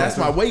just jump that's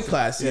my weight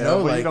class, you know.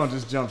 But like, you don't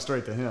just jump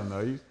straight to him,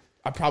 though.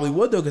 I probably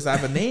would though, because I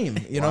have a name.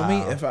 You know what I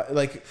mean? If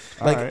I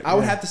right, I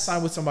would have to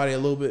sign with somebody a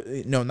little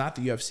bit. No, not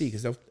the UFC,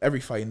 because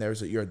every fight in there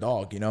is you're a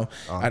dog. You know.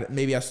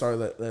 Maybe I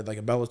started like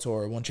a Bellator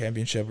or one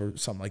championship or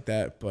something like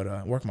that,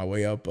 but work my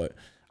way up. But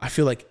I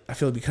feel like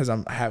because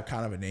I have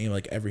kind of a name,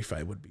 like every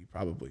fight would be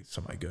probably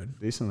somebody good,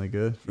 decently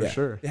good for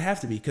sure. They have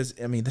to be, because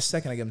I mean, the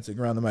second I get them to the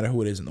ground, no matter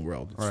who it is in the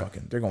world, it's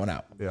fucking, they're going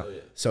out. Yeah.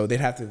 So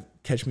they'd have to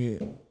catch me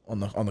on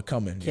the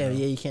coming. Yeah,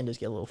 you can't just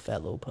get a little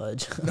fat little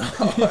pudge. No.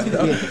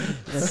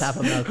 Just tap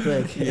him out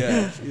quick.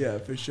 Yeah,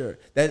 for sure.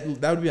 That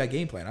would be my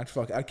game plan. I'd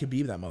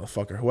Khabib that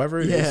motherfucker. Whoever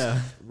it is,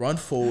 run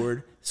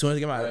forward. As soon as I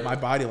get my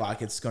body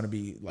lock, it's gonna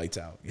be lights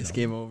out. It's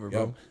game over,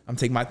 bro. I'm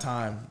taking my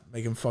time,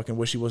 make him fucking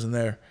wish he wasn't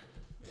there.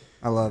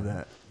 I love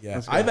that. Yeah,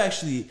 I've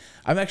actually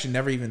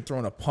never even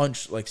thrown a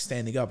punch like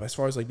standing up. As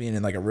far as like being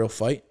in like a real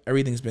fight,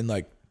 everything's been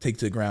like take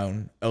to the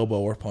ground, elbow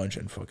or punch,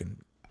 and fucking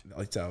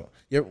lights out.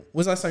 Yeah,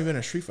 when's the last time you've been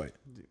in a street fight?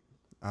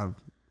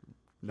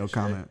 No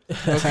comment.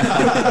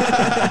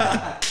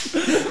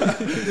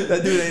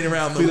 That dude ain't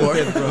around no more.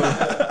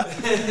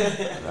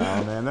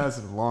 Oh man, that's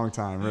a long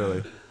time,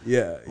 really.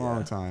 Yeah,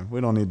 long time.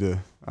 We don't need to.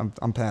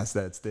 I'm past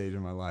that stage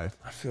in my life.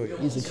 I feel you.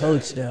 He's a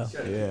coach now.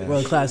 Yeah.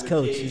 World class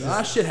coach.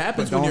 Shit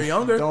happens when you're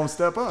younger. Don't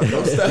step up.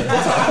 Don't step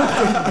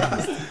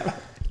up.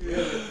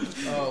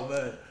 Oh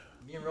man.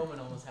 Me and Roman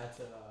almost had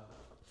to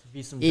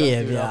beat some.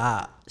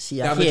 Yeah.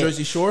 See, I Down can't. the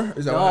Jersey Shore?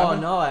 Is that what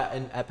happened? No.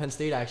 At Penn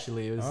State,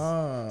 actually, it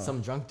was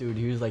some drunk dude.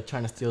 He was like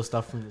trying to steal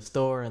stuff from the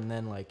store, and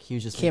then like he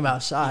was just Came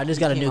outside. I just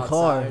got a new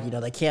car. outside. You know,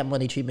 they can't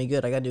money treat me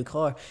good. I got a new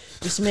car.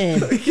 This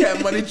man, Yeah,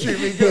 money treat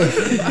me good.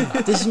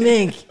 this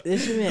man.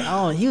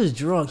 Oh, he was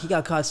drunk. He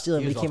got caught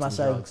stealing. He But he was came off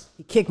some outside. drugs.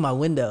 He kicked my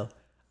window.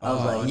 I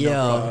was like, yo.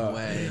 No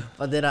way.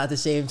 But then at the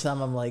same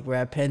time, I'm like, we're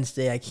at Penn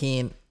State. I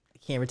can't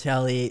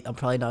retaliate. I'm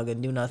probably not gonna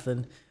do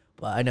nothing.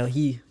 But I know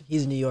he's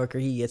a New Yorker.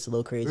 He gets a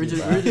little crazy. We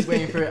were just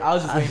waiting for. I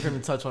was just waiting for him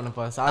to touch one of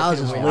us. I was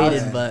just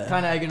waiting, but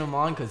kind of egging him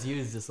on because he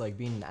was just like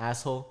being an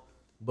asshole.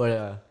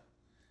 But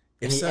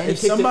If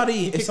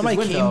somebody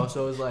came,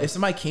 so it was like if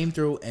somebody came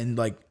through and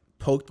like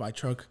poked my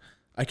truck,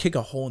 I kick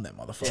a hole in that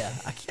motherfucker. yeah,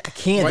 I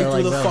can't. Right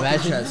though, through like, the bro,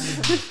 fucking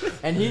imagine. chest.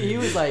 and he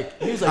was like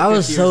I 50 was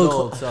years so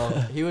old, so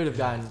he would have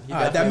gotten.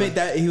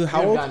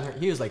 How old?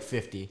 He was like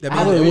 50. That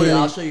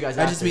I'll show you guys.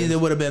 That just after means this. it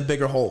would have been a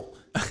bigger hole.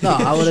 No,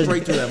 I would have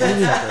Straight through that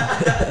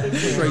motherfucker.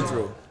 Straight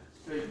through.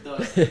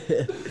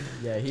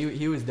 Yeah,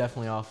 he was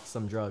definitely off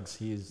some drugs.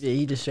 Yeah,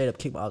 he just straight up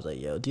kicked me. I was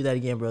like, yo, do that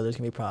again, bro. There's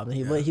gonna be a problem.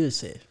 But he was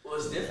safe. Well,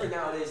 it's different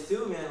nowadays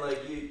too, man.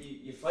 Like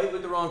you fight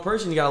with the wrong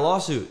person, you got a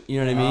lawsuit. You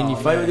know what I mean? You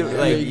fight with it's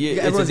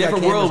a everyone's got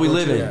different world we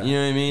cameras live going in. too. You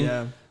know what I mean?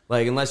 Yeah.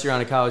 Like unless you're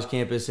on a college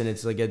campus and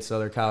it's like against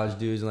other college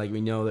dudes and like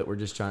we know that we're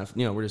just trying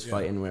to, we're just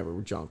fighting, whatever,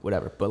 we're drunk,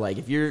 whatever. But like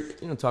if you're,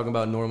 talking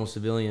about normal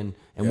civilian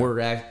and we're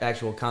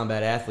actual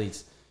combat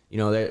athletes,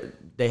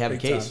 they have a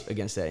case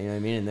against that. You know what I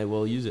mean? And they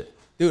will use it.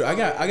 Dude, I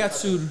got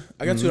sued.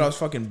 I was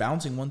fucking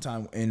bouncing one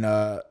time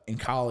in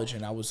college,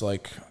 and I was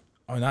like,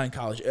 not in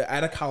college,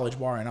 at a college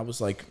bar, and I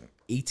was like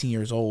 18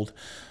 years old.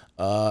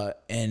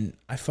 And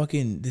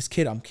this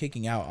kid I'm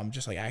kicking out, I'm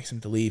just like asking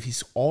him to leave.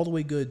 He's all the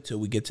way good till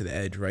we get to the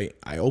edge, right?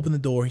 I open the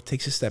door, he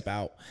takes a step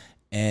out,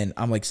 and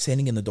I'm like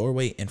standing in the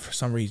doorway, and for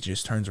some reason he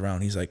just turns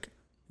around. He's like,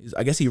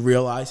 I guess he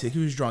realized, he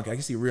was drunk. I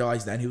guess he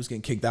realized that he was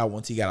getting kicked out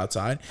once he got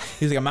outside.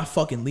 He's like, I'm not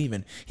fucking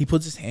leaving. He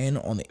puts his hand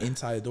on the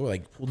inside of the door,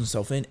 like pulled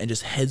himself in and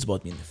just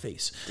headbutted me in the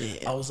face.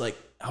 Damn. I was like,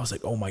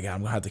 oh my God, I'm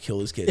gonna have to kill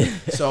this kid.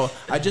 So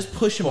I just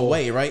push him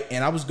away, right?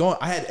 And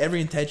I had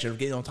every intention of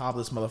getting on top of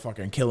this motherfucker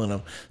and killing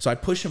him. So I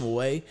push him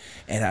away,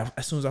 and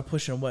as soon as I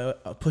push him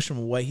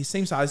away, he's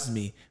same size as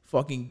me,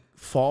 fucking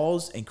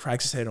falls and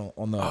cracks his head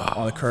on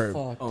the curb,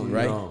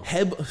 right? No.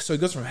 So he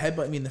goes from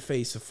headbutting me in the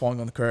face to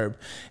falling on the curb,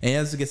 and he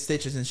has to get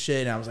stitches and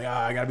shit. And I was like,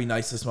 I gotta be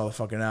nice to this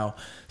motherfucker now.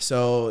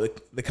 So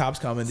the cops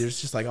come and they're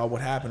just like,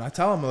 what happened? I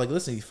tell him, like,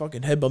 listen, he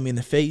fucking headbutted me in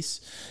the face,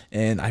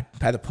 and I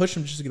had to push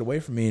him just to get away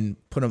from me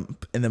and put him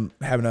and then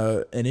having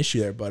an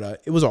issue there.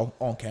 But it was all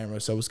on camera,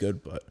 so it was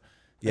good. But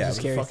yeah, That's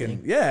a scary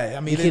thing. Yeah,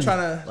 I mean, they're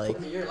trying to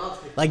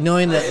like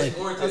knowing that like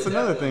That's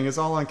another thing. It's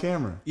all on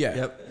camera. yeah,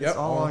 Yep. It's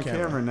all on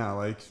camera now.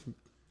 Like,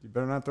 you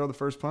better not throw the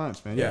first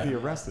punch, man. You'll be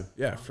arrested.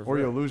 Yeah, or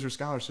you'll lose your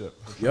scholarship.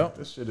 Yep.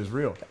 This shit is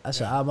real.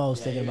 I'm always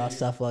thinking about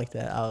stuff like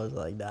that. I was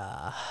like,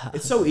 nah.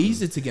 It's so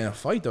easy to get in a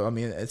fight, though. I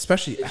mean,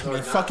 especially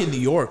fucking New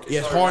York. Yeah,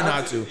 it's hard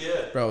not to,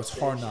 bro. It's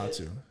hard not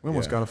to. We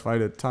almost got a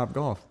fight at Top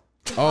Golf.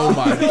 Oh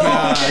my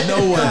God!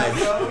 No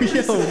way. He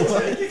kicks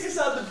us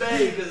out the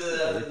bay because of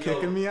that. They're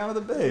kicking me out of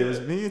the bay. It was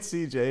me and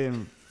CJ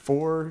and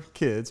 4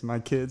 kids, my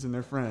kids and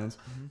their friends,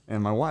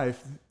 and my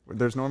wife.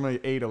 There's normally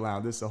 8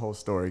 allowed. This is the whole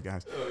story,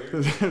 guys.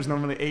 There's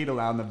normally 8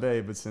 allowed in the bay,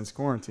 but since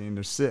quarantine,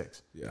 there's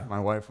 6. Yeah. My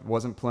wife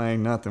wasn't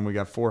playing nothing. We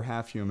got 4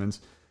 half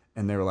humans,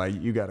 and they were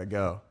like, "You got to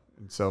go."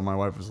 And so my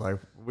wife was like,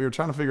 we were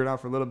trying to figure it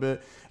out for a little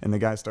bit, and the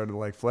guy started to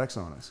like flex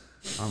on us.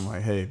 I'm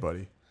like, "Hey,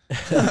 buddy,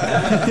 you're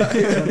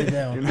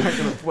not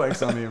gonna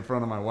flex on me in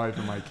front of my wife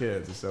and my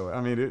kids." So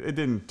I mean, it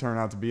didn't turn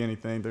out to be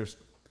anything.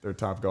 They're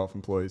Top Golf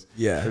employees.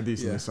 Yeah, they're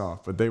decently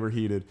soft, but they were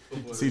heated.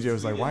 CJ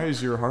was like, "Why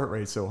is your heart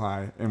rate so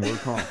high?" And we're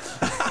calm. Like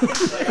I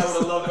would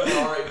have loved to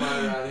heart rate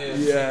mine around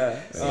him.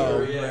 Yeah.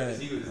 Because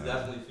he was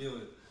definitely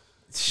feeling it.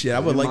 Shit, I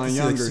would like to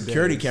see like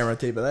security camera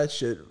tape of that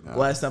shit.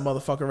 Blast that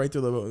motherfucker right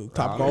through the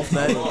Top Golf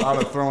net. I'd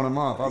have thrown him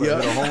off. I'd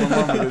have hit a hole in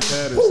one with his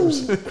head or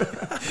some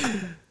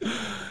shit.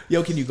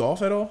 Yo, can you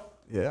golf at all?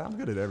 Yeah, I'm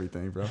good at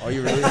everything, bro. Are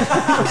you really?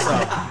 What's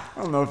up?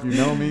 I don't know if you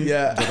know me,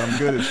 but I'm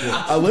good at shit.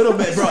 A little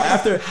bit, bro.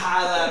 After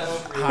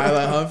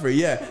Highlight Humphrey,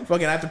 yeah.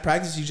 Fucking after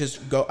practice,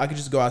 I could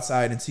just go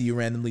outside and see you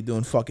randomly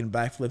doing fucking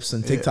backflips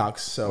and TikToks.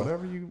 So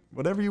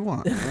whatever you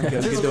want.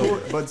 It's cool,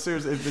 but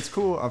seriously, if it's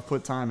cool, I've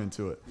put time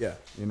into it. Yeah.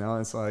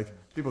 It's like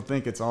people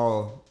think it's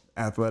all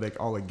athletic,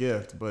 all a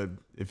gift, but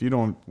if you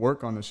don't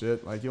work on the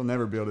shit, like you'll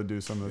never be able to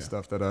do some of the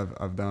stuff that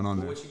I've done on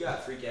there. What you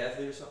got? Freak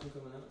athlete or something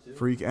coming out too?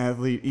 Freak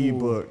athlete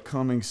ebook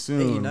coming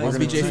soon. Hey, We're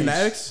gonna BJ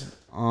Fanatics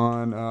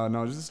on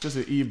no, just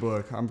an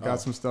ebook. I've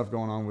got some stuff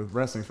going on with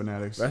Wrestling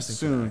Fanatics.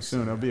 Soon.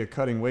 There'll be a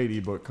cutting weight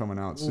ebook coming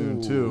out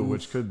soon too,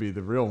 which could be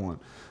the real one.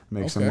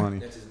 Make some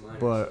money.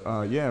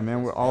 But yeah,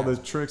 man, with all the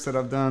tricks that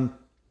I've done,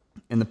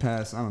 in the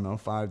past, I don't know,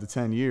 5 to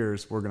 10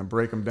 years, we're going to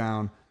break them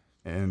down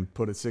and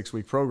put a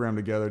 6-week program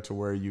together to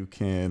where you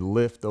can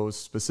lift those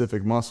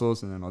specific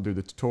muscles. And then I'll do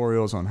the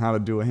tutorials on how to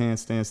do a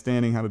handstand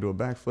standing, how to do a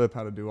backflip,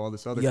 how to do all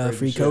this other You got a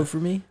free code for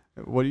me?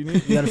 What do you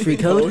need? You got a free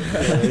code?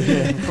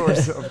 Yeah,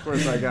 of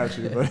course I got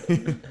you. But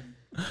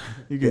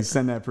you can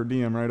send that per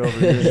diem right over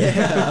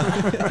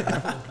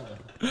here.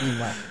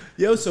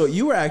 Yo, so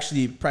you were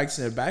actually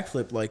practicing a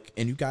backflip, like,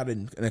 and you got it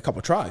in a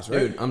couple tries, right?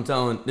 Dude, I'm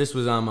telling, this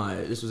was on my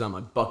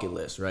bucket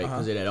list, right?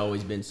 Because it had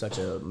always been such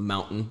a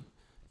mountain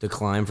to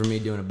climb for me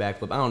doing a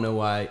backflip. I don't know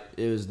why.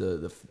 It was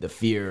the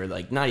fear,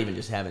 like not even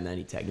just having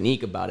any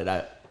technique about it.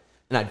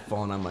 I'd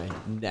fallen on my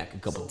neck a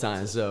couple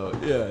times, so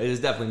yeah, it is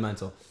definitely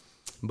mental.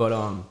 But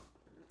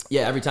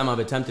yeah, every time I've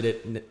attempted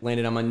it,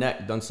 landed on my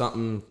neck, done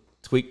something,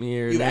 tweaked me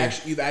here.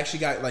 You've actually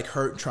got like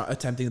hurt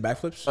attempting the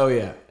backflips. Oh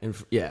yeah,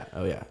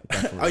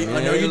 definitely.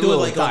 I know you do it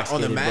like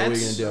on the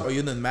mats. Are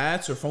you in the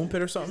mats or foam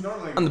pit or something?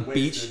 On the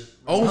beach.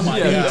 Oh my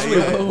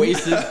god,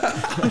 wasted.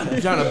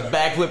 Trying to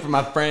backflip for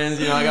my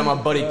friends. You know, I got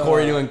my buddy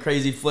Corey doing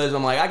crazy flips.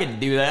 I'm like, I can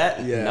do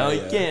that. Yeah, no,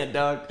 you can't,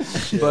 dog.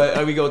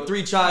 But we go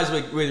 3 tries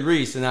with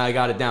Reece, and I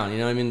got it down. You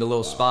know what I mean? The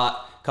little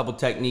spot, couple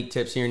technique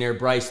tips here and there.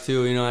 Bryce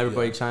too. You know,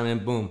 everybody chiming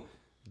in. Boom.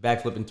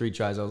 Backflip in 3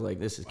 tries. I was like,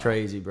 this is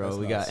crazy, bro.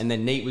 And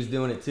then Nate was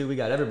doing it too. We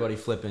got everybody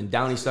flipping.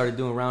 Downey started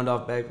doing round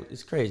off back.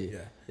 It's crazy.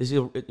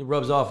 Yeah. It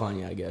rubs off on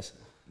you, I guess.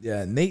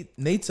 Yeah,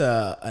 Nate's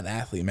an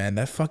athlete, man.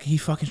 He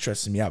fucking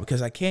stresses me out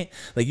because I can't,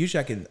 like,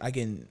 usually I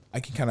can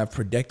kind of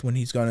predict when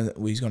he's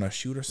gonna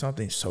shoot or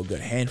something. He's so good,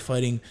 hand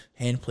fighting,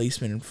 hand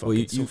placement, and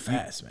fucking so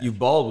fast, man. You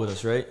balled with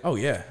us, right? Oh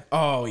yeah.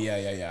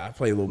 I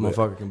play a little bit.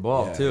 Motherfucker can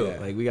ball too. Yeah.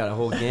 Like we got a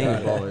whole gang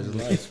of ballers,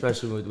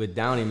 especially with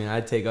Downey. Man,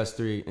 I'd take us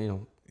 3. You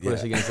know. Put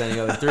us against any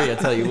other 3. I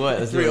tell you what,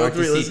 let's do an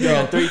RTC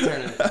 3-on-3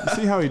 tournament. You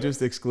see how he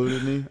just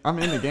excluded me? I'm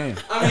in the game.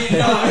 I mean,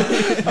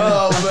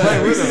 no. I'm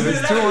playing with him.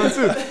 It's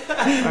 2-on-2.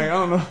 Like, I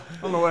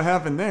don't know what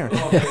happened there.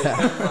 Oh, man.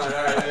 All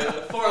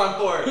right,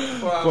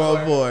 4-on-4.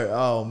 4-on-4.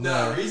 Oh man.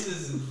 No,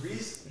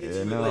 Reece.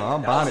 Yeah, no,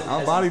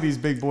 I'll body these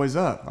big boys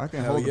up. I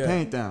can hold the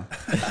paint down.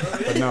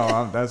 But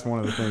no, that's one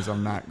of the things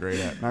I'm not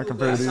great at. Not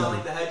compared to these.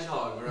 Like the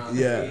hedgehog around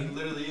here. He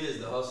literally is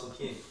the hustle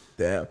king.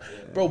 Damn.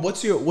 Bro,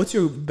 what's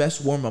your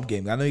best warm-up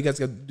game? I know you guys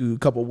got to do a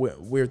couple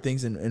weird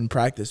things in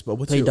practice, but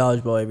play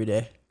dodgeball every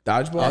day.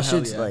 Dodgeball? That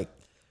shit's like,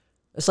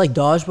 it's like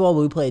dodgeball,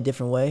 but we play a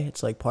different way.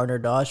 It's like partner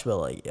dodge, but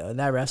like in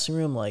that wrestling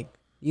room, like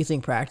you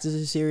think practice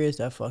is serious?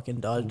 That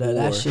fucking dodge,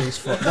 that shit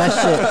is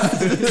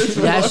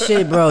that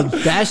shit, bro.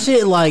 That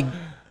shit, like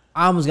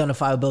I was gonna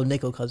fight with Bill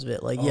Nickel because of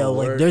it. Like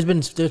like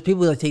there's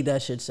people that take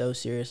that shit so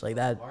serious, like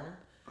that.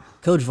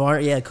 Coach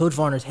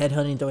Varner's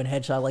headhunting, throwing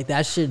headshot. Like,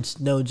 that shit's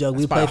no joke.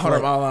 That's we play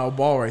 100-mile-an-hour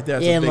ball right there.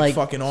 That's a big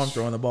fucking arm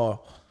throwing the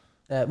ball.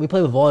 We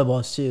play with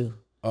volleyballs, too.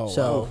 Oh,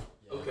 so,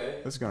 okay.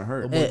 That's going to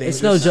hurt.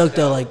 It's no joke,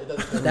 though. Like,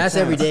 that's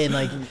every day, and,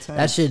 like,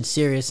 that shit's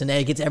serious. And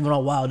it gets everyone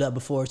all wild up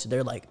before, so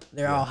they're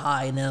all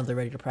high, and then they're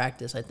ready to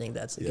practice. I think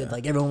that's good.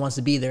 Like, everyone wants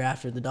to be there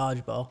after the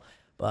dodgeball.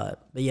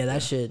 But yeah,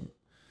 that shit...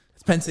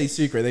 Penn State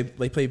secret.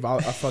 They play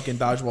a fucking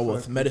dodgeball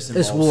with medicine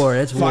balls.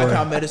 It's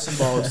 5-pound medicine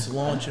balls,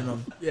 launching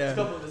them. Yeah.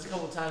 There's a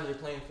couple times they're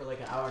playing for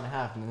like an hour and a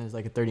half, and then there's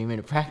like a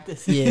 30-minute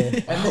practice. Yeah.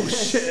 Oh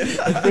shit.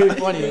 It's pretty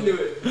funny.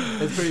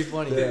 It's pretty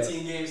funny.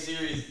 15-game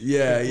series.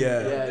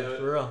 Yeah,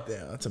 for real.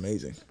 Yeah, that's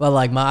amazing. But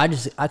like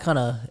I kind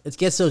of, it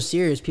gets so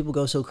serious. People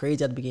go so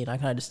crazy at the beginning. I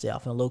kind of just stay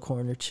off in a low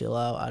corner, chill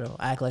out. I don't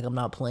act like I'm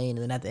not playing, and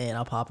then at the end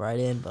I'll pop right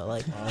in. But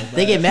like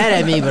they get mad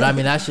at me. But I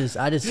mean, I just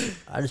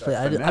play.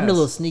 I'm the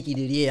little sneaky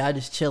dude. Yeah, I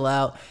just chill out.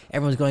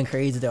 Everyone's going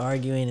crazy. They're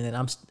arguing, and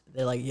then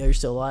they're like, "Yo, you're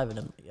still alive,"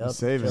 and I'm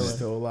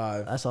still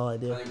alive. That's all I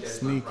do.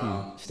 Sneaky.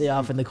 Stay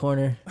off in the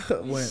corner.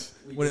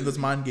 winning those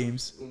mind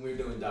games. When we're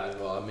doing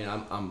dodgeball, I mean,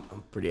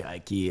 I'm pretty high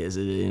key as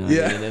it is. You know what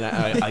I mean? And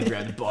then I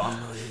grab the ball. I'm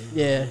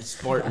like,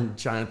 Spartan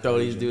trying to throw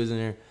these dudes in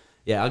there.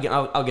 Yeah,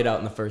 I'll get out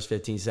in the first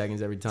 15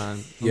 seconds every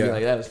time. I'll be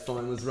like, that was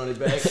fun. Let's run it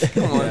back.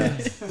 Come on.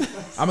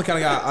 I'm the kind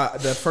of guy.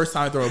 The first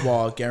time I throw a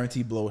ball,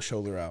 guaranteed blow a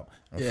shoulder out.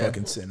 I'm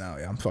fucking sitting out.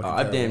 Yeah, I'm fucking.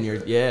 I'm damn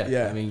near.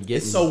 Yeah. I mean,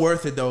 it's so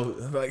worth it though.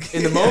 Like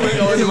in the moment,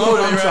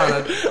 I'm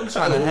trying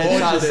to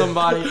headshot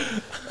somebody.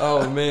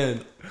 Oh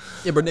man.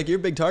 Yeah, but Nick, you're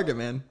a big target,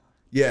 man.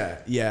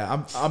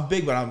 Yeah. I'm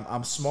big, but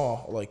I'm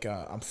small. Like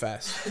I'm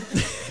fast.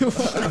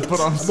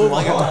 But I'm small.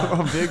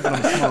 I'm big, but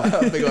I'm small.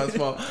 I'm big, but I'm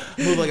small.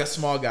 Move like a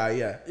small guy.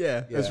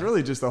 Yeah. It's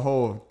really just the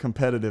whole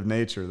competitive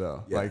nature,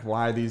 though. Yeah. Like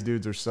why these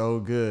dudes are so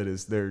good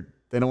is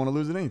they don't want to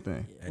lose at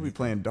anything. We'll be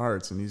playing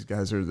darts, and these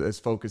guys are as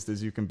focused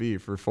as you can be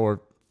for four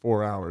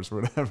hours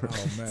or whatever. Oh,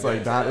 man. It's like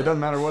it doesn't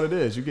matter what it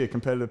is. You get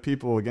competitive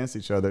people against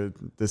each other,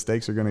 the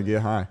stakes are going to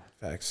get high.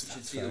 Facts. You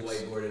should see the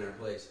whiteboard in our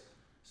place.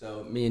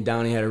 So me and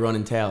Downey had a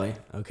running tally.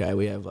 Okay,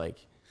 we have like.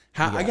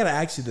 I gotta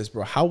ask you this,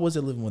 bro. How was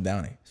it living with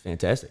Downey? It's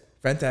fantastic.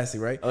 Fantastic,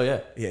 right? Oh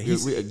yeah, Yeah,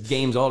 we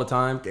games all the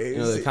time. You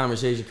know, the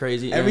conversation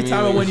crazy. You Every know what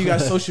time I mean? when you got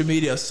social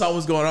media,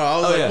 something's going on. I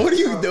was like, yeah. "What are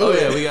you doing?" Oh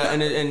yeah, we got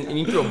and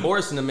you throw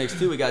Boris in the mix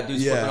too. We got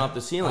dudes flipping off the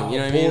ceiling. You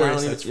know what I mean?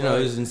 Boris, It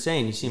was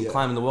insane. You see him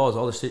climbing the walls.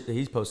 All the shit that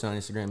he's posting on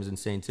Instagram is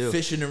insane too.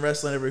 Fishing and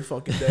wrestling every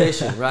fucking day.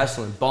 Fishing,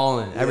 wrestling,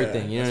 balling,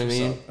 everything. You know what I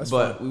mean?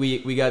 But fun.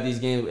 we got these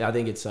games. I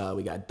think it's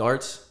we got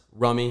darts,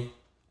 rummy,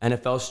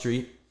 NFL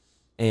Street,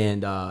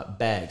 and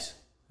bags.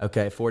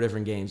 Okay, 4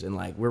 different games, and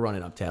like we're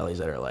running up tallies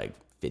that are like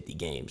 50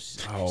 games,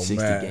 60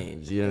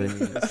 games. You know what I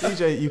mean?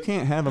 CJ, you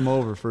can't have him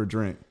over for a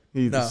drink.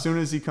 As soon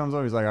as he comes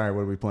over, he's like, all right,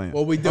 what are we playing?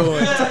 What we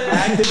doing?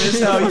 Active as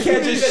hell. You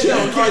can't just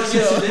chill. You can't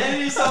chill.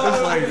 It's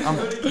like, I'm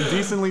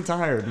decently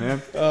tired,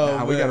 man.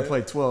 We got to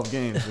play 12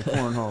 games with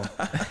cornhole.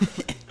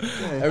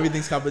 Okay.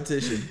 Everything's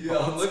competition. Yo,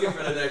 I'm looking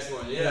for the next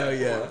one. Yeah.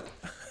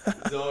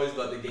 It's always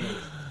about the games.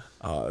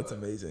 Oh, that's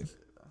amazing.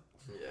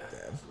 Yeah.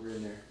 Damn. We're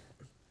in there.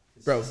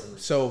 Bro,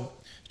 so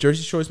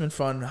Jersey Shore's been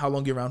fun. How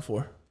long you around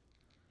for?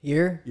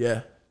 Here,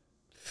 Yeah.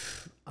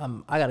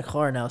 I got a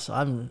car now, so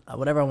I'm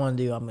whatever I want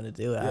to do, I'm gonna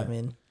do it. I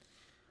mean,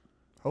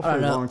 Hopefully I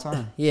a don't know. long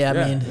time. yeah,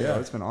 I mean, Yeah,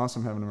 it's been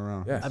awesome having him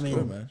around. Yeah. I It's mean,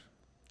 good, man.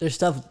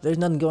 there's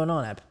nothing going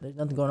on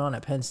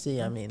at Penn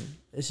State. I mean,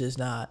 it's just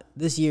not.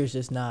 This year's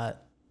just not.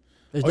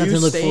 There's Are nothing you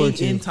to look forward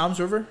staying to. in Tom's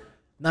River?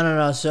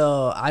 No.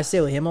 So I stay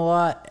with him a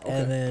lot,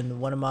 and then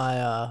one of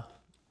my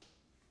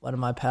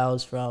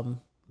pals from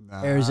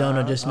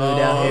Arizona just moved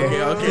out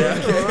here. Okay.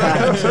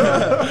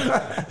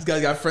 This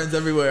guy's got friends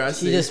everywhere. I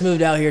see. She just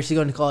moved out here. She's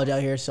going to college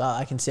out here, so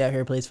I can stay out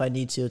here, place if I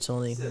need to. It's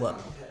only what?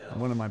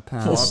 One of my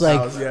pals. It's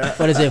like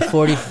what is it?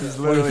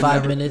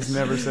 45 minutes. He's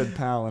never said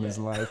pal in his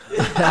life.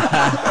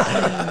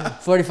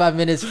 45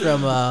 minutes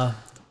from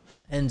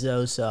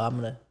Enzo, so I'm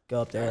gonna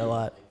go up there a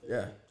lot. Yeah.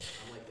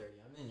 I'm like 30.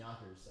 I'm in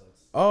Yonkers, so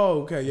it's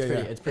Oh, okay. Yeah,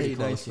 it's pretty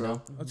close, you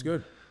know. That's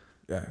good.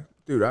 Yeah.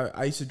 Dude,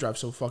 I used to drive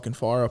so fucking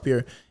far up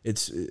here.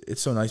 It's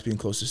so nice being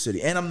close to the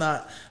city, and I'm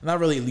not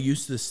really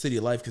used to the city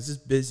life because it's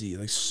busy.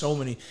 Like so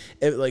many,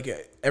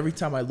 every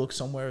time I look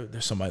somewhere,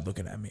 there's somebody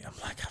looking at me. I'm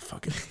like,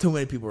 fucking too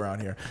many people around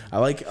here. I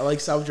like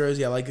South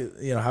Jersey. I like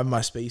having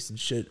my space and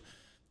shit.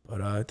 But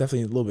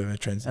definitely a little bit of a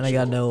transition. And I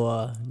got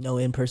no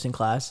in-person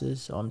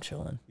classes, so I'm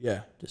chilling.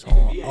 Yeah. Just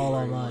all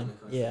online.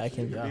 Yeah, I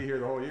can. Be here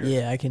the whole year.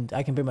 Yeah, I can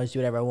pretty much do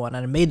whatever I want.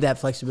 And I made that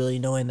flexibility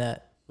knowing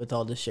that with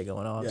all this shit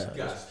going on. Yeah. So.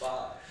 Got a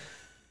spot.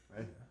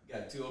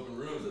 Got 2 open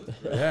rooms.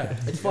 Yeah.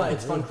 It's fun.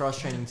 It's fun cross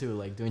training too,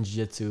 like doing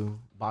jiu-jitsu,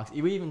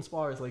 boxing. We even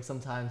spars like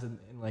sometimes in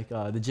like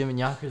the gym in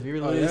Yonkers. We were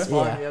literally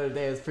sparring the other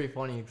day. It was pretty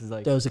funny because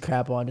like Throws the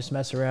crap on, just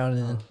mess around,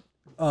 and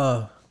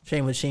then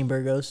train with Shane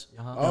Burgos.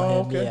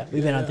 Oh, okay. Yeah,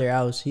 we've been out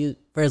there.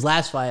 For his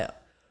last fight.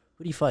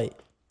 Who did he fight?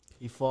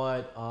 he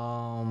fought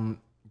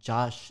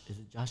Josh. Is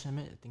it Josh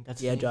Emmett? I think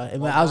that's his name. Josh. I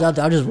was out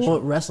there. I was just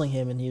wrestling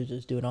him, and he was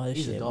just doing all his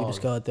He's a shit. We just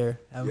dog. go out there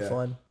having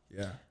fun.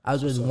 Yeah. I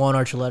was with Juan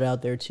Archuleta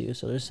out there too,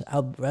 so there's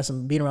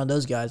wrestling, being around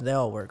those guys. They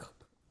all work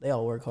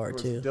hard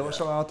Was too.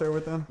 Dillashaw out there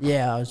with them?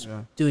 Yeah, I was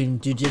doing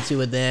jujitsu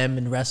with them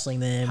and wrestling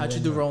them. How'd you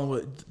do rolling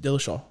with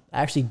Dillashaw?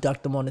 I actually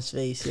ducked him on his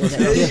face.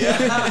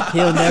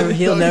 He'll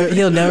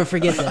never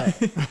forget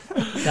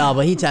that. No,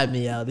 but he tapped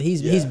me out.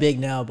 He's big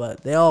now,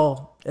 but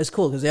it's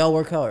cool because they all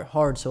work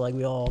hard. So like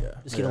we all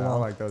just get I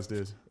along. like those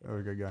dudes. They're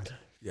a good guy.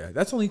 Yeah,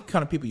 that's the only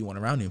kind of people you want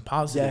around you.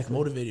 Positive,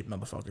 motivated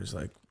motherfuckers.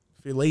 Like,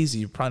 if you're lazy,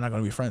 you're probably not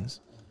going to be friends.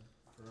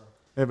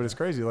 Yeah, but it's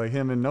crazy. Like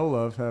him and No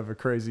Love have a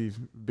crazy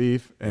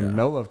beef, and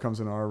No Love comes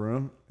into our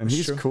room, and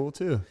he's cool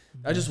too.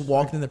 I just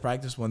walked into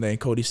practice one day, and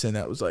Cody said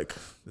that was like,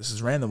 "This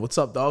is random. What's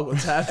up, dog?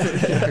 What's happening?"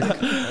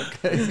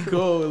 Okay,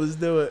 cool. Let's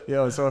do it.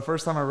 Yeah. So the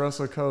first time I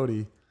wrestled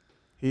Cody,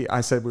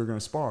 I said we were going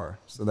to spar.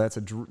 So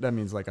that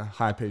means like a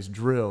high paced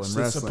drill in So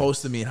wrestling. it's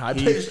supposed to mean high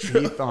He paced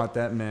drill. thought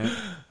that meant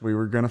we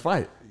were going to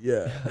fight.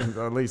 Yeah.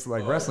 Or at least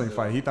like wrestling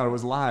fight. He thought it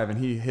was live, and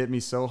he hit me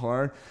so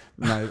hard,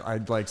 and I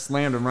like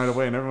slammed him right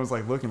away, and everyone was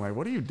like looking like,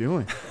 "What are you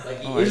doing?"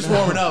 We're just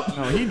warming up.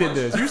 No, he did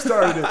this. You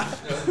started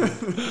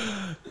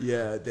it.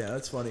 Yeah, damn,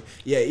 that's funny.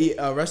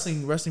 Yeah,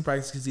 wrestling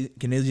practice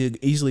can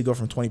easily go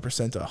from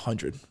 20% to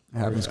 100. It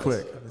happens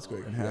quick. That's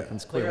quick. It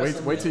happens quick.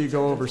 Wait till you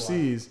go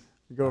overseas.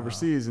 You go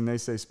overseas and they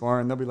say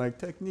spar, and they'll be like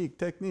technique,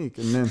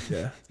 and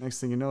then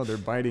next thing you know, they're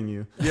biting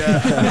you.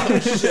 Yeah.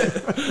 Shit.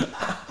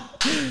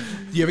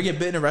 Do you ever get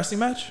bit in a wrestling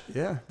match?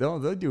 Yeah,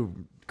 they'll do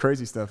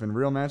crazy stuff in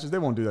real matches. They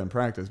won't do that in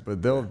practice,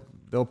 but they'll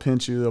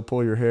pinch you, they'll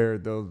pull your hair,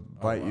 they'll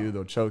bite you,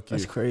 they'll choke you.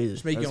 That's crazy.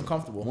 Just make you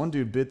uncomfortable. One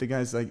dude bit the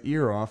guy's like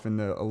ear off in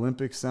the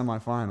Olympic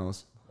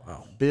semifinals.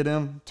 Wow. Bit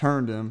him,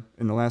 turned him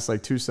in the last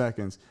like 2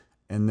 seconds,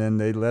 and then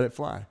they let it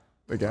fly.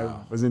 The guy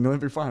was in the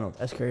Olympic final.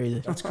 That's crazy.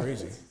 That's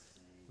crazy.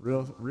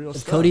 Real If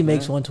stuff. Cody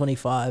makes man.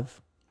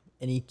 125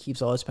 and he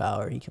keeps all his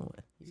power, he can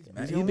win.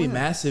 He'd be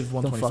massive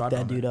Don't 125. fuck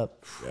that dude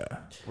up. Yeah.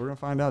 We're gonna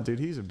find out, dude.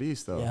 He's a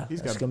beast, though. Yeah, he's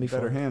that's got gonna be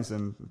better fun. hands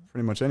than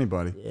pretty much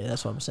anybody. Yeah,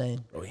 that's what I'm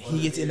saying. Bro,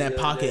 he gets in that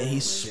pocket and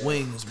he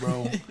swings,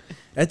 bro.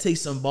 That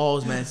takes some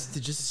balls, man, to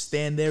just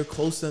stand there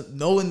close to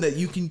knowing that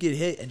you can get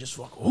hit and just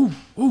fuck, ooh.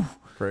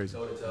 Crazy.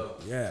 Toe to toe.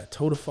 Yeah,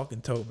 toe to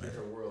fucking toe, man.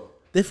 Different world.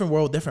 different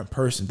world, different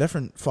person,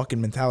 different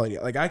fucking mentality.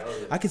 Like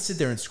I could sit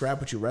there and scrap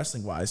with you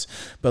wrestling wise,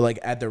 but like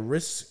at the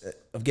risk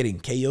of getting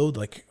KO'd,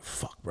 like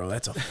fuck, bro,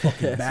 that's a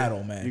fucking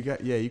battle, man.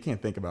 You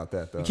can't think about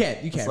that though. You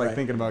can't. It's like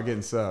thinking about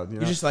getting subbed. You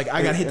know? You're just like,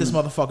 I gotta hit this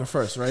motherfucker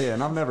first, right? Yeah,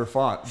 and I've never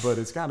fought, but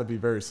it's got to be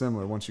very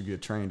similar once you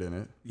get trained in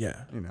it. Yeah,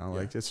 you know,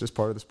 like it's just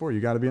part of the sport.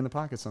 You got to be in the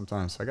pocket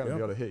sometimes. I got to be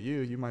able to hit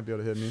you. You might be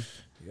able to hit me.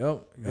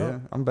 Yep. Yeah,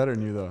 I'm better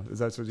than you though.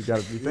 That's what you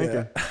got to be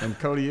thinking. And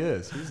Cody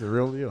is. He's the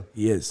real deal.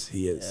 He is.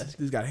 Yeah.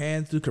 He's got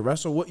hands. Dude can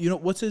wrestle.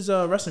 What's his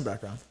wrestling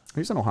background?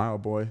 He's an Ohio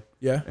boy.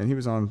 Yeah. And he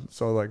was on.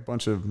 So like a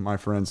bunch of my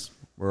friends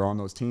were on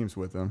those teams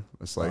with him.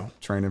 It's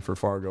like training for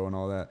Fargo and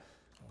all that.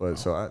 But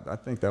so I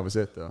think that was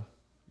it though.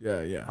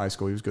 Yeah. High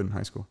school. He was good in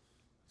high school.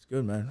 It's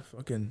good, man.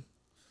 Fucking.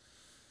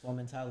 Full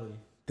mentality.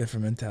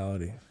 Different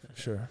mentality.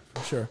 For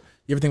sure.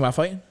 You ever think about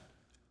fighting?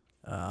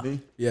 Me?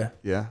 Yeah.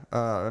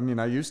 I mean,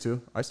 I used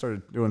to. I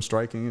started doing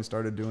striking and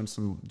started doing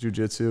some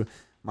jiu-jitsu.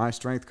 My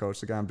strength coach,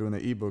 the guy I'm doing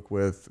the ebook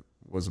with,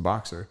 was a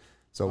boxer.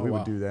 So we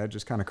would do that,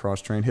 just kind of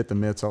cross-train, hit the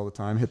mitts all the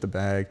time, hit the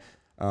bag.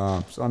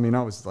 So, I mean,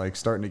 I was like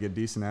starting to get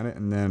decent at it.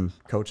 And then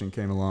coaching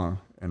came along.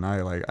 And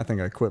I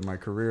think I quit my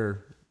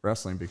career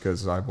wrestling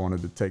because I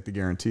wanted to take the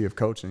guarantee of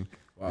coaching.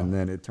 Wow. And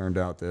then it turned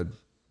out that,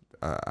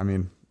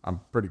 I'm a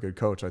pretty good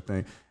coach, I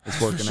think. It's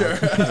working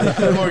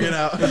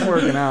out. It's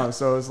working out.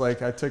 So it's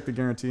like I took the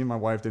guarantee. My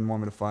wife didn't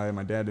want me to fight.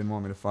 My dad didn't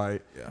want me to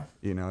fight. Yeah.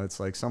 You know,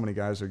 it's like so many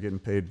guys are getting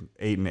paid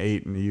 8 and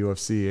 8 in the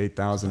UFC,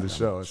 8,000 to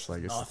show. It's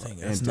like it's nothing.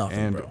 It's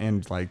nothing, bro.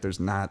 And like it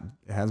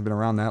hasn't been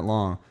around that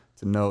long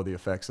to know the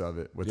effects of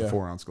it with the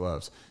 4-ounce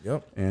gloves.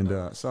 Yep.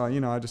 And so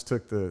I just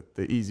took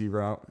the easy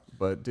route.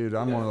 But dude,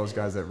 I'm one of those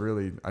guys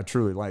that I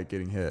truly like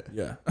getting hit.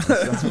 Yeah,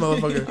 that's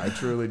motherfucker. I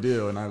truly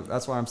do, and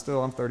that's why I'm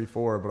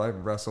 34, but I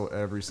wrestle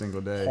every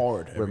single day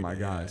with my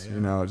guys. Yeah.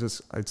 You know,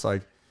 it's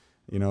like,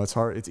 you know, it's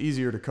hard. It's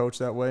easier to coach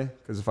that way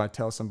because if I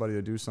tell somebody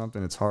to do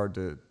something, it's hard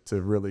to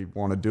really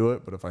want to do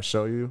it. But if I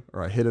show you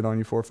or I hit it on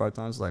you 4 or 5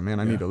 times, it's like, man,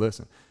 I need to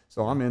listen.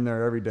 So I'm in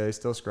there every day,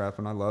 still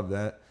scrapping. I love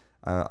that.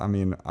 I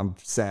mean, I'm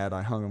sad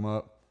I hung him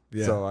up.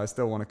 Yeah. So I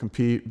still want to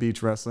compete.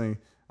 Beach wrestling.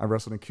 I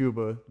wrestled in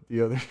Cuba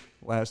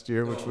last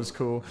year, which was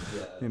cool.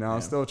 Yeah, you know, I'm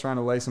still trying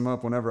to lace them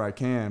up whenever I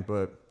can,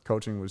 but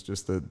coaching was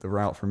just the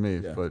route for me.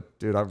 Yeah. But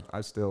dude,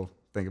 I still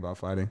think about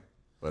fighting,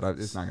 but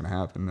it's not gonna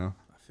happen though.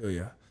 I feel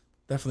you.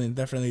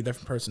 Definitely a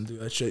different person do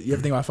that shit. You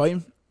ever think about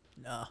fighting?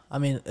 No, I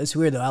mean it's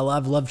weird though.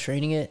 I've loved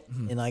training it,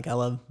 and like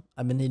I've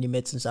been hitting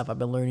mitts and stuff. I've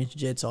been learning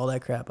jiu-jitsu, all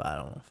that crap. I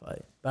don't want to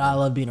fight, but I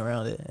love being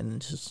around it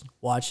and just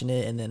watching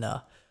it. And then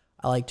I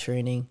like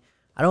training.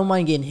 I don't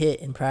mind getting hit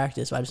in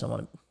practice, but I just don't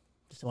want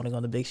to go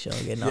on the big show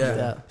and get knocked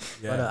out.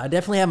 Yeah. But I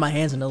definitely have my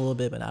hands in it a little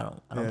bit, but I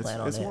don't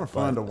plan on it. It's more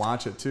fun to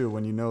watch it too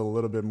when you know a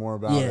little bit more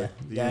about it,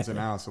 the ins and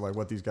outs of like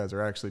what these guys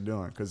are actually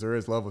doing, because there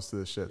is levels to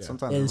this shit. Yeah.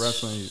 Sometimes in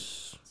wrestling,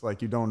 it's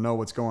like you don't know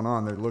what's going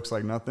on. It looks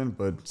like nothing,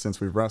 but since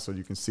we've wrestled,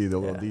 you can see the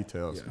little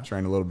details. Yeah. You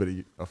train a little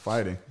bit of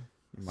fighting,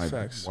 you might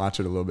watch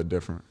it a little bit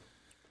different.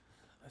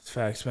 That's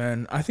facts,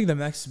 man. I think the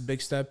next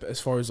big step as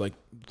far as like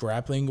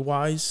grappling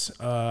wise,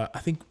 I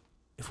think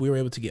if we were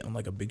able to get on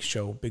like a big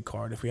show, big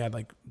card, if we had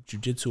like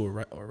jiu-jitsu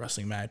or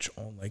wrestling match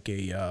on like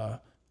a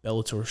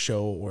Bellator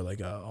show or like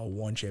a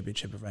one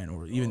championship event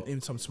or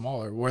even something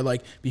smaller, where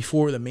like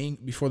before the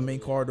main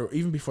card or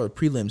even before the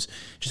prelims,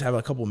 just have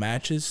a couple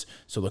matches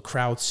so the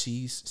crowd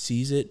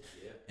sees it.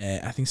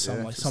 And I think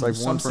something like one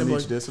from similar.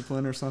 Each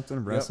discipline or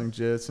something, wrestling,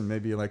 jits, and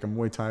maybe like a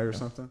Muay Thai or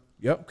something.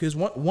 Yep, because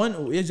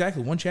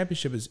one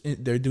championship is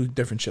they do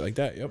different shit like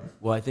that. Yep.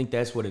 Well, I think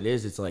that's what it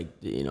is. It's like,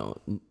 you know,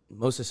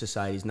 most of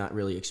society is not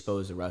really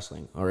exposed to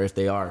wrestling, or if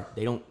they are,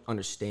 they don't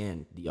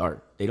understand the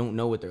art. They don't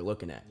know what they're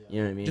looking at. You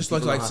know what I mean? Just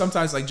like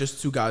sometimes like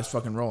just two guys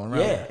fucking rolling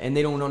around. Yeah, and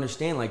they don't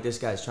understand like this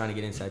guy's trying to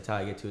get inside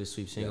tie, get to his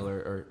sweep single,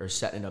 or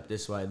setting it up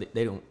this way.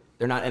 They don't.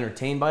 They're not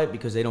entertained by it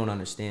because they don't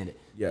understand it.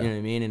 Yeah. You know what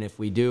I mean? And if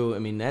we do, I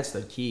mean, that's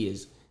the key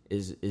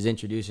is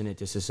introducing it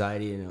to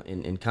society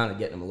and kind of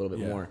getting them a little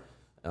bit more,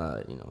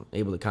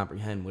 able to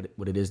comprehend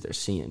what it is they're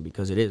seeing,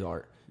 because it is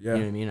art. Yeah. You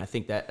know what I mean? I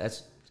think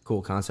that's a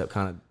cool concept,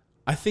 kind of.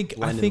 I think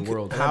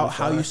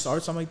how you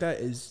start something like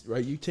that is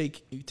right. You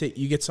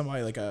get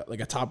somebody like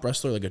a top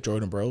wrestler like a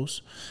Jordan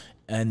Bros,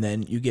 and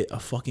then you get a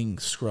fucking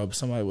scrub,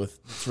 somebody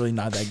it's really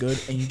not that good,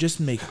 and you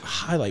just make a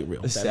highlight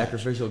reel. A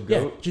sacrificial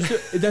goat. Yeah,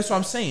 that's what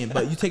I'm saying.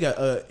 But you take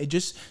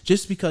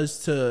just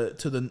because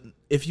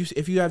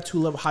if you have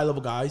two high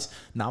level guys,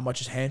 not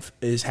much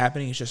is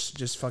happening. It's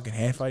just fucking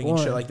hand fighting and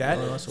shit like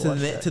that.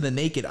 To the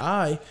naked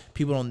eye,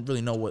 people don't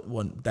really know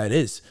what that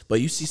is.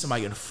 But you see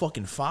somebody getting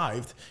fucking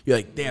fived, you're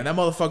like, damn, that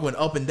motherfucker went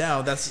up and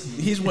down.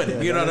 He's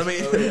winning. You know what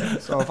I mean?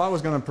 So if I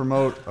was gonna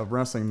promote a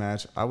wrestling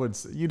match,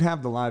 you'd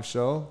have the live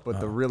show, but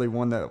the really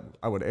one that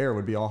I would air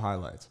would be all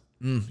highlights.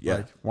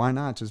 Like, why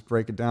not just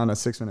break it down a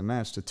 6-minute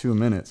match to 2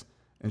 minutes?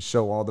 And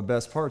show all the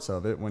best parts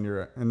of it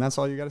and that's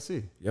all you got to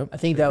see. Yep. I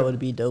think that would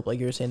be dope. Like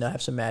you were saying, they'll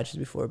have some matches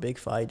before a big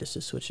fight just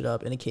to switch it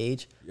up in a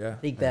cage. Yeah. I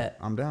think that.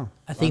 I'm down.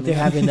 I think they're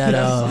having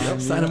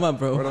that. Sign them up,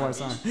 bro. Where do I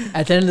sign?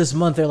 At the end of this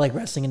month, they're like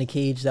wrestling in a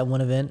cage, that one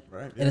event.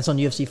 Right. Yeah. And it's on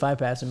UFC Fight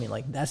Pass. I mean,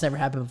 like, that's never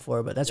happened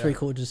before, but that's pretty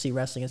cool to see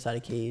wrestling inside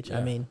a cage. Yeah.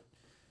 I mean,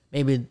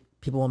 maybe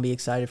people won't be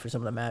excited for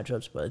some of the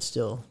matchups, but it's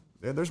still.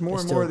 Yeah, there's more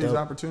and more of these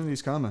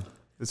opportunities coming.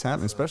 It's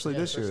happening, especially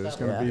this year. There's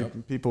going to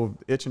be people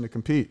itching to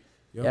compete.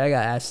 Yep. Yeah, I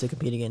got asked to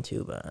compete again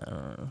too, but I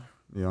don't know.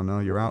 You don't know?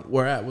 You're out?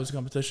 Where at? What's the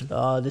competition?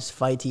 This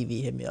Fight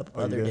TV hit me up the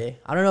other day.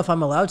 I don't know if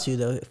I'm allowed to,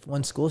 though,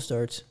 when school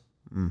starts.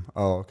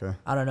 Oh, okay.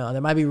 I don't know.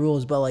 There might be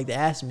rules, but, like, they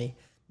asked me.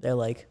 They're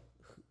like,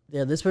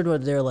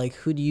 they're like,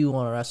 who do you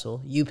want to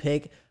wrestle? You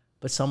pick,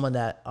 but someone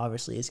that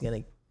obviously is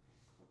going to,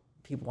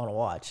 people want to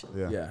watch.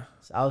 Yeah.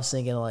 So I was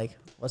thinking, like,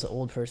 what's an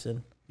old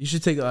person? You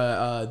should take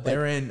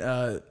Darren,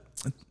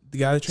 the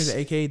guy that trained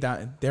the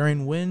AK,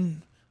 Darren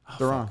Wynn.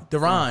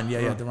 Duran,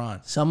 yeah, Duran.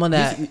 Someone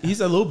that he's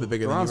a little bit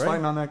bigger than me, right?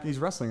 fighting on that. He's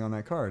wrestling on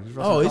that card.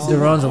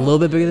 Duran's a little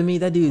bit bigger than me.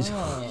 That dude's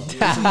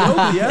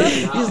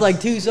he's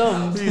like 2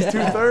 something. He's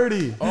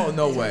 230. Oh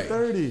no way.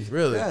 230.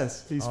 Really?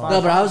 Yes. He's 5'5".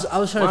 No, but I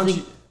was trying to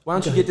think. Why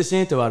don't you get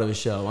DeSanto out of his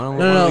show?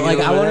 No. Like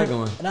I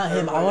want not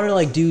him. I want to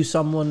like do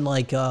someone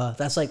like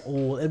that's like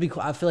old. It'd be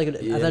cool. I feel like I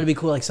thought it'd be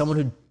cool. Like someone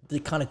who. They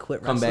kind of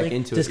quit wrestling. Come back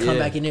into just it. come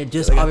back in there.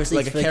 Just like obviously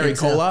like a Carrie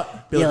Cola.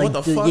 Yeah, like,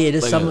 what the fuck? Yeah,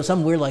 just like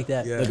something weird like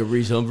that. Yeah. Like a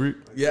Reece Humphrey.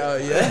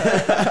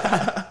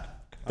 Yeah.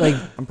 Like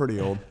I'm pretty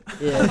old.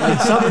 Yeah,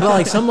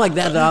 like something like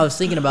that. That I was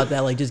thinking about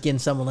that. Like just getting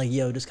someone like,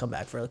 yo, just come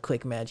back for a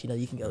quick match. You know,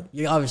 you can go.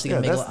 You're obviously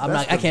gonna make.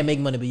 I can't make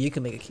money, but you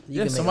can make.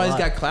 Somebody's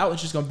got clout.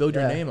 It's just gonna build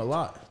your name a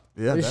lot.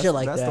 Yeah, that's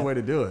the way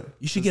to do it.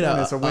 You should get a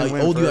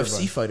old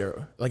UFC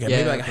fighter, like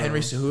maybe like a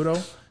Henry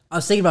Cejudo. I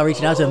was thinking about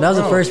reaching out to him. That was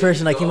the first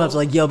person I came up to,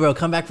 like, yo, bro,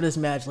 come back for this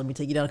match. Let me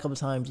take you down a couple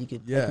times. You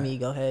could pick me.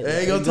 Go ahead.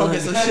 Hey, go talking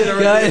some shit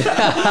already.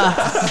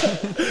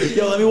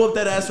 Yo, let me whoop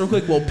that ass real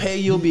quick. We'll pay.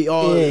 You'll be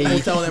all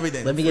hotel and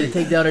everything. Let me get a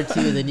takedown or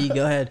two, then you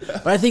go ahead.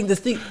 But I think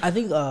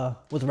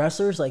with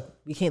wrestlers, like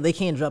they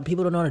can't drop.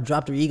 People don't know how to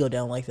drop their ego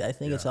down like that. I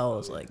think it's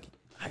always like,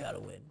 I gotta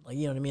win. Like,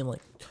 you know what I mean?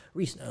 Like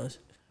Reece knows.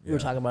 We were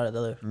talking about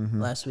it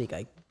last week.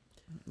 Yeah,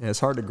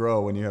 it's hard to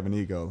grow when you have an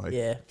ego. Like,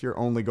 if you're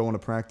only going to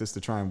practice to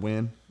try and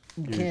win.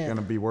 You're going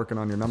to be working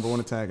on your number one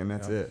attack, and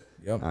that's it.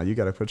 Yep. You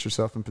got to put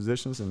yourself in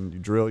positions, and you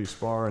drill, you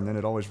spar, and then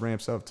it always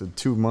ramps up to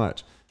too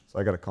much. So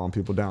I got to calm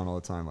people down all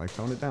the time. Like,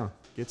 tone it down.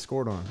 Get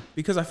scored on.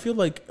 Because I feel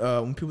like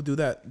when people do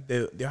that,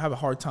 they'll have a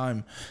hard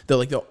time.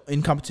 They'll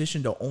in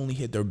competition, they'll only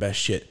hit their best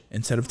shit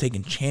instead of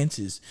taking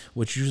chances,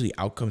 which usually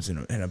outcomes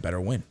in a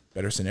better win,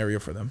 better scenario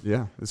for them.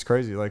 Yeah, it's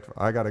crazy. Like,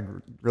 I got a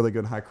really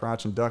good high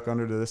crotch and duck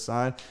under to this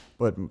side,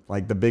 but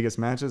like the biggest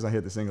matches, I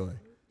hit the single leg.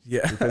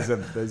 Yeah, because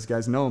these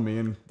guys know me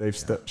and they've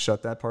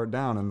shut that part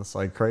down, and it's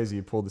like crazy.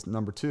 You pull this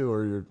number 2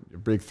 or your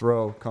big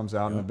throw comes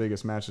out in the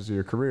biggest matches of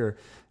your career,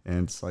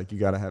 and it's like you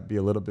got to be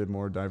a little bit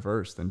more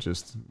diverse than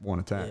just one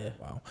attack. Yeah.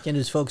 Wow, can't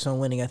just focus on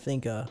winning. I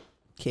think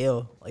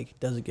KO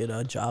does a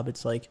good job.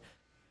 It's like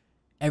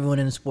everyone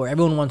in the sport,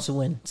 everyone wants to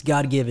win. It's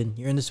God given.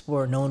 You're in the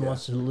sport. No one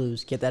wants to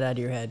lose. Get that out of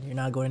your head. You're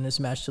not going in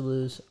this match to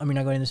lose. You're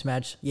not going in this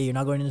match. Yeah, you're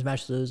not going in this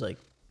match to lose. Like.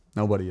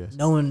 Nobody is.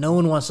 No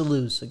one wants to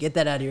lose. So get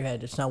that out of your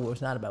head. It's not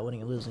about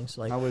winning and losing. So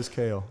like, how is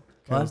KO?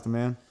 KO's the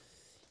man.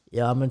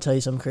 Yeah, I'm gonna tell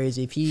you something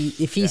crazy.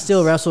 If he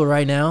still wrestled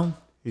right now,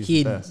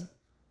 he'd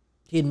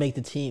make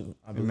the team.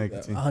 He'd make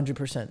the team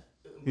 100%.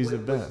 He's the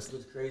best.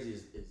 What's crazy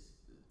is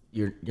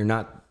you're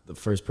not the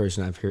first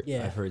person I've heard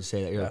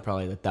say that. You're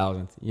probably the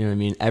 1,000th. You know what I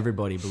mean?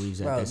 Everybody believes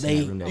that. Bro, do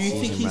you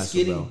think he's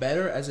getting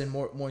better, as in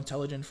more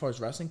intelligent as far as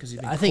wrestling? Because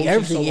I think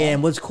everything.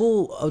 And what's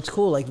cool,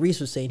 like Reece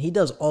was saying, he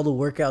does all the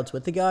workouts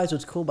with the guys.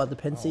 What's cool about the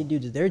Penn State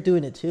dudes is they're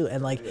doing it too.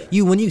 And like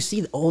when you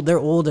see they're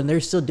old and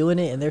they're still doing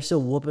it and they're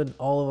still whooping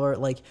all of our,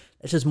 like,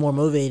 it's just more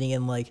motivating.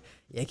 And like,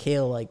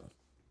 KO, like,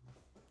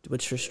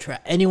 which just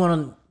anyone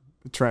on.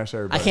 Trash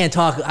everybody. I can't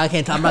talk.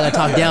 I'm not gonna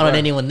talk down on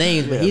anyone's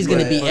names, but he's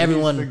gonna beat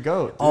everyone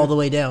all the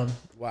way down.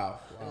 Wow.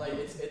 Like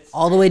it's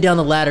all the way down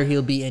the ladder.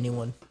 He'll beat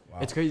anyone. Wow.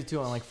 It's crazy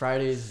too. On like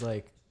Fridays,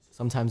 like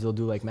sometimes they'll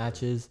do like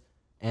matches,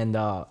 and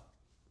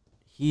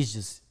he's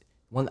just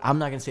one. I'm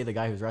not gonna say the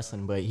guy who's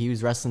wrestling, but he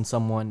was wrestling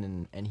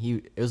someone, and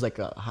it was like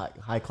a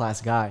high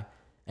class guy,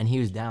 and he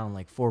was down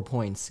like 4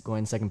 points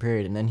going second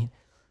period, and then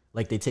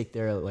they take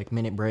their like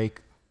minute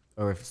break,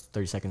 or if it's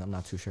 30 seconds, I'm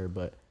not too sure,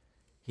 but.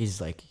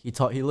 He's like, he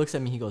looks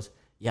at me, he goes,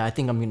 yeah, I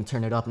think I'm going to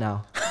turn it up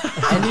now.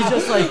 And he's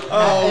just like,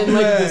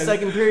 the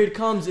second period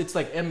comes, it's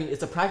like, I mean,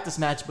 it's a practice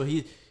match, but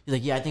he's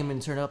like, yeah, I think I'm going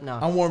to turn it up now.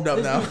 I'm warmed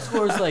up now. He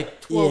scores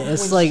like 12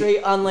 points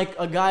straight on like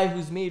a guy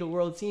who's made a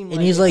world team.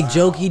 And he's like,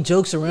 he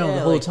jokes around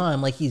the whole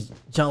time. Like he's,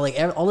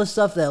 all the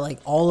stuff that like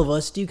all of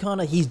us do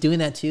kind of, he's doing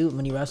that too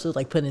when he wrestles,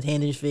 like putting his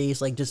hand in his face,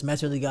 like just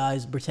messing with the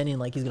guys, pretending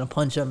like he's going to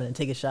punch them and then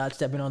take a shot,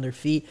 stepping on their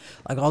feet,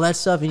 like all that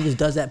stuff. And he just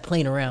does that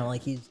playing around.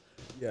 Like he's,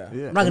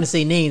 I'm not gonna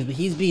say names, but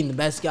he's beating the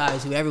best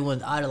guys who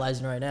everyone's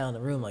idolizing right now in the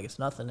room. Like it's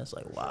nothing. It's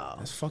like wow,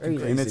 that's fucking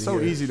crazy. And it's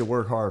so easy to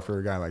work hard for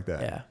a guy like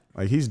that. Yeah,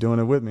 like he's doing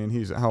it with me, and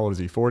he's how old is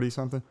he? 40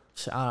 something?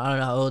 I don't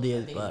know how old he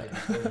is, but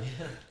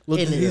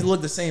he's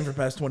looked the same for the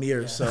past 20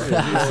 years. So,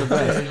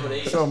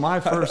 so my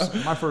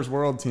first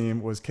world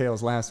team was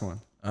Kale's last one.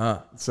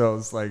 So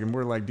it's like, and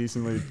we're like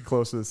decently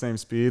close to the same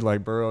speed.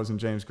 Like Burroughs and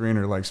James Green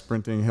are like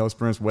sprinting hill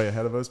sprints way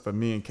ahead of us, but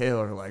me and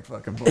Kale are like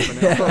fucking bumping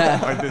it.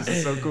 Like this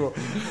is so cool.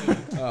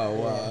 Oh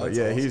wow! But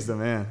yeah, awesome. He's the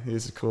man.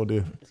 He's a cool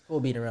dude. It's cool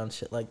being around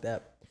shit like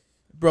that.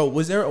 Bro,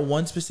 was there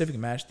one specific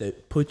match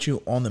that put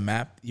you on the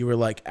map? You were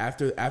like,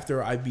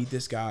 after I beat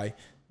this guy,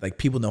 like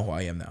people know who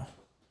I am now.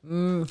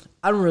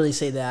 I don't really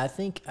say that. I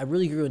think I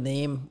really grew a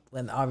name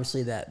when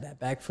obviously that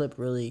backflip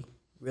really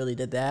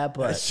did that.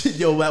 But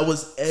Yo, that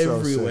was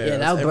everywhere. Yeah,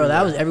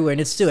 that was everywhere,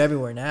 and it's still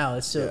everywhere now.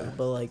 It's still,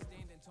 but like,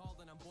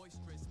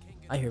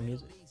 I hear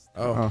music.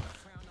 Oh.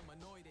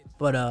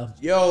 But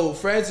yo,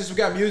 Francis, we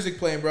got music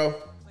playing, bro.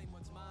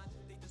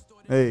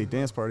 Hey,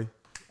 dance party.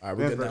 All right,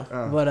 we're good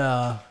now.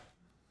 But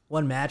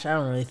one match, I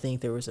don't really think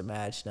there was a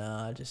match.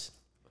 No,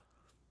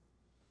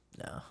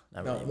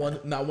 not really.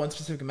 Not one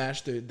specific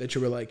match that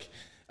you were like.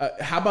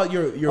 How about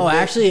your?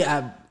 Actually,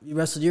 you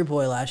wrestled your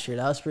boy last year.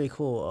 That was pretty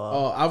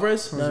cool.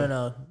 Alvarez?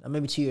 No.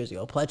 Maybe 2 years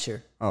ago.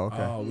 Pletcher. Oh,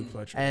 okay. Oh, Luke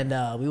Pletcher.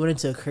 And we went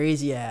into a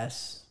crazy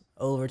ass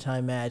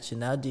overtime match,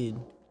 and that dude,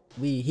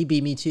 he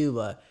beat me too,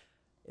 but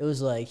it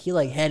was like he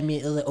had me.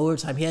 It was like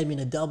overtime. He had me in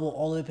a double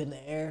all the way up in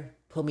the air,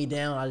 put me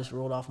down. I just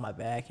rolled off my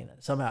back, and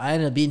somehow I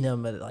ended up beating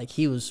him. But like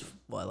he was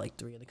like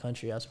 3 in the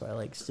country. I was probably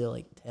like still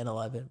like 10,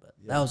 11. But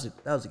that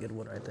was a good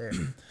one right there.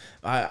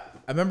 I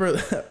remember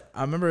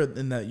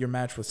in your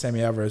match with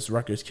Sammy Alvarez,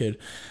 Rutgers kid.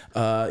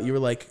 You were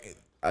like,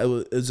 it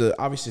was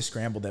obviously a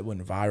scramble that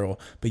went viral,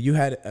 but you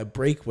had a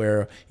break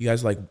where you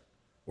guys like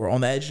were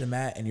on the edge of the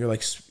mat, and you're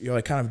like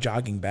kind of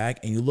jogging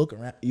back, and you look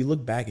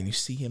back, and you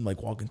see him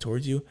like walking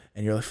towards you,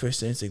 and your like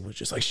first instinct was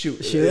just like shoot.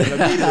 And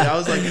immediately, I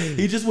was like,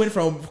 he just went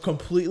from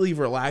completely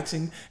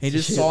relaxing, and he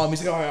just saw him.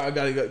 He's like, oh, I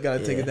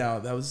gotta take it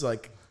down. That was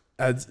like.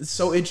 It's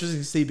so interesting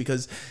to see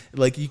because,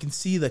 like, you can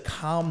see the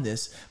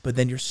calmness, but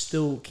then you're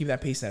still keeping that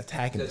pace and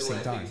attacking at the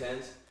same time.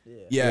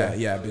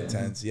 Yeah, Big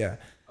Tens, yeah.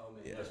 Oh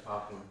man, that's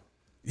popcorn.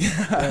 Yeah,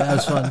 that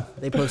was fun.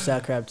 They post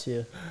that crap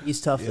too. He's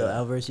tough though,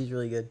 Alvarez. He's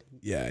really good.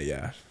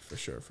 Yeah,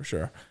 for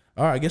sure.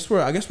 All right, I guess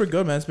we're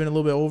good, man. It's been a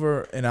little bit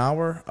over an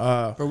hour.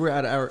 But we're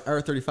at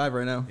hour 35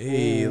 right now.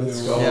 Hey,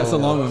 let's go. Yeah, it's a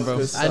long one,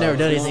 bro. I never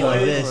done anything like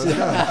this.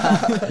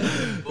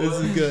 This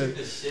is good.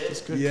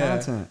 It's good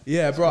content.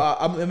 Yeah, bro.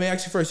 Let me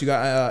ask you first. You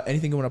got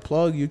anything you want to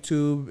plug?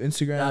 YouTube,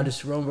 Instagram? Nah,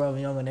 just Rome Bravo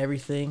Young and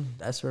everything.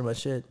 That's pretty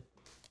much it.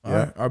 All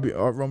right.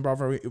 Rome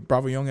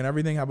Bravo Young and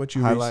everything. How about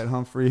you? Highlight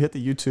Humphrey. Hit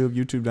the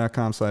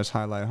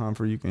youtube.com/Highlight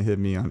Humphrey. You can hit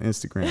me on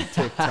Instagram,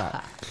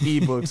 TikTok.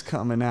 Ebooks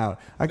coming out.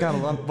 I got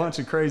a bunch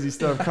of crazy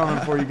stuff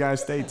coming for you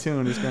guys. Stay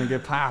tuned. It's going to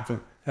get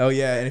popping. Hell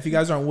yeah. And if you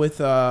guys aren't with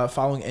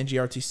following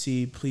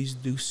NJRTC, please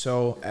do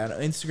so at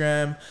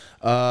Instagram.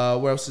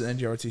 Where else is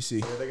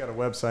NJRTC? Yeah, they got a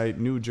website,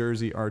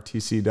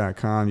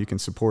 NewJerseyRTC.com. You can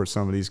support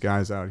some of these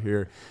guys out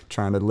here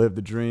trying to live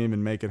the dream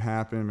and make it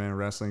happen. Man,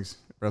 wrestling's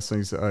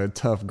a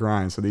tough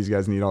grind, so these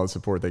guys need all the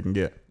support they can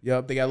get.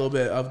 Yep, they got a little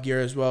bit of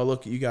gear as well.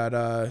 Look, you got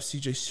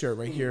CJ's shirt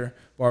right here,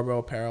 Barbell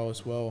Apparel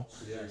as well.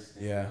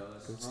 Yeah,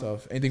 good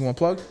stuff. Anything you want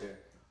to plug?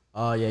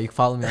 Yeah, you can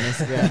follow me on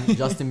Instagram,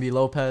 Justin B.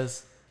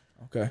 Lopez.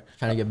 Okay.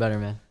 Trying to get better,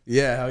 man.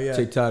 Yeah, hell yeah.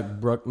 TikTok,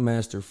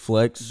 Bruckmaster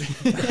Flex.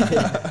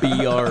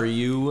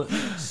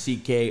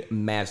 BRUCK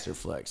Master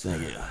Flex.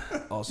 Thank you.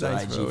 Also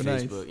Nice, IG, bro,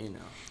 nice. Facebook, you know.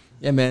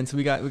 Yeah, man. So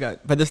we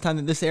got by this time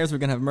that this airs, we're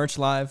gonna have merch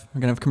live.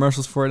 We're gonna have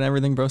commercials for it and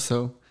everything, bro.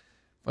 So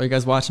all you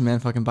guys watching, man,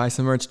 fucking buy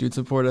some merch, dude.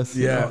 Support us.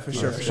 Yeah, for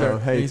sure. So,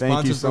 hey,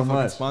 thank you so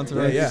much. Sponsor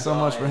Thank us. you so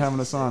much for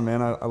having us on,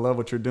 man. I love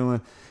what you're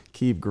doing.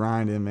 Keep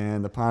grinding,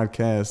 man. The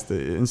podcast, the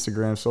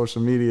Instagram,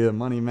 social media,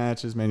 money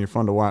matches, man. You're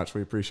fun to watch.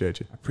 We appreciate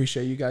you. I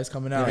appreciate you guys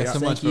coming out. Yeah,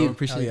 so much, bro.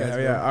 Appreciate you guys. Hell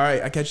yeah. All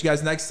right, I'll catch you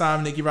guys next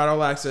time. NickyRod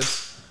All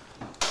Access.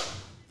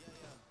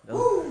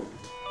 Woo!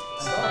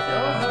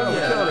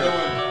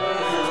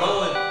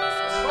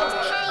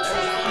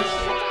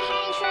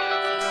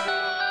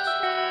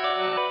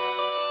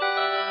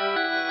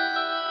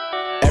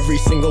 Every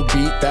single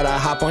beat that I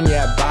hop on,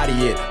 yeah, I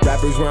body it.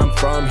 Rappers where I'm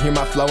from, hear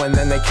my flow and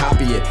then they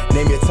copy it.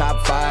 Name your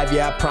top 5,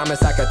 yeah, I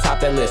promise I could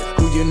top that list.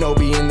 Who you know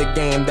be in the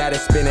game that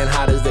is spinning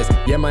hot as this?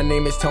 Yeah, my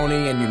name is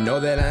Tony and you know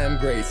that I am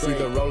great. See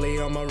the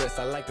rollie on my wrist,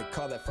 I like to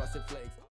call that frosted flake.